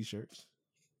besides t-shirts.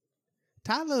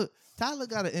 Tyler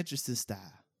got an interesting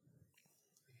style.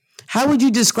 How would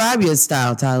you describe your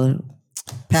style, Tyler?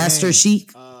 Pastor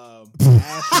chic?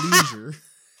 Athleisure.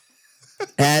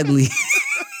 Adley.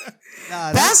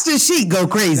 Pastor Chic go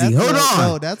crazy. Hold on.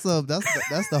 No, that's the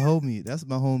homie. That's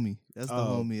my homie. That's the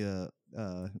homie.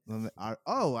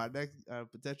 Our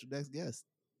potential next guest.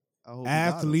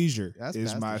 Athleisure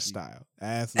is my style.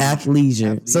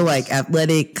 Athleisure. So like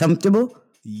athletic, comfortable.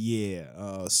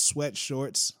 Yeah. Sweat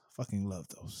shorts. Fucking love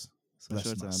those. Sweat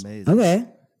shorts are amazing. Okay.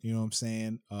 You know what I'm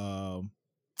saying?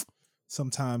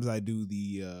 Sometimes I do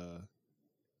the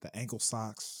ankle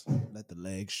socks. Let the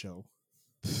legs show.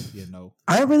 You know,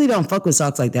 I really don't fuck with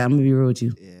socks like that. I'm gonna be real with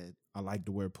you. Yeah, I like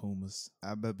to wear Pumas. I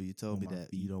remember you told me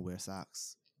that you don't wear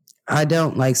socks. I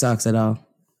don't like socks at all.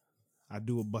 I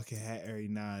do a bucket hat every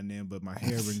now and then, but my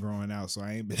hair been growing out, so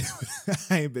I ain't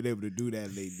been able to do that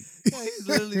lately. Yeah, he's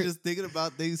literally just thinking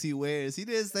about things he wears. He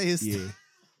didn't say his. Yeah,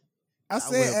 I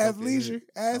said athleisure.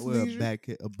 I wear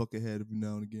a bucket hat every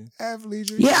now and again.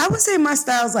 Athleisure. Yeah, I would say my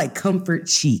style's like comfort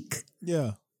chic.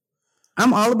 Yeah.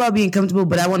 I'm all about being comfortable,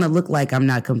 but I want to look like I'm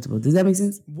not comfortable. Does that make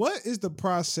sense? What is the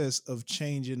process of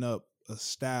changing up a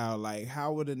style? Like,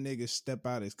 how would a nigga step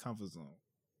out his comfort zone?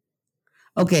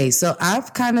 Okay, so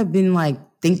I've kind of been like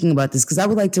thinking about this because I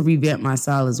would like to revamp my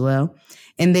style as well.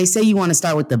 And they say you want to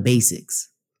start with the basics.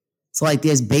 So like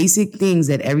there's basic things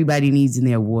that everybody needs in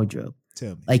their wardrobe.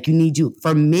 Tell me. Like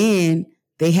for men,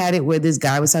 they had it where this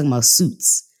guy was talking about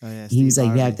suits. Oh, yeah, he was like,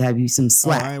 you have to have you some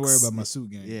slacks. I ain't worried about my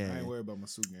suit game. Yeah. I ain't worried about my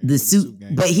suit game. The suit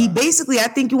game, but he basically, I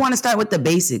think you want to start with the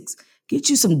basics. Get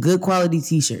you some good quality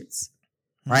t-shirts,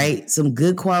 right? Some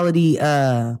good quality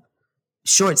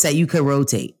shorts that you could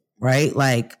rotate, right?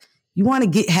 Like you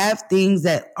want to have things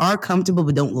that are comfortable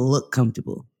but don't look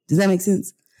comfortable. Does that make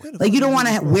sense? Like you don't want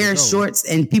to wear shorts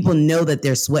and people know that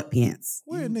they're sweatpants.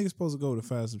 Where are niggas supposed to go to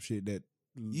find some shit that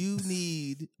you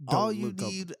need? All you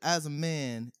need as a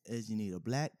man is you need a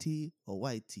black tee or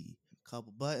white tee, a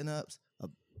couple button ups, a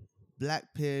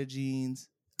black pair of jeans,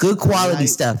 good quality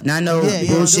stuff. Not no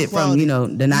bullshit from the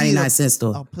 99-cent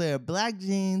store. A pair of black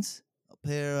jeans, a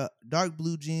pair of dark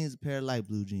blue jeans, a pair of light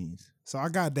blue jeans. So I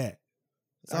got that.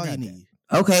 That's all you need.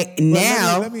 Okay,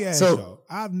 now let me ask y'all.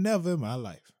 I've never in my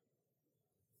life.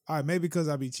 All right, maybe because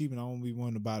I be cheap and I don't be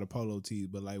wanting to buy the polo tees,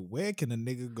 but like, where can a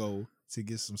nigga go to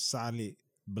get some solid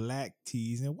black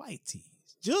tees and white tees?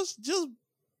 Just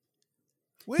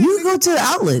where you go to the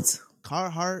outlets.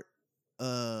 Carhartt.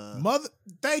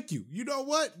 Thank you. You know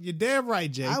what? You're damn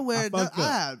right, Jay. I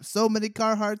have so many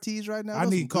Carhartt tees right now. I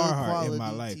need Carhartt in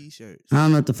my life. T-shirts. I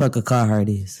don't know what the fuck a Carhartt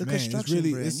is. The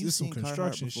construction brand. It's some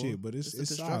construction shit, but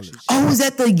it's solid. Oh, is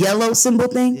that the yellow symbol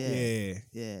thing?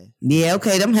 Yeah.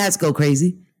 Okay, them hats go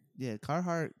crazy. Yeah,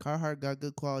 Carhartt got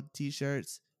good quality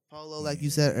t-shirts. Polo, like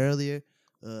you said earlier.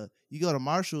 You go to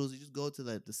Marshalls, you just go to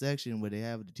the section where they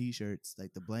have the t-shirts,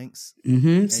 like the blanks.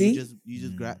 Mm-hmm. See, you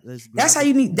just grab. That's how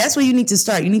you need. That's where you need to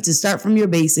start. You need to start from your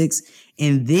basics,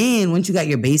 and then once you got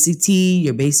your basic tee,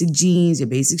 your basic jeans, your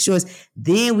basic shorts,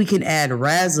 then we can add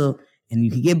razzle, and you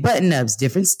can get button ups,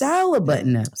 different style of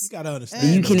button ups. You gotta understand.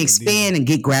 And you can expand and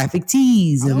get graphic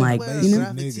tees and like wear a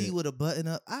graphic tee with a button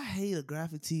up. I hate a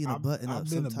graphic tee and a button up. I've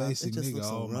been a basic nigga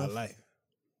all my life.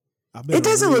 It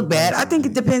doesn't look bad. I think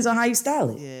it depends on how you style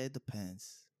it. Yeah, it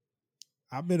depends.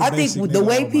 I think the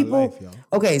way people.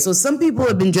 Okay, so some people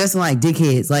have been dressing like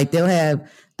dickheads. Like they'll have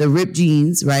the ripped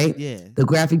jeans, right? Yeah. The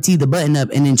graphic tee, the button up,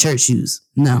 and then church shoes.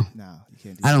 No, you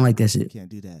can't. I don't like that shit. You can't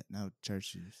do that. No church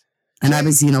shoes. And I've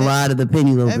been seeing a lot of the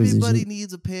penny loafers. Everybody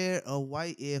needs a pair of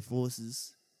white Air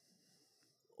Forces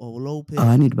or low pair. Oh,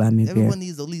 I need to buy me a pair. Everyone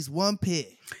needs at least one pair.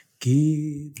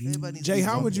 Jay,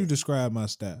 how would you describe my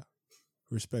style?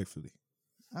 Respectfully,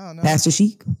 I don't know. Pastor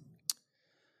Chic.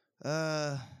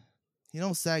 He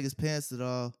don't sag his pants at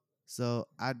all. So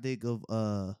I think of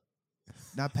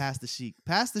not Pastor Chic.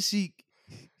 Pastor Chic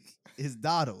is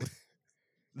Donald.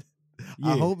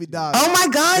 I hope he died. Oh my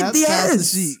God, that's yes.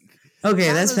 Pastor Chic.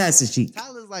 Okay, that's Pastor Chic.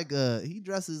 Tyler's like he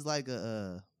dresses like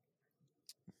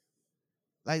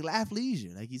like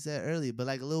athleisure, like he said earlier, but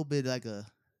like a little bit like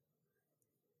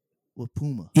with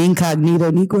Puma.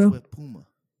 Incognito Negro? With Puma.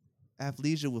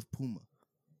 Athleisure with Puma.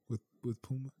 With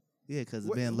Puma? Yeah, because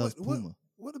the band loves Puma.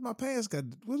 What did my pants got?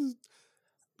 What is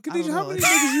Khadijah, how many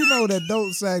niggas you know that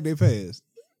don't sag their pants?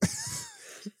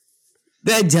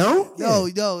 That don't? No.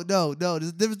 There's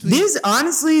a difference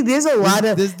between there's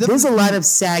a lot of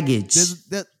saggage.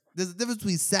 There's a difference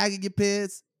between sagging your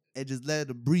pants and just letting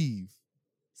them breathe.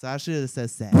 So I should have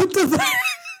said sag. What the fuck?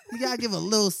 You gotta give a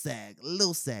little sag.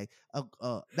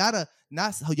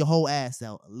 Not your whole ass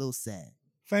out, a little sag.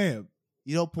 Fam.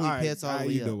 You don't pull your pants all the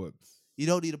way up. Know what? You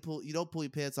don't pull your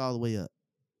pants all the way up.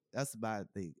 That's the bad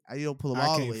thing. You don't pull them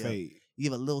all the way up. You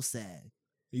give a little sag.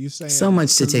 You saying so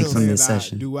much to take from this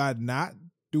session? Do I not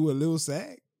do a little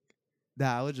sag?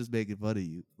 Nah, I was just making fun of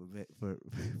you for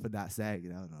not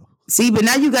sagging. I don't know. See, but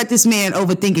now you got this man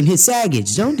overthinking his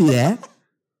saggage. Don't do that.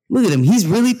 Look at him. He's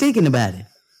really thinking about it.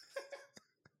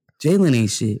 Jalen ain't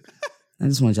shit. I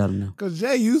just want y'all to know. Because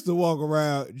Jay used to walk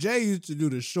around. Jay used to do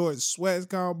the short sweats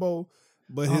combo,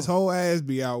 but his whole ass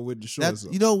be out with the shorts.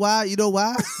 You know why?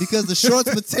 Because the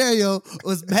shorts material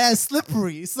was mad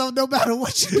slippery. So no matter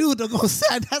what you do, they're going to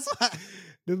sag. That's why.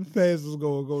 Them pants was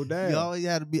going to go down. You always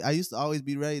had to be. I used to always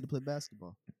be ready to play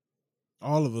basketball.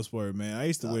 All of us were, man. I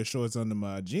used to wear shorts under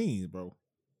my jeans, bro.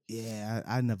 Yeah,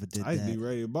 I never did that. I used to be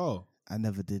ready to ball. I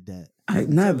never did that.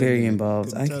 I'm not very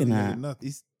involved. I cannot.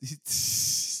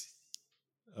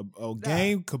 A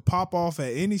game could pop off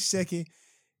at any second,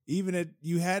 even if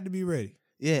you had to be ready.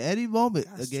 Yeah, any moment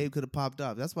a game could have popped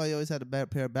off. That's why you always had a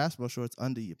pair of basketball shorts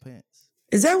under your pants.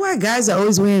 Is that why guys are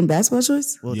always wearing basketball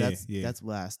shorts? Well, that's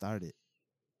why I started.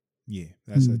 Yeah,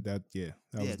 that's that. Yeah,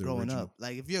 that was the growing original. up.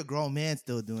 Like if you're a grown man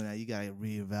still doing that, you gotta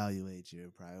reevaluate your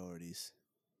priorities.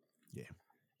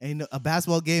 Yeah, a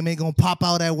basketball game ain't gonna pop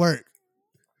out at work.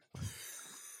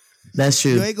 That's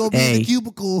true. You ain't gonna be in the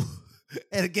cubicle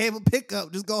and a game of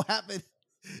pickup just gonna happen.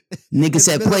 Nigga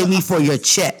said, "Play me for your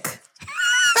check."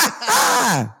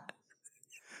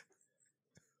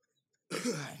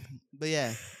 But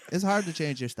yeah, it's hard to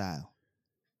change your style.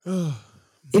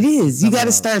 It is. You got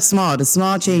to start small. The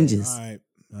small changes. Yeah,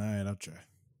 all right, I'll try.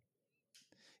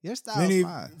 Your style's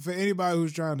fine. For anybody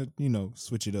who's trying to,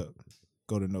 switch it up,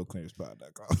 go to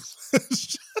noclearancepod.com.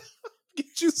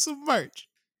 Get you some merch.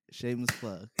 Shameless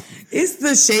plug. It's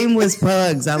the shameless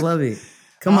plugs. I love it.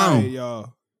 Come on, right,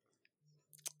 y'all.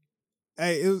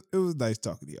 Hey, it was nice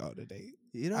talking to y'all today.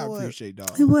 I appreciate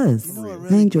y'all. It was. You know what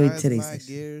really I enjoyed today's session.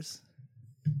 Gears?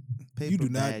 Paper You do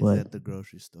not bags at the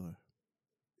grocery store.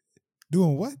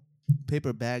 Doing what?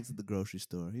 Paper bags at the grocery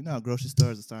store. You know how grocery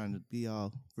stores are starting to be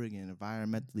all friggin'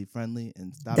 environmentally friendly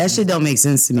and stop. That shit don't make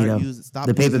sense to me though.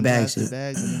 The paper bag shit.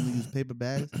 Bags and then use paper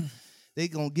bags. They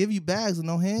gonna give you bags with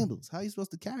no handles. How you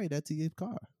supposed to carry that to your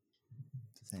car?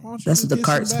 That's what the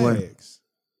cart's for.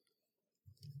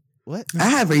 What? I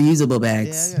have reusable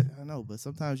bags. Yeah, I know, but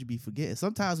sometimes you be forgetting.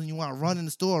 Sometimes when you want to run in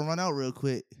the store and run out real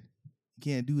quick, you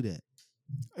can't do that.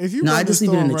 If you I just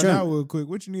leave it in the trunk. Run out real quick,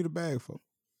 what you need a bag for?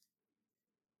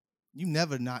 You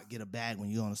never not get a bag when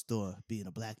you're on a store being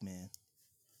a black man.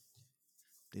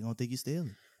 They gonna think you're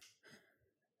stealing.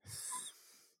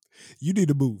 You need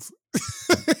to move.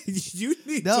 You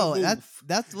need to move.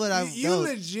 That's what I'm. You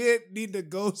legit need to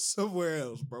go somewhere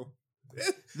else, bro.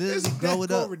 This grow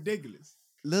it up. Ridiculous.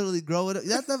 Literally grow it up.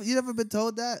 You never been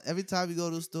told that? Every time you go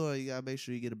to a store, you gotta make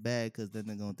sure you get a bag because then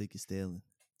they're gonna think you're stealing.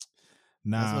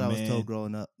 Nah, that's what man. I was told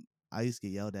growing up. I used to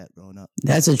get yelled at growing up.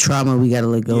 That's a trauma we gotta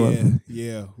let go of.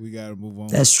 Yeah, we gotta move on.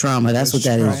 That's trauma. That's what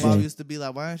that is. My mom used to be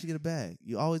like, "Why don't you get a bag?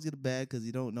 You always get a bag because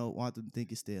you don't want them to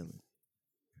think you're stealing."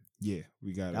 Yeah,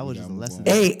 we got. That was just a lesson.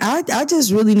 Hey, I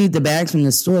just really need the bags from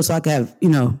the store so I can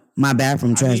have my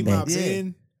bathroom trash bags.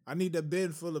 I need a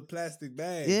bin full of plastic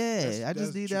bags. Yeah, I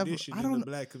just need that. I don't know.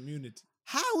 Black community.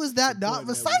 How is that not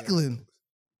recycling?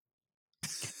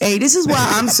 Hey, this is why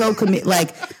I'm so committed.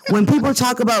 Like when people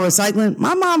talk about recycling,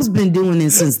 my mom's been doing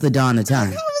this since the dawn of time.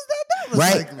 How is that not recycling?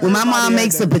 Right? When my mom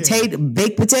makes the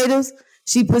baked potatoes,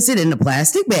 she puts it in a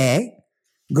plastic bag.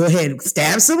 Go ahead,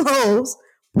 stab some holes,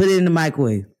 put it in the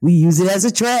microwave. We use it as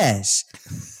a trash.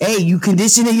 Hey, you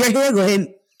conditioning your hair? Go ahead and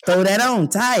throw that on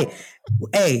tight.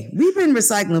 Hey, we've been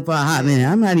recycling for a hot minute.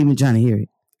 I'm not even trying to hear it.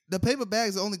 The paper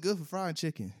bags are only good for frying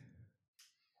chicken.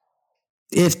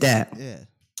 If that. Yeah.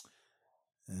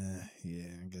 Yeah,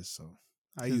 I guess so.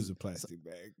 I use a plastic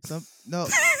bag.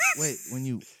 Wait, when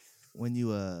you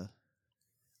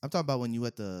I'm talking about when you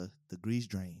at the grease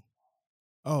drain.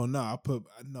 Oh no,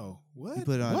 what? You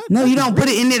put it on, what? No, you don't put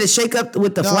it in there to shake up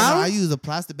with the flour? No, I use a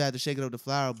plastic bag to shake it up the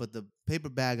flour, but the paper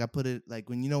bag I put it like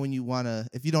when you wanna,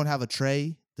 if you don't have a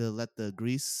tray to let the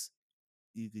grease,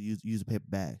 you could use a paper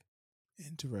bag.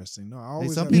 Interesting. No, I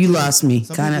always you lost me.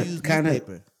 Kind of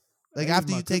paper. Like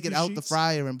after you take it out the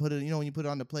fryer and put it, when you put it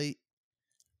on the plate,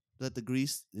 let the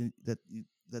grease let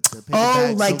the paper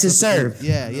bag like to serve.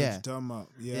 Yeah. You're talking about.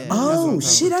 Yeah. Oh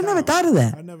shit! I never thought of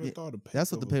that. I never thought of. That's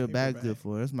what the paper bag's good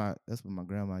for. That's what my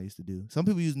grandma used to do. Some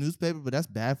people use newspaper, but that's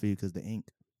bad for you because the ink.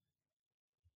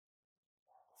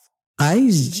 I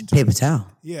use paper towel.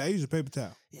 Yeah, I use a paper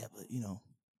towel. Yeah, but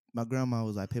my grandma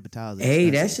was like paper towels. Hey,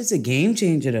 that's just a game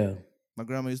changer though. My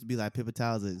grandma used to be like paper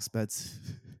towels are expensive.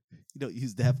 You don't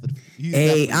use that for.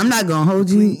 I'm not gonna hold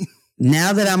you.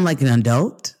 Now that I'm like an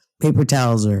adult, paper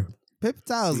towels are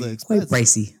expensive. Quite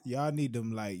pricey. Y'all need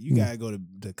them you gotta go to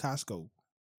Costco.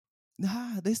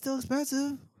 Nah, they still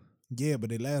expensive. Yeah,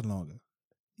 but they last longer.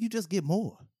 You just get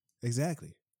more.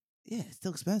 Exactly. Yeah, it's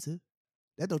still expensive.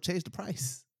 That don't change the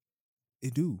price.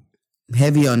 It do.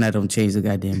 Heavy on that don't change the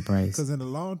goddamn price. Because in the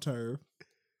long term,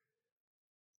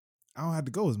 I don't have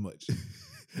to go as much.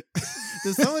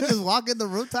 Did someone just walk in the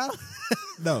room, Tyler?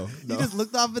 No. You just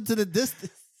looked off into the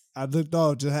distance. I looked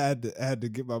off, just had to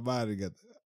get my mind together.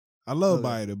 I love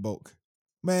buying in bulk.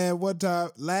 Man, one time,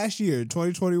 last year,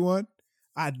 2021,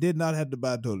 I did not have to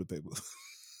buy toilet paper.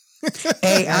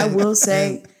 Hey, I will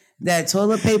say that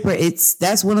toilet paper,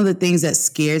 that's one of the things that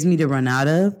scares me to run out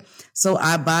of. So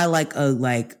I buy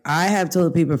I have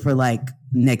toilet paper for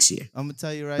next year. I'm gonna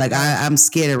tell you right now. I'm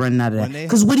scared of running out of that.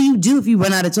 Because what do you do if you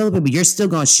run out of toilet paper? You're still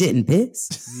gonna shit and piss?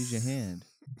 Use your hand.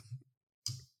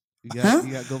 You got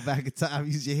to go back in time.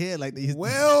 Use your hand like they used.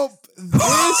 Well,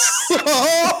 this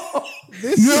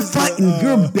You're fighting.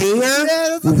 You're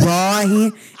bare, raw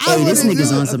hand. Hey, this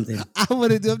nigga's on something. I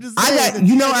wouldn't do. I'm just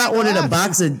saying. I ordered a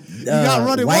box of wipes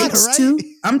water, right? Too.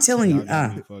 I'm telling you.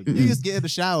 You just get in the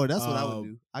shower. That's what I would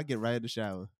do. I get right in the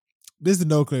shower. This is the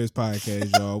No Clearance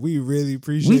Podcast, y'all. We really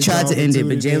appreciate it. We tried to end it,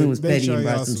 but Jalen was petty and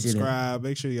brought some shit in. Subscribe.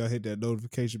 Make sure y'all hit that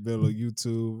notification bell on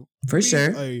YouTube. For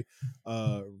sure.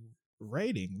 A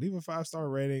rating. Leave a 5-star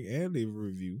rating and leave a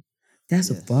review. That's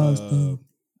a false thing.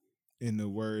 In the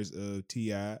words of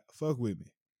T.I., fuck with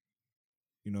me.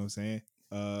 You know what I'm saying?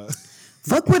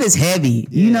 Fuck with is heavy.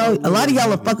 Yeah, you know, a lot of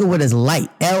y'all are fucking with is light.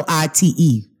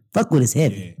 LITE. Fuck with is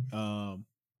heavy. Yeah.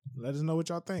 Let us know what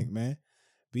y'all think, man.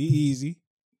 Be easy.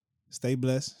 Stay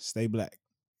blessed. Stay black.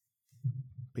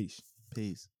 Peace.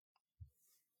 Peace.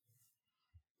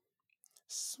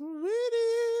 Sweetie.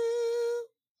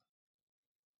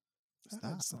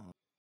 Stop.